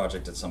ever? on the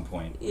project at some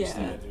point. We just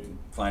Yeah. need to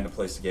find a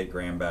place to get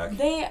Graham back.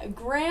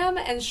 Graham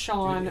and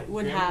Sean Dude,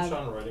 would Graham have. and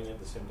Sean writing at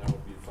the same time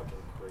would be fucking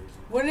crazy.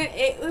 Wouldn't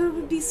it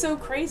would be so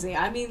crazy.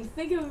 I mean,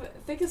 think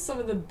of some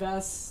of the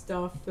best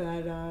stuff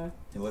that Yeah,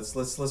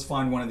 let's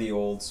find one of the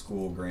old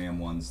school Graham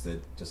ones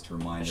that just to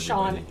remind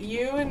Sean, everybody.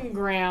 you and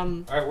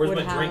Graham All right, where's would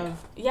my have. drink?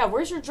 Yeah,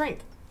 where's your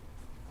drink?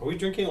 Are we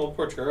drinking Old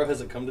Portero?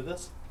 Has it come to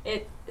this?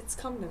 It's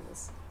come to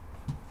this.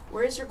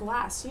 Where's your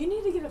glass? You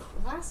need to get a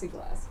glassy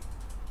glass.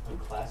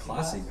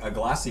 Classy, a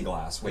glassy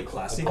glass. Wait,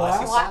 classy A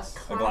glass? glassy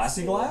Gla- A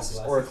glassy glass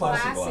glassy or a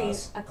classy Classy,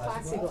 glass? a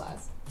classy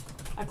glass.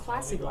 A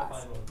classy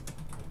glass.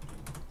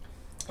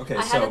 Okay,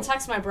 I had so to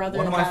text my brother.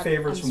 one of my that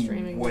favorites I'm from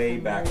streaming way with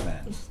him back right-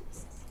 then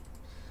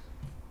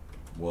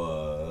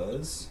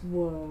was,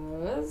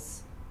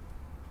 was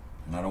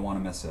and I don't want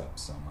to mess it up,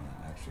 so I'm gonna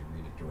actually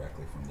read it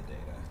directly from the data.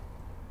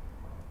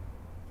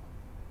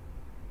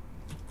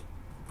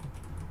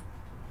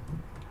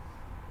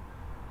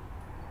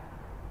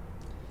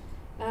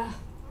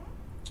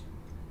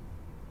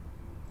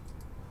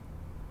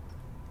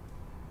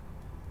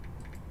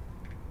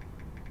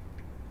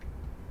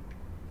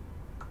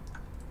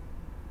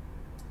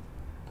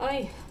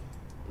 Oi,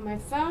 my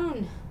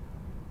phone.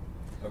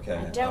 Okay.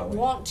 I don't wait.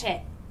 want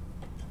it.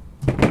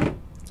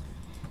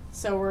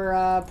 So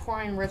we're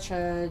pouring Rich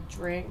a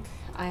drink.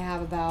 I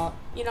have about,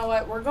 you know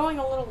what, we're going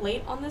a little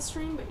late on this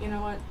stream, but you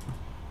know what?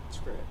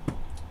 Screw it.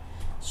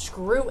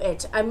 Screw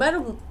it. I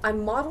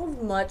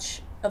modeled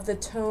much of the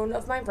tone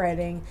of my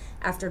writing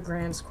after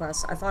Graham's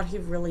quest. I thought he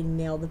really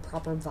nailed the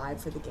proper vibe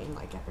for the game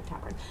like Epic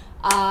Tavern.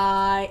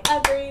 I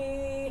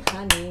agree,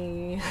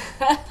 honey.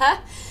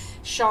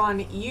 Sean,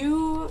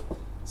 you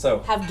So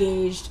have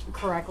gauged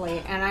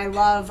correctly, and I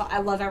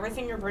love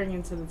everything you're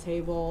bringing to the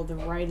table. The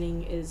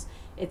writing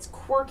it's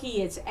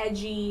quirky, it's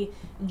edgy,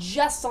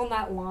 just on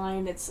that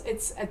line. It's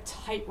a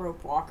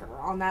tightrope walker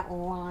on that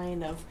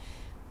line of,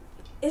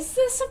 is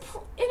this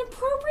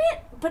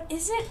inappropriate? But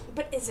is it?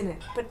 But isn't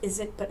it? But is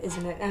it? But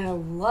isn't it? And I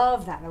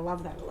love that. I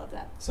love that. I love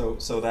that.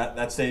 so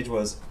that stage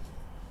was,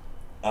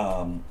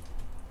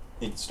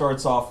 it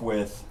starts off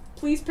with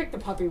Please pick the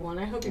puppy one.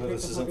 I hope you No, pick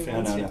this the isn't puppy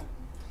fancy. one. no.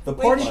 The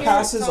Wait, party cheers,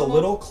 passes a Tomo.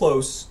 little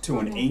close to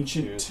an Tomo.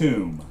 ancient Cheers.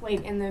 tomb,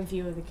 Wait, in the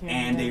view of the camera.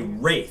 and a there.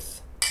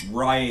 wraith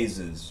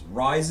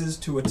rises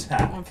to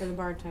attack. One for the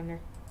bartender.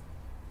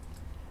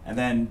 And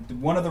then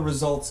one of the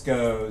results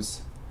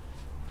goes,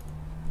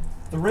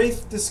 the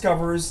wraith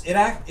discovers it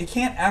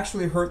can't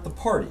actually hurt the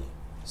party,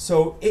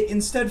 so it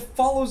instead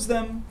follows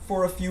them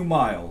for a few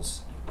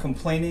miles,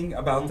 complaining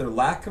about their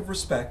lack of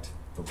respect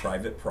for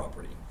private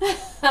property.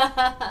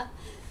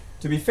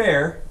 To be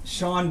fair,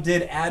 Sean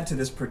did add to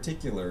this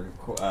particular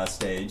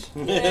stage,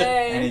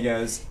 and he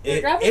goes,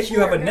 Grab a if you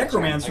have a chair, grab a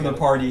necromancer chair. in the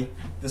party,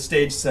 the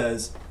stage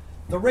says,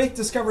 the wraith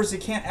discovers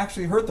it can't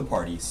actually hurt the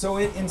party, so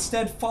it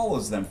instead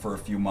follows them for a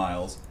few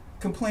miles,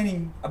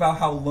 complaining about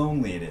how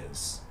lonely it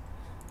is.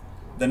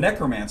 The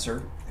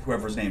necromancer,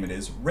 whoever's name it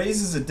is,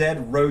 raises a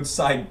dead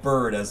roadside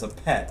bird as a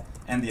pet,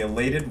 and the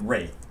elated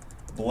wraith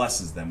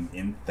blesses them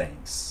in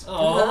thanks.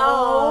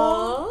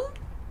 Aww.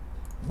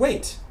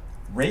 Wait,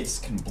 wraiths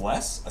can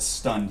bless? A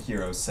stunned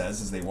hero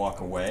says as they walk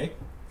away,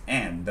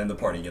 and then the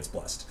party gets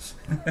blessed.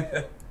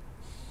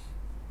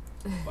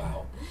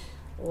 Wow.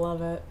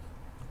 Love it.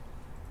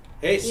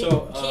 Hey,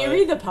 so Can you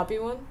read the puppy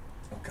one?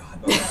 Oh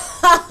God. Okay.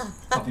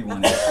 Puppy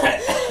one.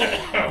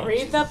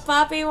 Read the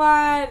puppy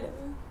one.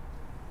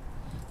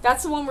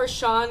 That's the one where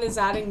Sean is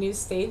adding new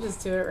stages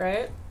to it,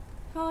 right?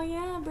 Oh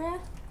yeah, bruh.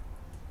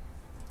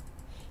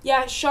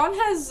 Yeah, Sean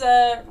has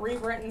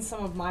rewritten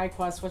some of my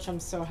quests, which I'm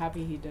so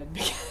happy he did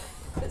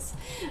because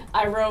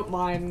I wrote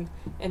mine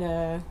in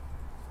a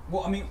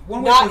Well, I mean,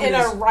 one way not to in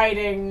look a at it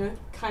writing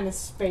kind of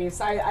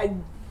space. I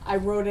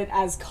wrote it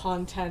as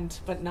content,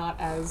 but not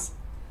as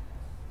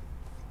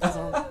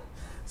a,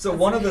 So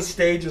one of the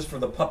stages for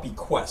the puppy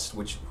quest,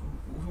 which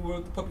who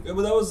wrote the puppy?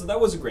 Well, that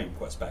was a Graham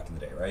quest back in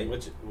the day, right?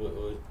 Which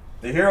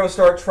The heroes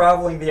start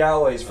traveling the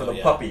alleys for Oh, the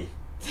yeah. puppy.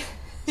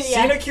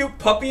 Yeah. Seen a cute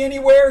puppy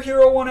anywhere?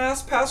 Hero one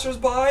asks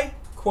passersby.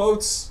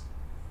 Quotes,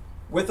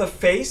 with a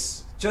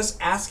face, just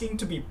asking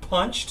to be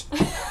punched.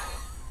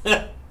 yeah,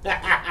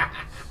 that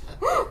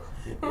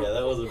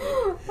was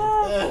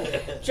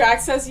a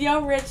Drax says,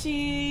 "Yo,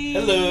 Richie."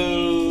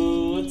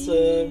 Hello, what's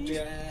up,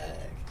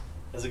 Jack?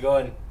 How's it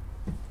going?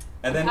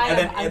 And then I'm and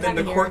then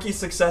kinda the here. quirky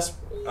success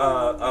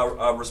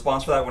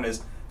response for that one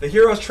is the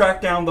heroes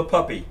track down the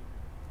puppy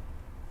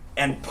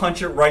and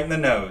punch it right in the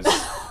nose.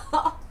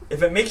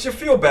 If it makes you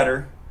feel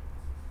better,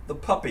 the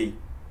puppy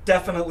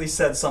definitely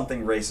said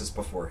something racist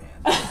beforehand.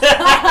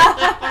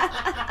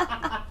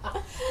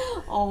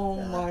 Oh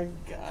my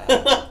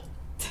god.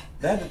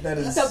 That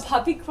is The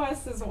Puppy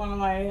Quest is one of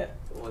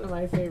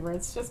my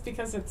favorites, just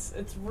because it's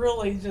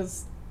really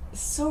just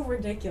so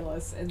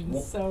ridiculous and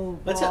Well, so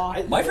that's raw.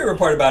 my favorite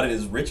part about it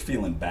is Rich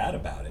feeling bad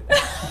about it.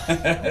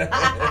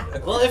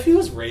 Well, if he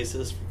was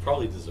racist, we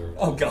probably deserved it.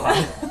 Oh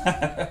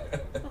God.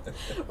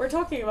 We're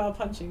talking about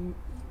punching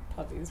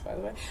puppies, by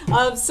the way.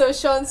 So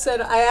Sean said,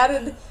 I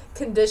added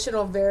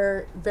conditional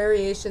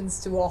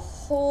variations to a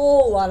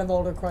whole lot of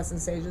older quests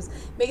and stages,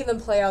 making them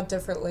play out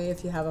differently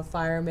if you have a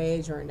fire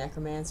mage or a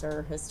necromancer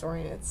or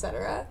historian,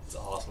 etc. It's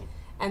awesome.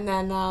 And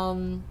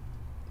then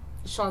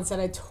Sean said,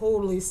 I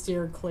totally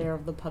steered clear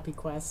of the puppy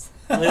quest.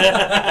 Even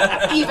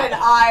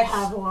I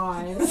have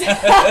lines.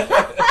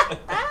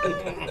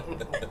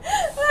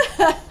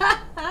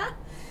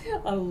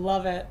 I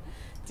love it.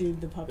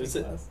 Dude, the puppy Is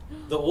it- quest.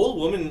 The old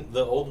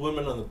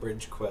woman on the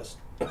bridge quest.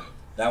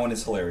 That one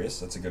is hilarious.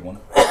 That's a good one.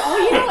 Oh,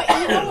 you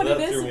know what That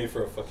it threw is? me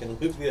for a fucking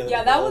loop the other Yeah,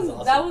 day. that was one's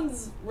awesome. that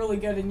one's really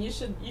good, and you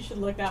should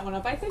look that one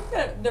up. I think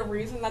that the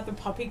reason that the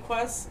puppy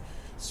quest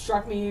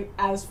struck me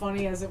as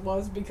funny as it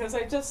was because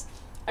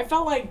I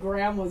felt like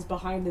Graham was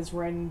behind his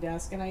writing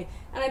desk, and I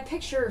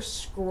picture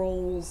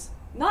scrolls,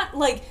 not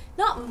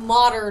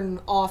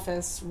modern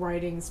office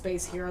writing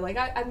space here. Like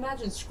I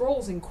imagine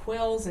scrolls and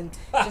quills and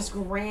just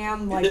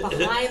Graham like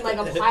behind like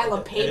a pile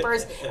of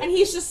papers, and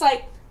he's just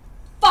like,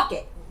 "Fuck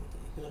it."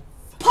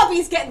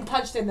 Puppy's getting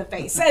punched in the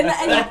face,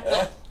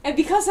 and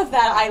because of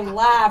that, I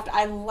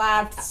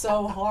laughed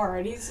so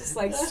hard. He's just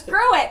like,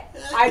 "Screw it,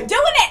 I'm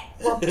doing it.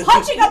 We're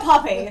punching a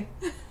puppy,"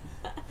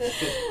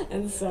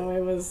 and so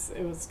it was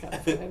kind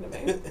of funny to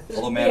me.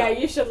 Although, man, Yeah,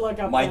 you should look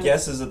up. my that.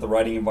 guess is that the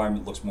writing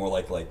environment looks more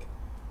like a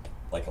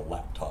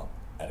laptop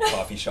at a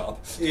coffee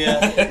shop.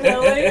 Yeah.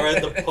 Really? Or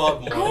at the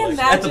pub more I like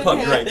imagine At the pub,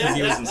 him. right? Because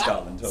he was in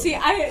Scotland. Totally. See,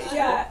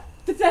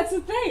 but that's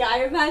the thing.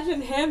 I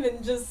imagine him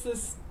in just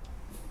this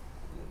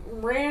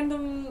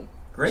random.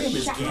 Graham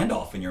is shack.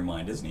 Gandalf in your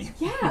mind, isn't he?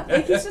 Yeah,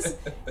 like he's just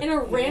in a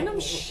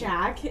random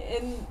shack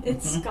in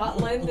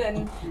Scotland,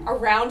 and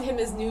around him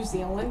is New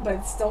Zealand, but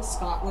it's still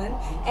Scotland.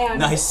 And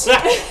Nice.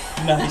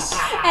 Nice.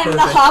 and the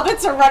Perfect.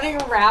 hobbits are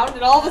running around,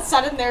 and all of a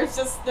sudden there's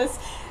just this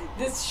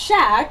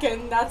shack,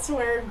 and that's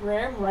where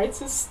Graham writes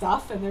his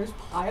stuff, and there's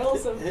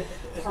piles of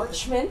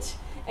parchment,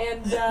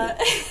 and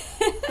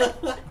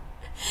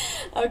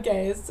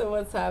okay, so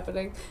what's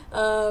happening?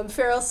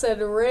 Farrell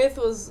said Wraith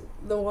was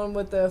the one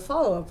with the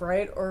follow-up,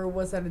 right? Or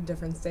was that a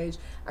different stage?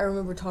 I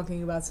remember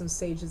talking about some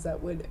stages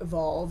that would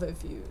evolve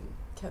if you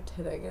kept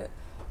hitting it.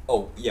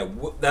 Oh yeah,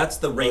 that's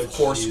the Wraith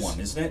Horse jeez. one,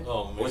 isn't it?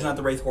 Oh, man. Wasn't that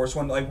the Wraith Horse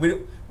one? Like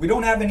we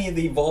don't have any of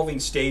the evolving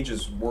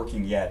stages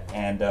working yet,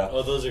 and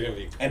Oh, those are gonna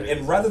be crazy.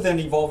 and rather than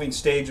evolving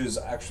stages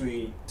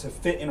actually to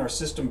fit in our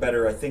system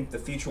better, I think the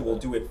future will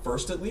do it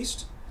first at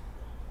least.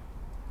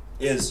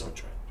 Is Don't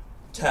try.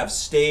 to have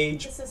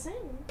stage It's the same.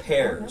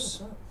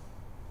 pairs.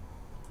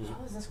 Oh,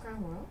 is this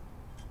Ground World?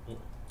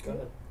 Go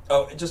ahead.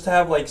 Oh, just to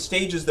have like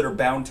stages that are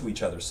bound to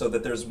each other, so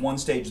that there's one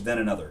stage then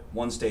another,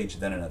 one stage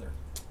then another.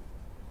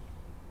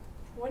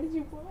 What did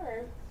you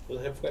pour?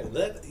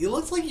 That it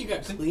looks like you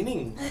got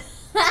cleaning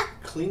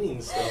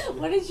stuff.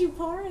 What did you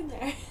pour in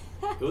there?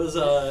 It was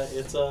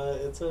it's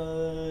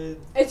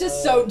It's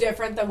just so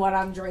different than what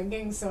I'm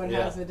drinking, so it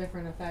Yeah. has a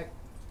different effect.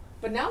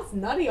 But now it's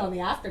nutty on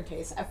the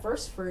aftertaste. At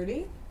first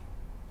fruity,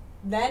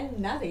 then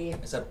nutty.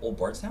 Is that Old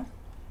Bardstown?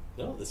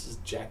 No, this is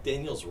Jack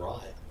Daniel's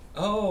rye.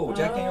 Oh,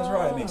 Jack Daniel's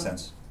Rye. That makes Oh.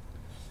 sense.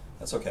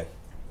 That's okay.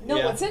 No,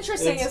 Yeah. what's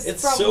interesting is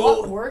it's from so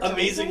what we're drinking.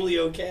 amazingly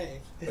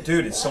okay.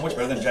 Dude, it's so much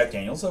better than Jack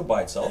Daniel's though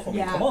by itself. I mean,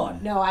 Yeah, come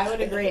on. no, I would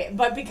agree.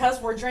 But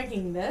because we're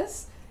drinking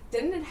this,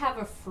 didn't it have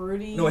a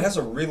fruity No, it has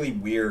a really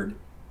weird,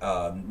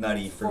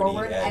 nutty, fruity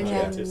forward edge. and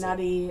Yeah. then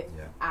nutty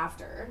Yeah.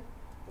 after?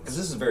 Because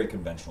this is very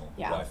conventional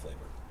Yeah. rye flavor.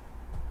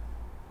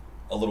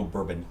 A little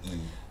bourbon-y.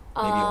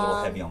 Maybe a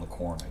little heavy on the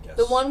corn, I guess.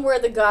 The one where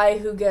the guy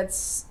who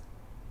gets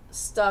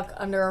stuck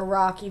under a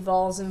rock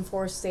evolves in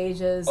 4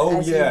 stages. Oh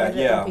as you yeah, hit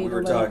it yeah. We were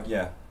repeatedly. talking.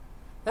 Yeah.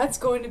 That's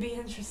going to be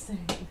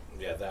interesting.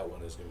 Yeah, that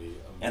one is gonna be.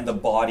 Amazing. And the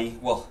body.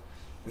 Well,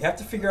 we have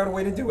to figure out a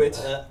way to do it.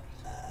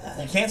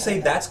 You can't say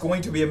that's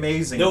going to be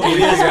amazing. No, We it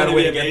is figure out gonna a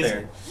way be to get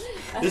amazing.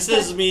 there. This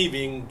is me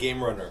being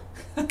game runner.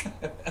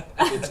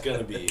 It's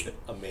gonna be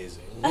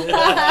amazing.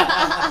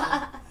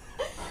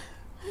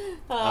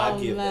 I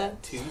give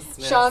that 2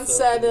 snaps. Sean up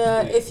said in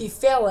the if you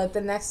fail it,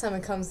 the next time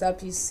it comes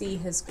up, you see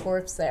his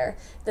corpse there.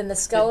 Then the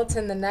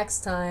skeleton the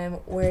next time,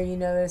 where you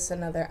notice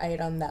another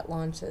item that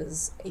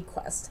launches a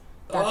quest.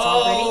 That's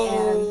already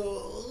in.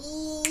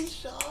 Oh,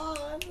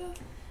 Sean.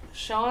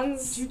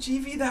 Sean's. Did you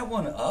GV that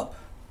one up?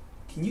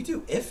 Can you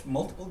do if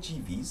multiple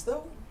GVs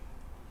though?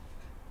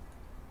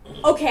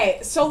 Okay,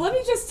 so let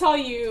me just tell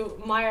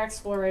you my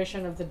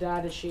exploration of the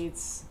data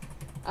sheets.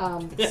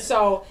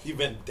 So You've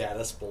been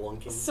data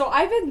spelunking. So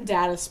I've been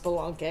data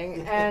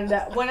spelunking,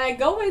 and when I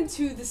go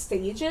into the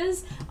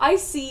stages, I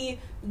see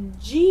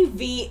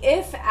GV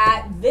if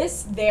at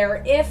this,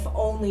 there, if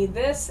only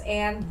this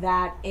and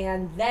that,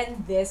 and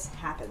then this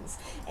happens.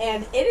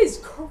 And it is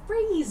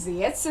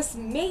crazy. It's this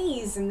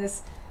maze and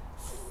this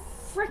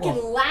freaking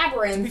Well,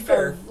 labyrinth to be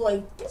fair, of,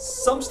 like...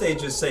 Some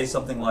stages say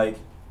something like,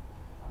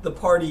 the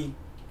party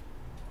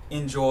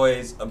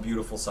enjoys a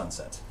beautiful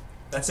sunset.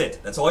 That's it.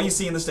 That's all you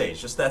see in the stage.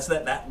 Just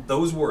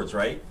those words,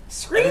 right? And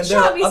then there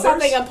Screenshot are me others-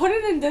 something and put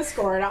it in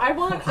Discord. I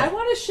want Okay.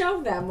 to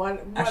show them what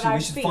Actually, I've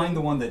we should seen. find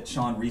the one that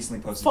Sean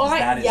recently posted. Because Fine,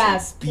 that is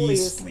yes, a please,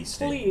 beastly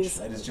stage. please,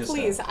 That is just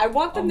please. a I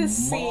want them to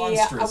see. I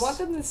monstrous want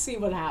them to see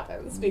what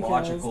happens because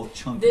logical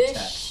chunk of this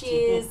text.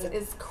 shiz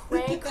is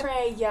cray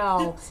cray,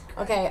 yo.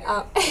 Okay,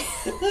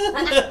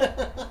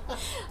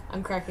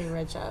 I'm cracking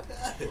Rich up.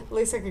 At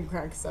least I can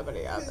crack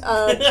somebody up.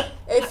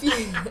 If you,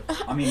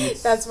 I mean,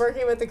 it's that's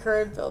working with the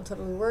current build.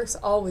 Totally works.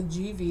 All with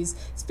GVs.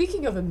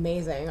 Speaking of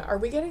amazing, are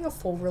we getting a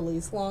full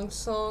release launch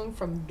song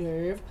from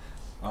Dave?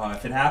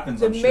 if it happens,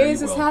 The I'm sure you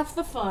maze is will. half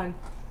the fun.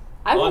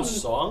 Launch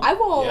song? I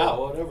will. Yeah,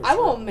 whatever, I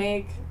sure. will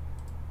make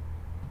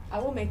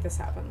this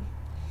happen.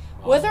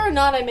 Whether or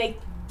not I make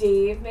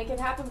Dave make it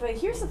happen, but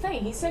here's the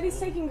thing: he said he's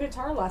taking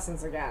guitar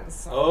lessons again.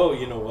 So. Oh,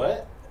 you know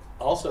what?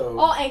 Also,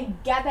 Oh, and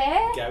Gabby.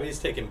 Gabby's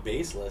taking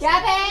bass lessons.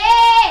 Gabby.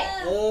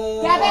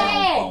 Oh.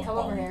 Gabby, come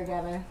over here,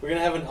 Gabby. We're gonna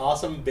have an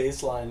awesome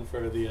bass line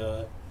for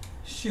the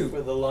Shoot.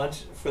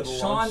 launch Sean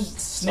launch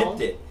snipped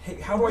song. it.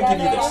 Hey, how do I give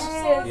you this?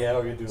 Yeah,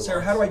 we're gonna do it.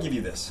 Sarah, how do I give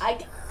you this? I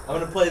I'm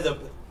gonna play the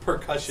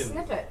percussion,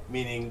 snip it.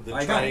 meaning the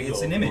I got it. triangle.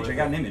 It's an image. or I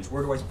got an image.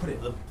 Where do I put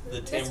it? The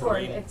Discord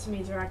tambourine. it to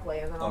me directly,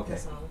 and then I'll Okay.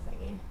 put it on the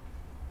thingy.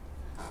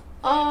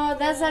 Oh,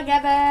 that's a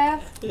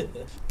Gabby.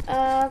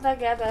 The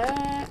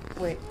Gabby.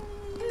 Wait.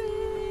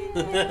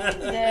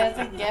 There's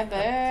a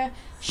Gabby.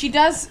 She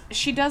does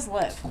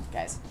live,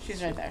 guys.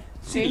 She's right there.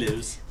 She See?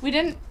 lives. We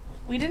didn't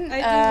I do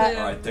live.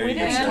 All right, there we you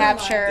go. didn't Sarah.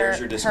 capture There's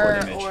your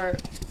Discord her image. or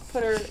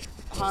put her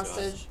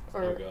hostage Oh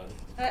or god.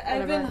 I've been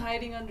whatever.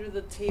 hiding under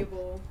the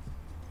table.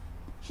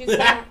 she's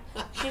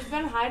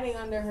been hiding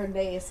under her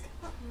desk.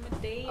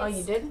 Oh,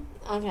 you did?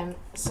 Okay,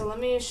 so let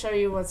me show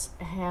you what's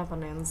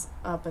happening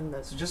up in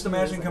this. So just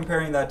imagine music.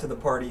 comparing that to the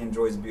party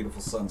enjoys a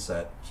beautiful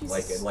sunset.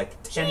 Jesus.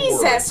 Like 10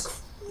 Jesus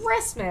words.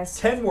 Christmas.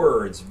 10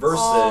 words versus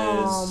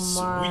Oh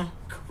my. Sweet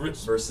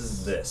Christmas.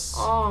 versus this.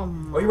 Oh Oh,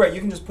 my. you're right. You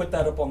can just put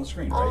that up on the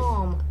screen,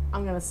 right?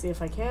 I'm gonna see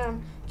if I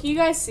can. Can you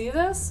guys see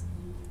this?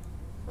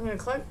 I'm gonna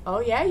click. Oh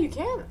yeah, you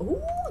can.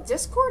 Ooh,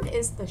 Discord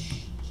is the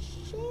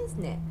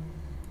shiznit.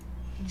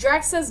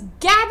 Drax says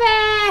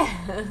Gabby.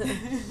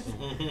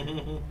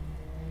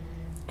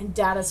 And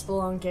data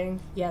spelunking.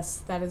 Yes,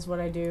 that is what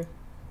I do.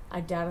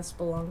 I data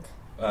spelunk.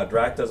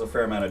 Drac does a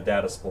fair amount of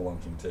data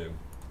spelunking too.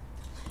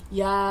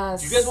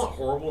 Yes. Do you guys want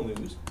horrible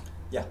news?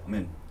 Yeah, I'm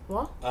in.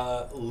 what?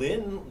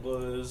 Lynn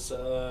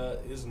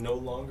is no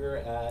longer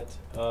at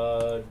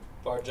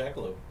Bar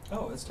Jackalope.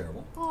 Oh, that's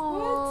terrible.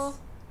 Aww.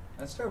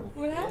 That's terrible.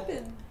 What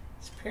happened?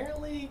 It's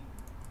apparently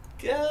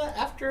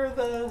after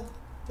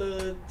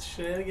the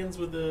shenanigans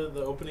with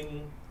the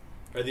opening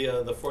or the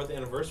 4th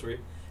anniversary,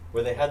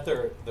 where they had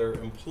their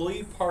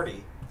employee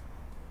party,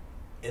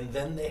 and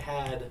then they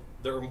had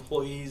their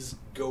employees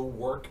go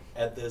work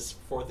at this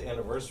 4th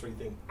anniversary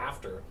thing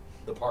after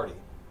the party.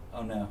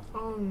 Oh no.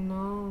 Oh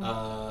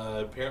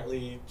no.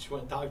 Apparently, she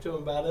went and talked to him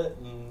about it,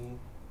 and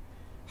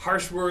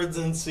harsh words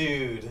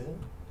ensued.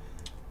 And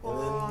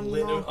Oh, then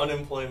Lynn no.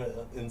 unemployment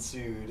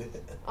ensued.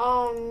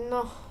 Oh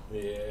no.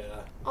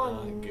 Yeah, Oh,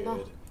 not no.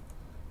 good.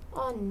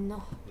 Oh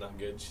no. Not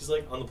good. She's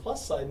like, on the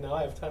plus side, now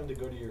I have time to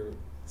go to your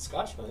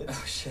Scotch nights.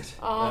 Oh shit.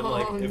 Oh And I'm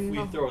like, if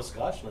no. we throw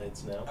Scotch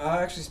nights now.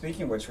 Actually,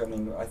 speaking of which, I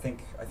mean, I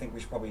think we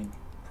should probably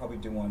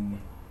do one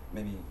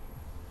maybe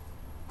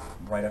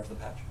right after the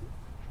patch.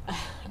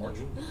 March.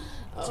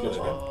 That's a good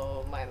idea.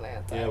 Oh, my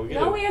Lanta. Yeah, we No,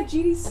 gotta- we have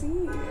GDC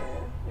in March.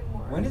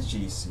 When is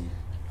GEC?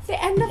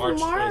 The end of March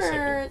March.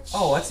 22nd.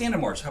 Oh, that's the end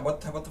of March. How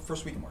about the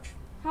first week of March?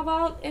 How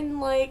about in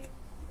like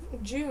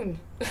June?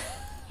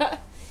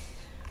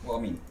 Well, I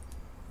mean,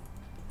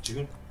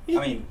 June.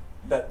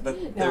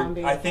 I'm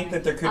being I think funny.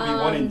 that there could be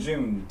one in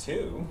June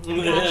too.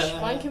 Gosh,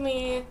 when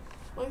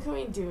can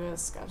we do a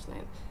Scotch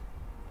night?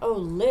 Oh,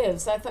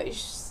 lives. I thought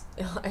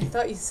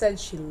you said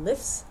she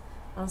lifts.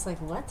 I was like,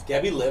 what?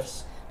 Gabby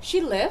lifts,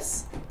 She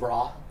lifts.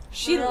 bra.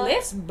 She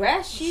lifts,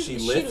 bruh. She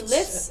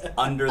lifts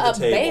under the a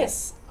table.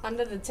 base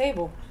under the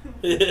table.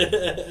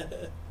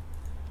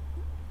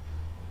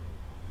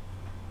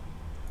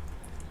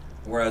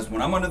 Whereas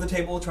when I'm under the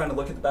table trying to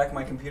look at the back of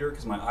my computer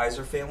because my eyes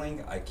are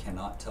failing, I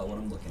cannot tell what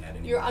I'm looking at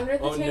anymore. You're under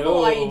the Oh, table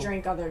no. while you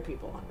drink other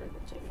people under the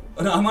table.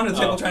 Oh, no, I'm under the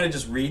table Oh. trying to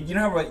just read. You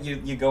know how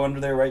you go under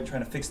there, right,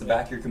 trying to fix the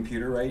back of your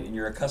computer, right? And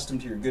you're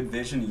accustomed to your good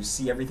vision. You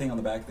see everything on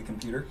the back of the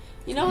computer.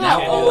 You know Now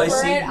how all I over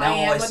see- it now I all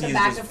am I with see the is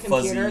back just of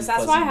fuzzy- computers. That's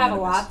fuzzy why I have a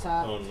mannequins.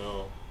 laptop. Oh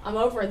no. I'm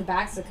over the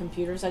backs of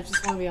computers. I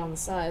just want to be on the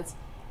sides.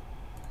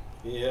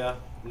 Yeah,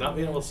 not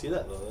being able to see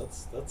that though.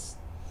 That's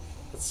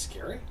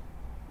scary.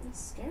 It's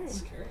scary. That's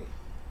scary.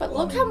 But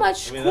Well, look I how mean-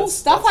 much I mean, cool that's-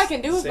 stuff that's I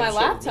can do the with same my shit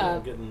with me. I'm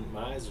laptop. getting,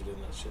 my eyes are doing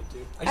that shit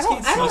too. I I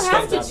don't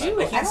have to do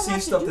I it. I can't don't see have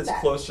to stuff do that's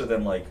that. closer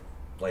than like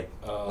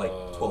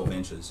 12 Uh,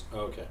 inches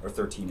Okay. or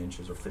 13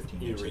 inches or 15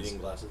 You need inches. reading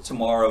glasses.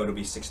 Tomorrow it'll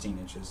be 16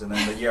 inches, and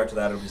then the year after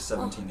that it'll be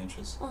 17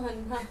 inches. Oh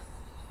no.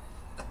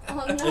 Oh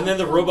no. And then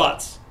the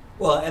robots.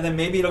 Well, and then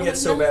maybe it'll get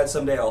so no. bad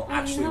someday I'll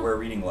actually no. wear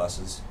reading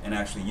glasses and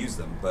actually use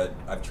them. But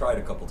I've tried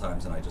a couple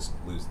times and I just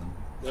lose them.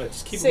 No,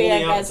 just keep So yeah,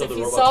 holding out guys, until if the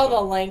you robots saw the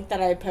come. link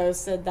that I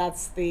posted,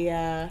 that's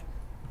the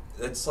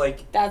It's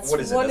like that's what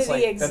is it? one That's of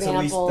the like,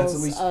 examples that's at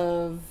least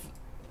of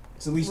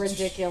it's at least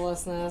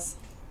ridiculousness.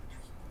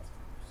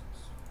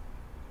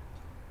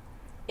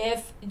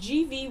 If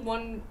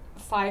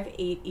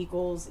GV158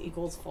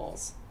 equals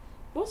false,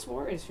 most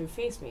warriors who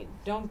face me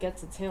don't get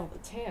to tail the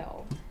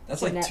tail.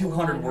 That's like Jeanette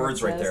 200 Leinart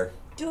words right says. there.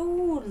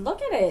 Dude,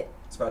 look at it.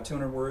 It's about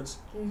 200 words.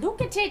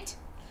 Look at it.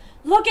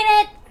 Look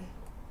at it.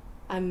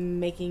 I'm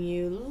making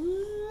you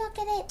look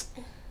at it.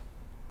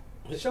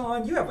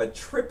 Sean, you have a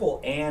triple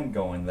and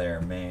going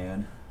there,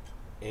 man.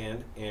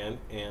 And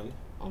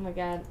Oh my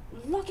god.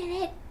 Look at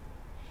it.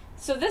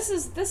 So this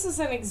is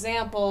an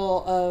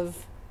example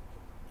of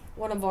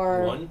one of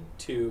our 1,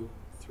 2,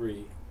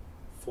 3,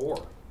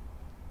 4.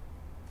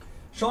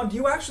 Sean, do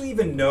you actually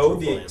even know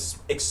Triple the M.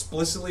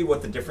 explicitly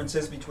what the difference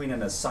is between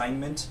an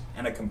assignment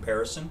and a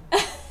comparison?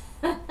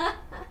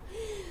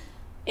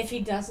 If he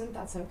doesn't,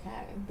 that's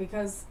okay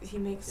because he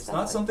makes It's stuff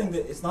not like something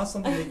this. that it's not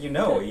something that you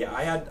know. Yeah,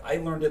 I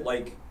learned it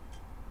like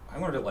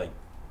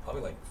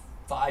probably like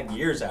 5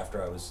 years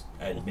after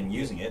I had been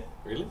using it.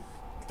 Really?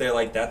 They're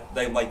like that.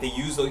 They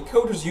use the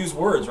coders use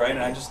words, right?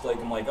 And I just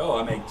I'm like, oh,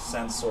 that makes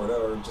sense, sort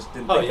of, or just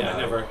didn't. Oh think yeah,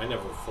 about I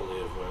never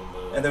fully have learned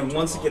the. And then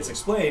once it gets terminology.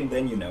 explained,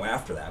 then you know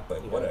after that.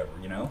 But Yeah. whatever,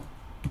 you know.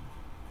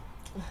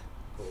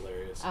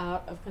 Hilarious.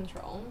 Out of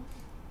control.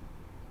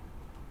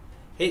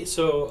 Hey,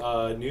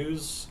 so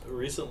news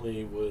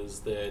recently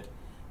was that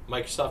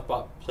Microsoft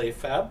bought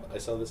PlayFab. I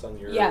saw this on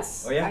your.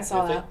 Yes, Oh, yeah? I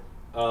saw your that.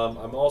 thing.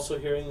 I'm also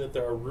hearing that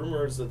there are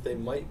rumors that they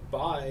might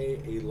buy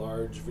a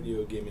large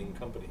video gaming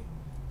company.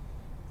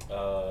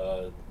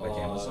 Like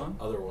Amazon?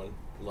 Other one.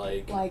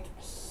 Like Like,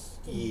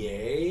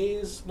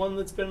 EA's one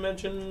that's been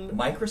mentioned.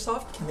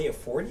 Microsoft, can they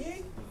afford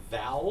EA?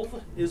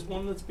 Valve is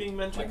one that's being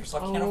mentioned.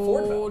 Microsoft can't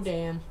afford oh Valve.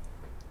 damn.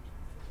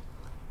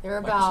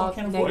 They're Microsoft about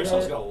can't afford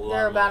Microsoft's got a lot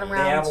they're of about money.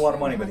 around. They have a lot of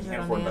money, but they 200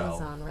 can't on afford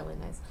Valve. Amazon, really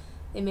nice.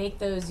 They make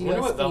those I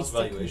wonder what USB Valve's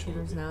stick valuation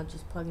would computers be. now.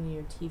 Just plug into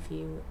your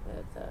TV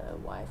with the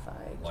Wi-Fi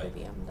Like-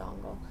 KVM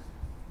dongle.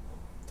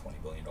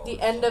 $20 billion.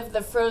 The end of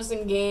the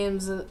Frozen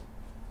Games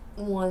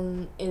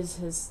one is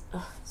his.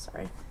 Oh,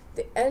 sorry.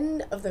 The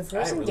end of the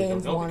Frozen really don't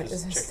Games know one because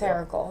is check it out.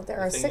 hysterical. There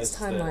The are thing 6 is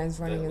that- timelines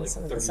that, running in like,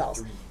 some of the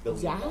cells. $33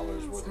 billion Yes,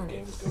 worth of honey.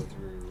 games go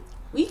through.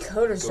 We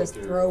coders go just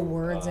through, throw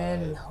words in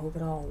uh, and hope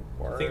it all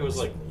works. I think it was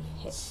like, and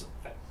we hit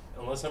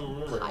unless I'm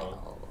remembering wrong,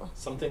 pile.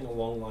 something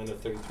along the line of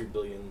 33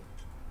 billion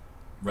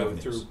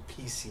revenues go through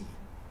PC.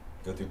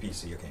 Go through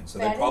PC. Okay, so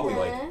they're probably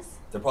Very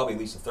they're probably at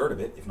least a third of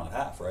it, if not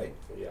half, right?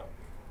 Yeah.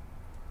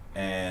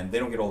 And they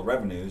don't get all the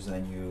revenues, and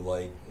then you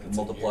That's a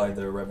multiply year.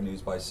 their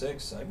revenues by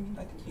 6. I mean,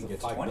 I think you It's get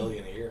a to 5 20.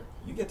 billion a year.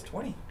 You get to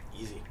 20.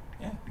 Easy.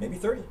 Yeah, maybe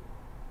 30.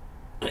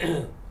 I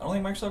don't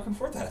think Microsoft can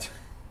afford that.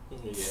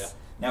 Yeah.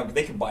 Now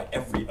they could buy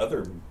every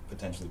other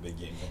potentially big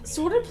game company.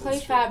 So what did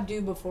That's PlayFab do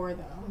before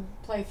though?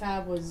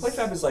 PlayFab was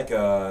PlayFab is like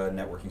a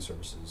networking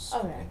services.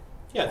 Okay.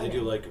 Yeah, they Okay.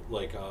 do like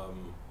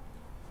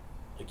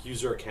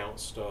user account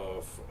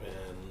stuff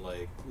and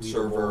like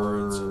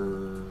Server leaderboards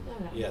and-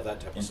 Okay. yeah, that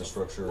type of stuff.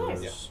 infrastructure,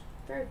 Nice. Yeah.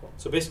 Very cool.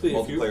 So basically,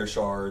 if you multiplayer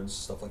shards,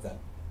 stuff like that.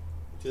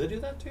 do they do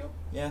that too?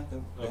 Yeah,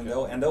 Okay.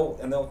 and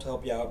they'll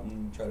help you out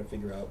and try to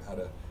figure out how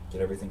to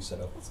get everything set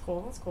up. That's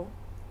cool. That's cool.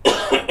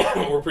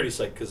 We're pretty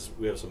psyched because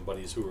we have some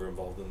buddies who were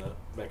involved in that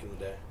back in the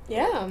day.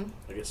 Yeah.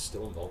 I guess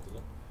still involved in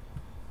it.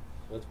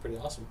 That's pretty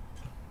awesome.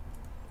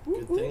 Woo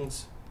Good woo.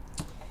 things.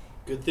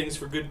 Good things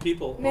for good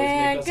people. Always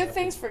Man, make us good happy.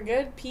 things for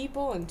good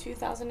people in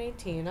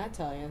 2018. I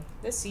tell you,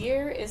 this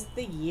year is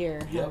the year.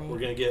 Yep, honey. we're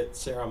gonna get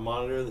Sarah a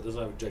monitor that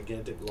doesn't have a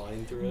gigantic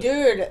line through it.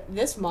 Dude,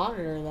 this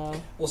monitor though.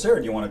 Well, Sarah,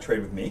 do you want to trade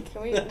with me?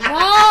 Can we? No.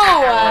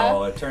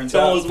 Oh, it turns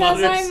Tell out us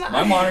because monitors. I'm.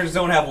 my monitors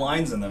don't have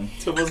lines in them.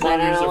 Tomo's I don't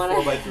monitors are wanna-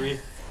 4x3.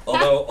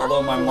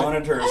 Although my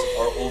monitors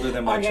are older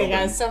than my Okay, children.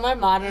 guys, so my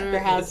monitor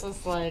has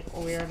this like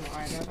weird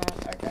line in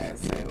it. Okay,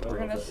 so we're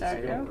gonna show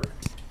you.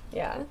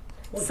 Yeah.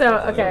 So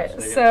okay,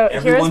 so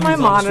Everyone here's my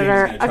who's on the stream is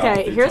monitor. gonna travel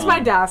Okay, through here's my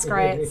time. desk,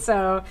 right?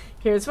 So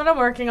here's what I'm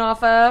working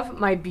off of.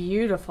 My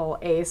beautiful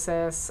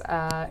Asus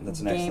That's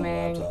an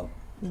excellent laptop.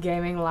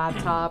 gaming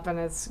laptop, and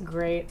it's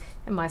great.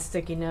 And my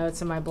sticky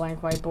notes and my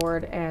blank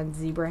whiteboard and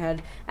zebra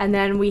head. And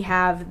then we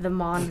have the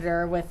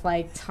monitor with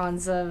like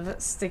tons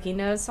of sticky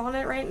notes on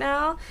it right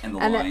now. And the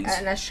and lines.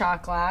 and a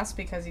shot glass,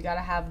 because you gotta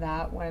have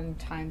that when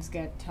times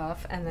get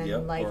tough. And then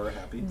Yep, like or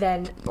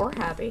happy. or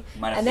happy.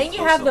 Might have And to then you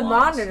close have the the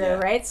lines, monitor, yeah.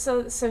 right?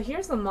 So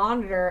here's the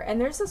monitor, and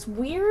there's this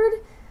weird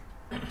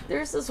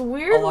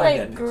A like line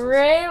that-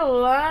 gray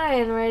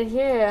line right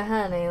here,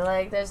 honey.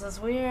 Like there's this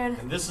weird.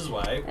 And this is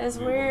why It's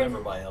we weird. will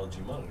never buy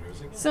LG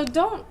monitors again. So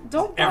don't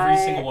Every buy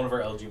single one of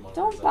our LG monitors.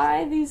 don't has buy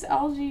that. these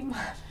LG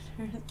monitors.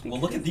 Well,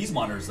 look at these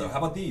monitors though. How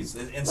about these?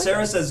 And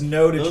Sarah says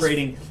no to Those-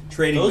 trading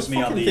Those with me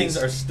on fucking these. things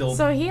are still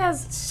So he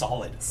has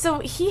solid.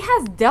 he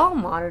has Dell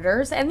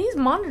monitors, and these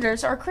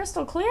monitors are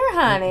crystal clear,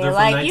 honey. They're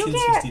like from you can't.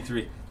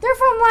 1963. They're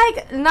from like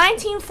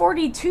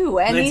 1942,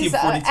 and these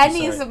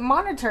 1942, these sorry.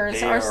 monitors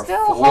They are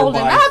still 4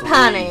 holding by up, 3.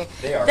 honey.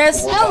 They are They're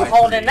 4 still by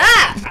holding 3.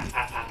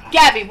 up.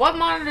 Gabby, what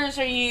monitors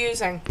are you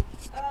using?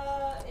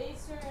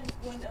 Acer and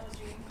one LG.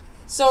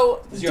 So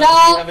Do you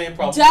have any Dell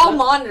problems Dell with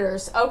that?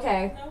 monitors.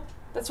 Okay, No.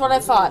 that's what I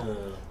thought. Wait,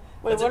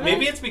 That's what? it.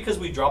 Maybe it's because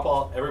we drop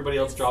all. Everybody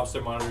else drops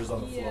their monitors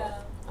on the floor.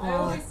 Yeah. I Oh.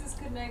 always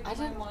disconnect I my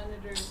didn't-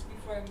 monitors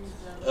before I move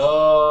them.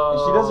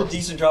 Oh. She does a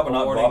decent job of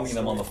not Boring dropping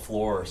them on the story.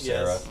 floor,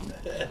 Sarah.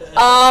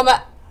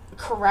 Yes.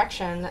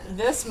 Correction.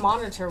 This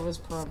monitor was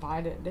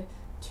provided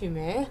to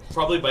me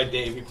Probably by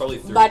Dave. He probably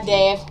threw by it.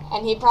 Dave,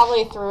 and he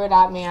probably threw it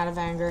at me out of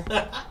anger. It's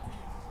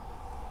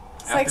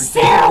like, After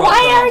Sarah, Dave dropped why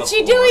it on aren't the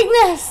you floor. doing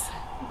this?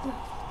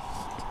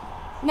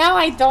 Now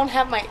I don't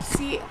have my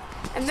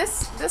and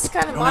this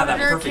kind of You don't have that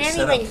monitor perfect can't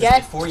setup, even 'cause get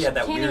before you had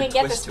that can't weird even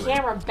get twist this to it.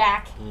 camera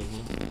back.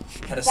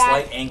 Had a Back.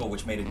 slight angle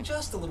which made it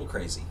just a little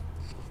crazy.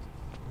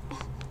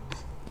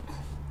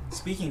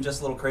 Speaking of just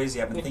a little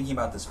crazy, I've been thinking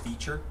about this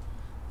feature,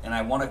 and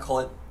I want to call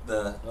it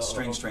the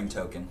string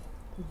token.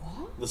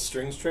 What? The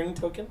string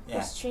token. Yeah,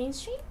 This chain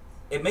street?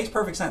 it makes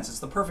perfect sense. It's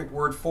the perfect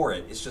word for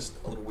it. It's just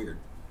a little weird.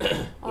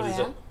 What is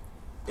it?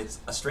 It's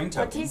a string What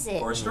token is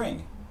it? or a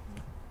string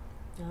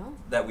No.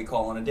 that we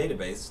call on a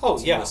database Oh,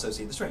 to yeah.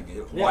 associate the string.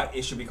 Yeah. Why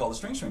it should be called a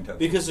string token.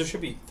 Because there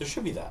should be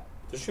that.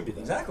 There should be that.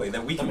 Exactly.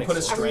 That we That can makes put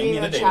a sense. string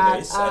in a I'm reading the chat.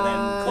 database and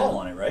then call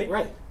on it, right?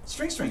 Right.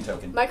 String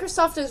token.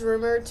 Microsoft is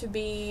rumored to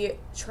be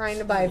trying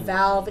to buy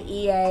Valve,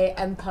 EA,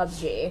 and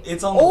PUBG.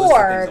 It's on the list of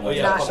Or things I want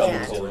to not shovel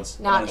yet. towards.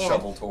 I Not want to in.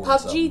 shovel towards.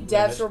 PUBG devs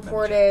managed-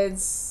 reported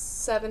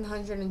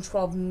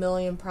 712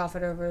 million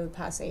profit over the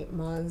past 8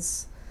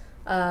 months.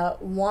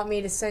 Want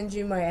me to send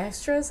you my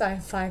extras? I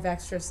have 5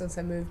 extras since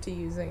I moved to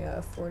using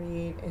a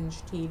 48-inch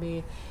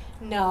TV.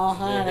 No,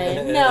 honey.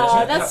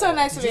 No, that's so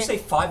nice of Did you. you say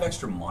 5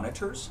 extra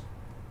monitors?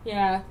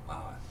 Yeah.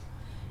 Wow.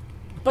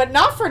 But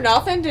not for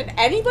nothing, did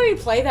anybody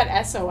play that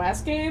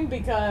SOS game?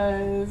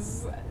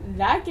 Because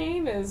that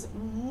game is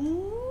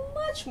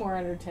much more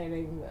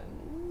entertaining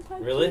than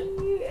PUBG. Really?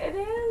 It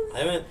is. I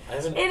haven't.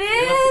 It You're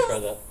gonna have to try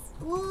is. that.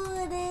 Well,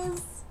 it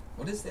is.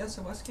 What is the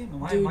SOS game?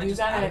 Am I Dude, you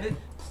just out of gotta it?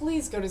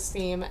 please go to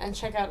Steam and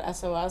check out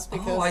SOS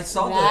because Oh, I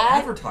saw the that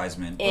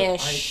advertisement. but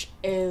ish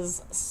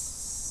is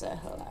so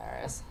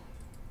hilarious.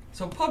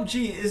 So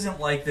PUBG isn't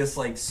like this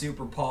like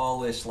super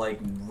polished, like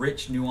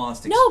rich,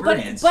 nuanced No,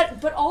 experience.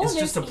 but all it's of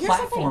it. just a here's the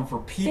platform thing. for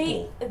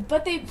people.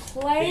 But they But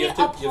play you have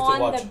to upon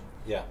watch. the.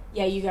 Yeah.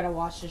 Yeah, you gotta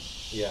watch the.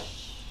 Yeah.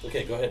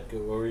 Okay, go ahead.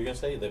 What were you gonna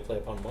say? They play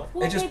upon what?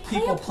 Well, It's just they play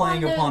people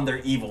playing the- upon their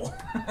evil.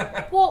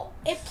 Well,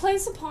 it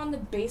plays upon the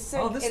basic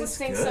Oh, this looks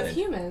instincts of good.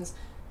 humans: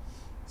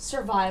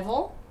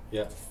 survival,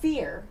 Yeah.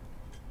 fear,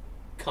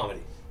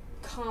 Comedy.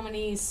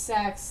 comedy,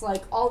 sex,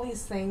 like all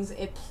these things.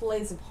 It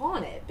plays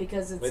upon it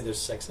because it's Wait,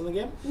 there's sex in the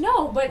game?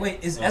 no, but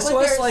Wait, is but SOS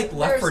there's- like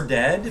Left 4 there's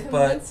Dead?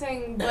 But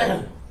convincing,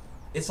 but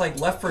it's like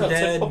Left 4 No, it's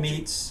like Dead PUBG.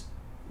 meets.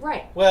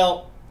 right.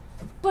 Well,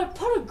 But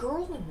put a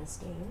girl in this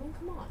game.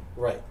 Come on.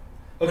 right.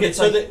 But Okay, it's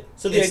so like- the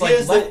it's idea like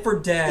is Left that 4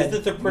 Dead is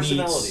that they're meets-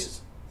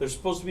 personalities. They're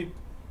supposed to be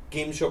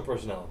game show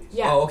personalities.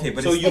 Yeah. Oh, okay,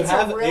 but So it's, you It's a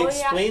have really it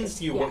explains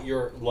to you yeah. what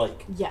you're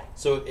like. Yeah.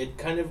 So it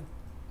kind of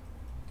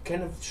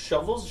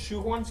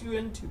shoehorns you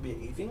into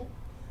behaving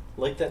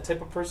like that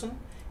type of person,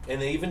 and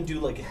they even do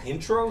like an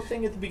intro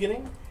thing at the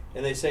beginning,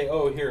 and they say,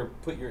 "Oh, here,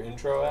 put your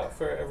intro out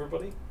for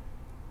everybody,"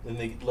 and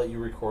they let you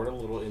record a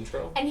little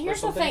intro. And or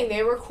here's the something. thing: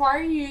 they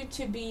require you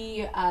to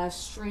be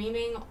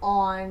streaming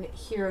on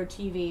Hero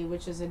TV,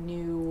 which is a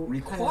new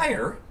kind of-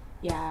 require.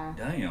 yeah.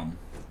 Damn.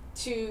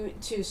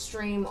 To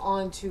stream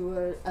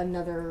onto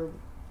another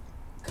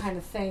kind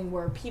of thing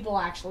where people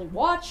actually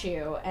watch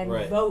you and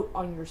Right. vote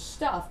on your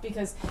stuff,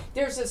 because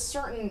there's a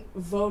certain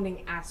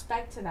voting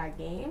aspect to that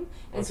game,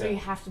 and so Okay. you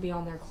have to be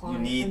on their You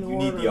client. need in you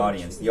need order the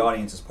audience. to- The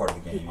audience is part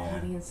of the the game. Yeah.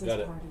 audience is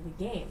Got part it. of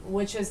the game,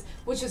 which is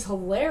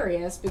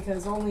hilarious,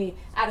 because only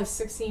out of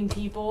 16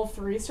 people,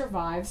 3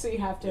 survive, so you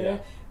have to Yeah.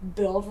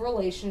 build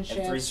relationships.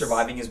 And 3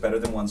 surviving is better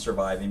than 1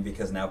 surviving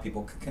because now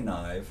people can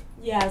connive.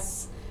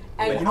 Yes.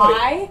 And But you know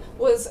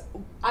what-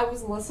 I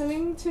was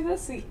listening to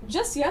this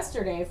just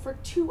yesterday for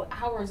 2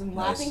 hours and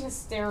laughing Nice.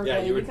 hysterically Yeah,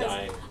 you were because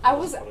dying. I That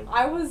was funny.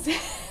 I was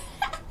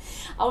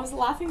I was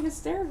laughing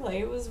hysterically.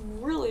 It was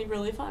really,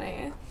 really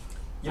funny.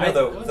 You know, I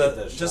though, give the,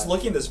 that a just shot.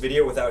 looking at this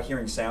video without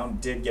hearing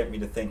sound did get me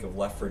to think of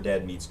Left 4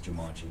 Dead meets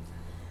Jumanji.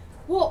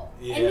 Well,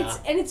 Yeah.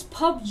 and it's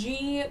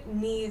PUBG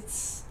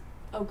meets,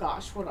 oh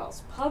gosh, what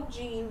else?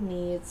 PUBG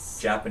meets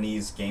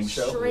Japanese game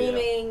show.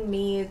 streaming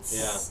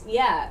meets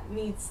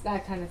meets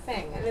that kind of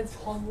thing, and it's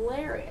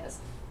hilarious.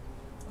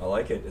 I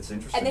like it. It's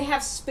interesting. And they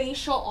have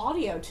spatial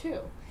audio too.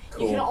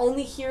 Cool. You can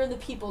only hear the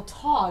people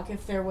talk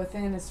if they're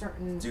within a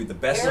certain Dude, the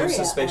best area use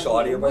of spatial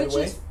of it, audio, by which the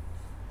way, is-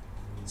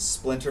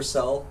 Splinter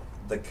Cell,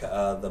 the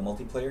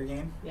multiplayer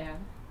game, yeah.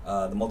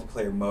 the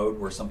multiplayer mode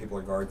where some people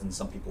are guards and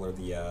some people are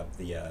the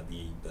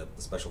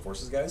special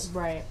forces guys.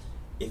 Right.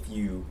 If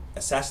you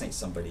assassinate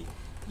somebody,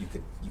 you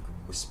could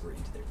whisper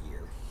into their ear.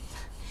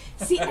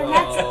 See,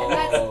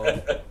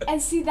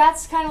 and see,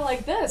 that's kind of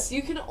like this.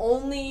 You can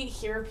only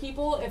hear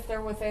people if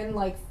they're within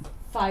like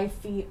 5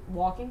 feet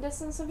walking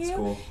distance of you, It's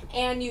cool.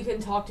 and you can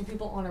talk to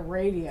people on a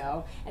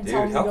radio and Dude,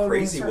 tell them how to go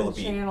crazy to a will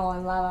certain it be channel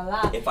and la la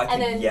la. if I and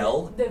could then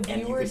yell the and you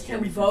could viewers hear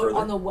can me from vote further?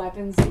 on the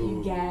weapons that you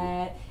Ooh.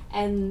 get,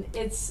 and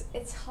it's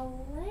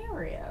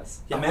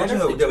hilarious. Yeah, I Imagine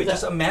wonder if though, they do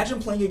just that. imagine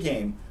playing a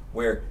game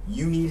where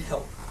you need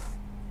help,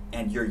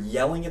 and you're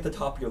yelling at the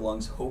top of your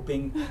lungs,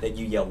 hoping that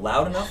you yell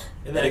loud enough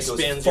And that that it goes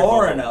expands your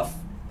far bubble. enough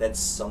that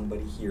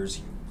somebody hears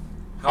you.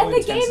 How And the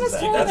intense game is that?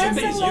 called That's SOS.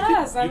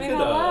 amazing. I mean,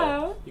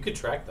 hello. You could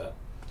track that.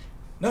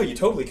 No, you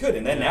totally could.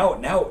 And then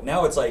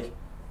now it's like,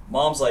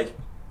 mom's like,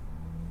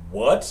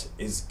 what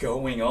is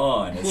going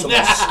on? And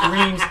someone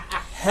screams,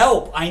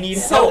 help! I need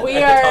So help we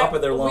at are the top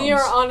of their lungs. we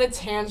are on a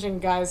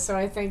tangent, guys. So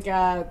I think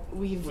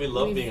We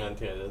love being on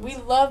tangents. We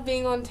love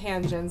being on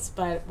tangents,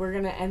 but we're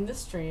gonna end the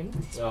stream.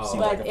 Oh.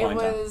 Seems But like a fine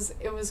time.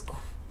 it was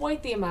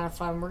quite the amount of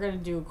fun. We're gonna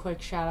do a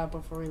quick shout out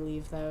before we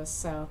leave, though.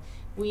 So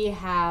we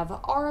have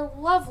our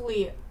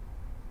lovely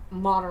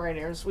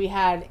moderators. We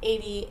had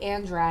 80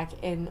 and Drac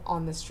in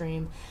on the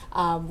stream.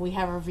 We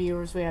have our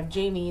viewers. We have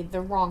Jamie,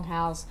 the Wrong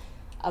House,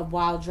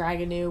 Wild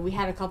Dragonu. We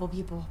had a couple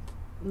people,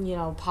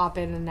 pop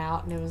in and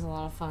out, and it was a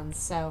lot of fun.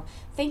 So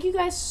thank you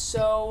guys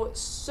so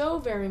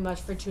very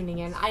much for tuning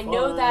in. I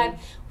know Fun. that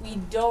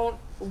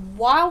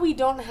while we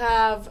don't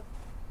have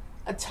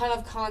a ton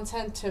of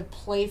content to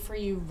play for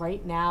you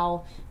right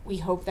now, we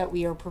hope that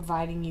we are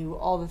providing you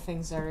all the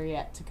things that are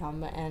yet to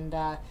come. And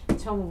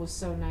Toma was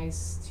so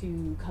nice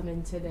to come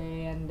in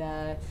today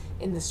and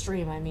in the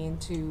stream,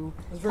 to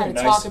was very kind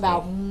of nice talk of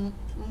about him.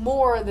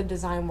 more of the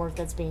design work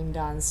that's being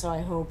done. So I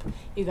hope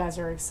you guys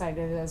are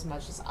excited as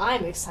much as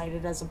I'm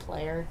excited as a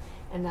player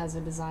and as a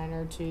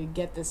designer to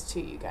get this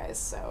to you guys.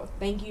 So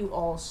thank you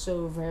all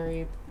so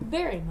very,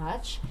 very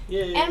much.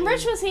 Yay. And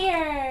Rich was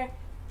here.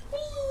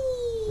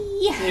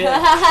 Whee!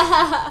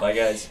 Bye,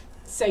 guys.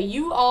 So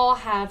you all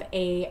have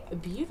a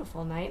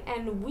beautiful night,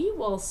 and we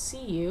will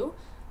see you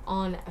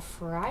on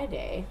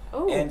Friday.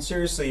 Oh, And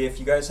seriously, if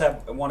you guys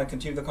want to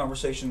continue the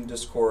conversation in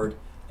Discord,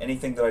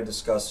 anything that I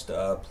discussed,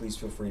 please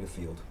feel free to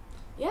field.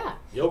 yeah.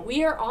 Yup.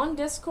 We are on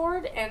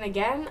Discord, and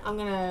again, I'm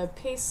gonna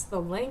paste the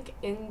link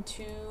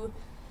into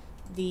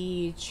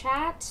the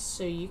chat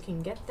so you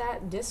can get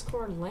that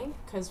Discord link,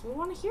 because we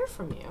want to hear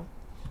from you.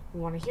 We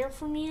want to hear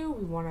from you.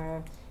 We want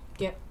to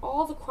get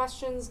all the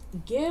questions,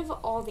 give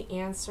all the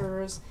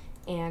answers,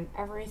 and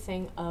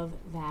everything of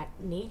that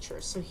nature.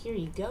 So here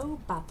you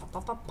go. Ba, ba,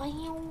 ba, ba,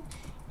 bow.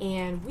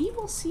 And we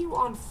will see you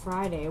on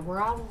Friday,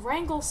 where I'll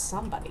wrangle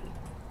somebody.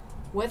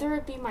 Whether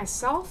it be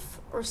myself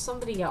or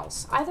somebody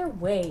else. Either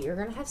way, you're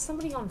going to have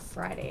somebody on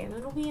Friday, and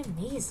it'll be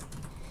amazing.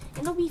 And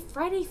it'll be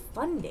Friday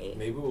Fun Day.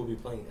 Maybe we'll be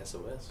playing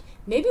SOS.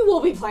 Maybe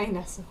we'll be playing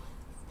SOS,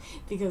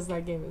 because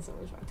that game is so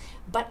much fun.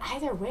 But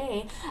either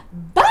way,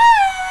 bye!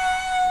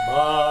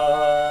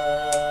 Bye.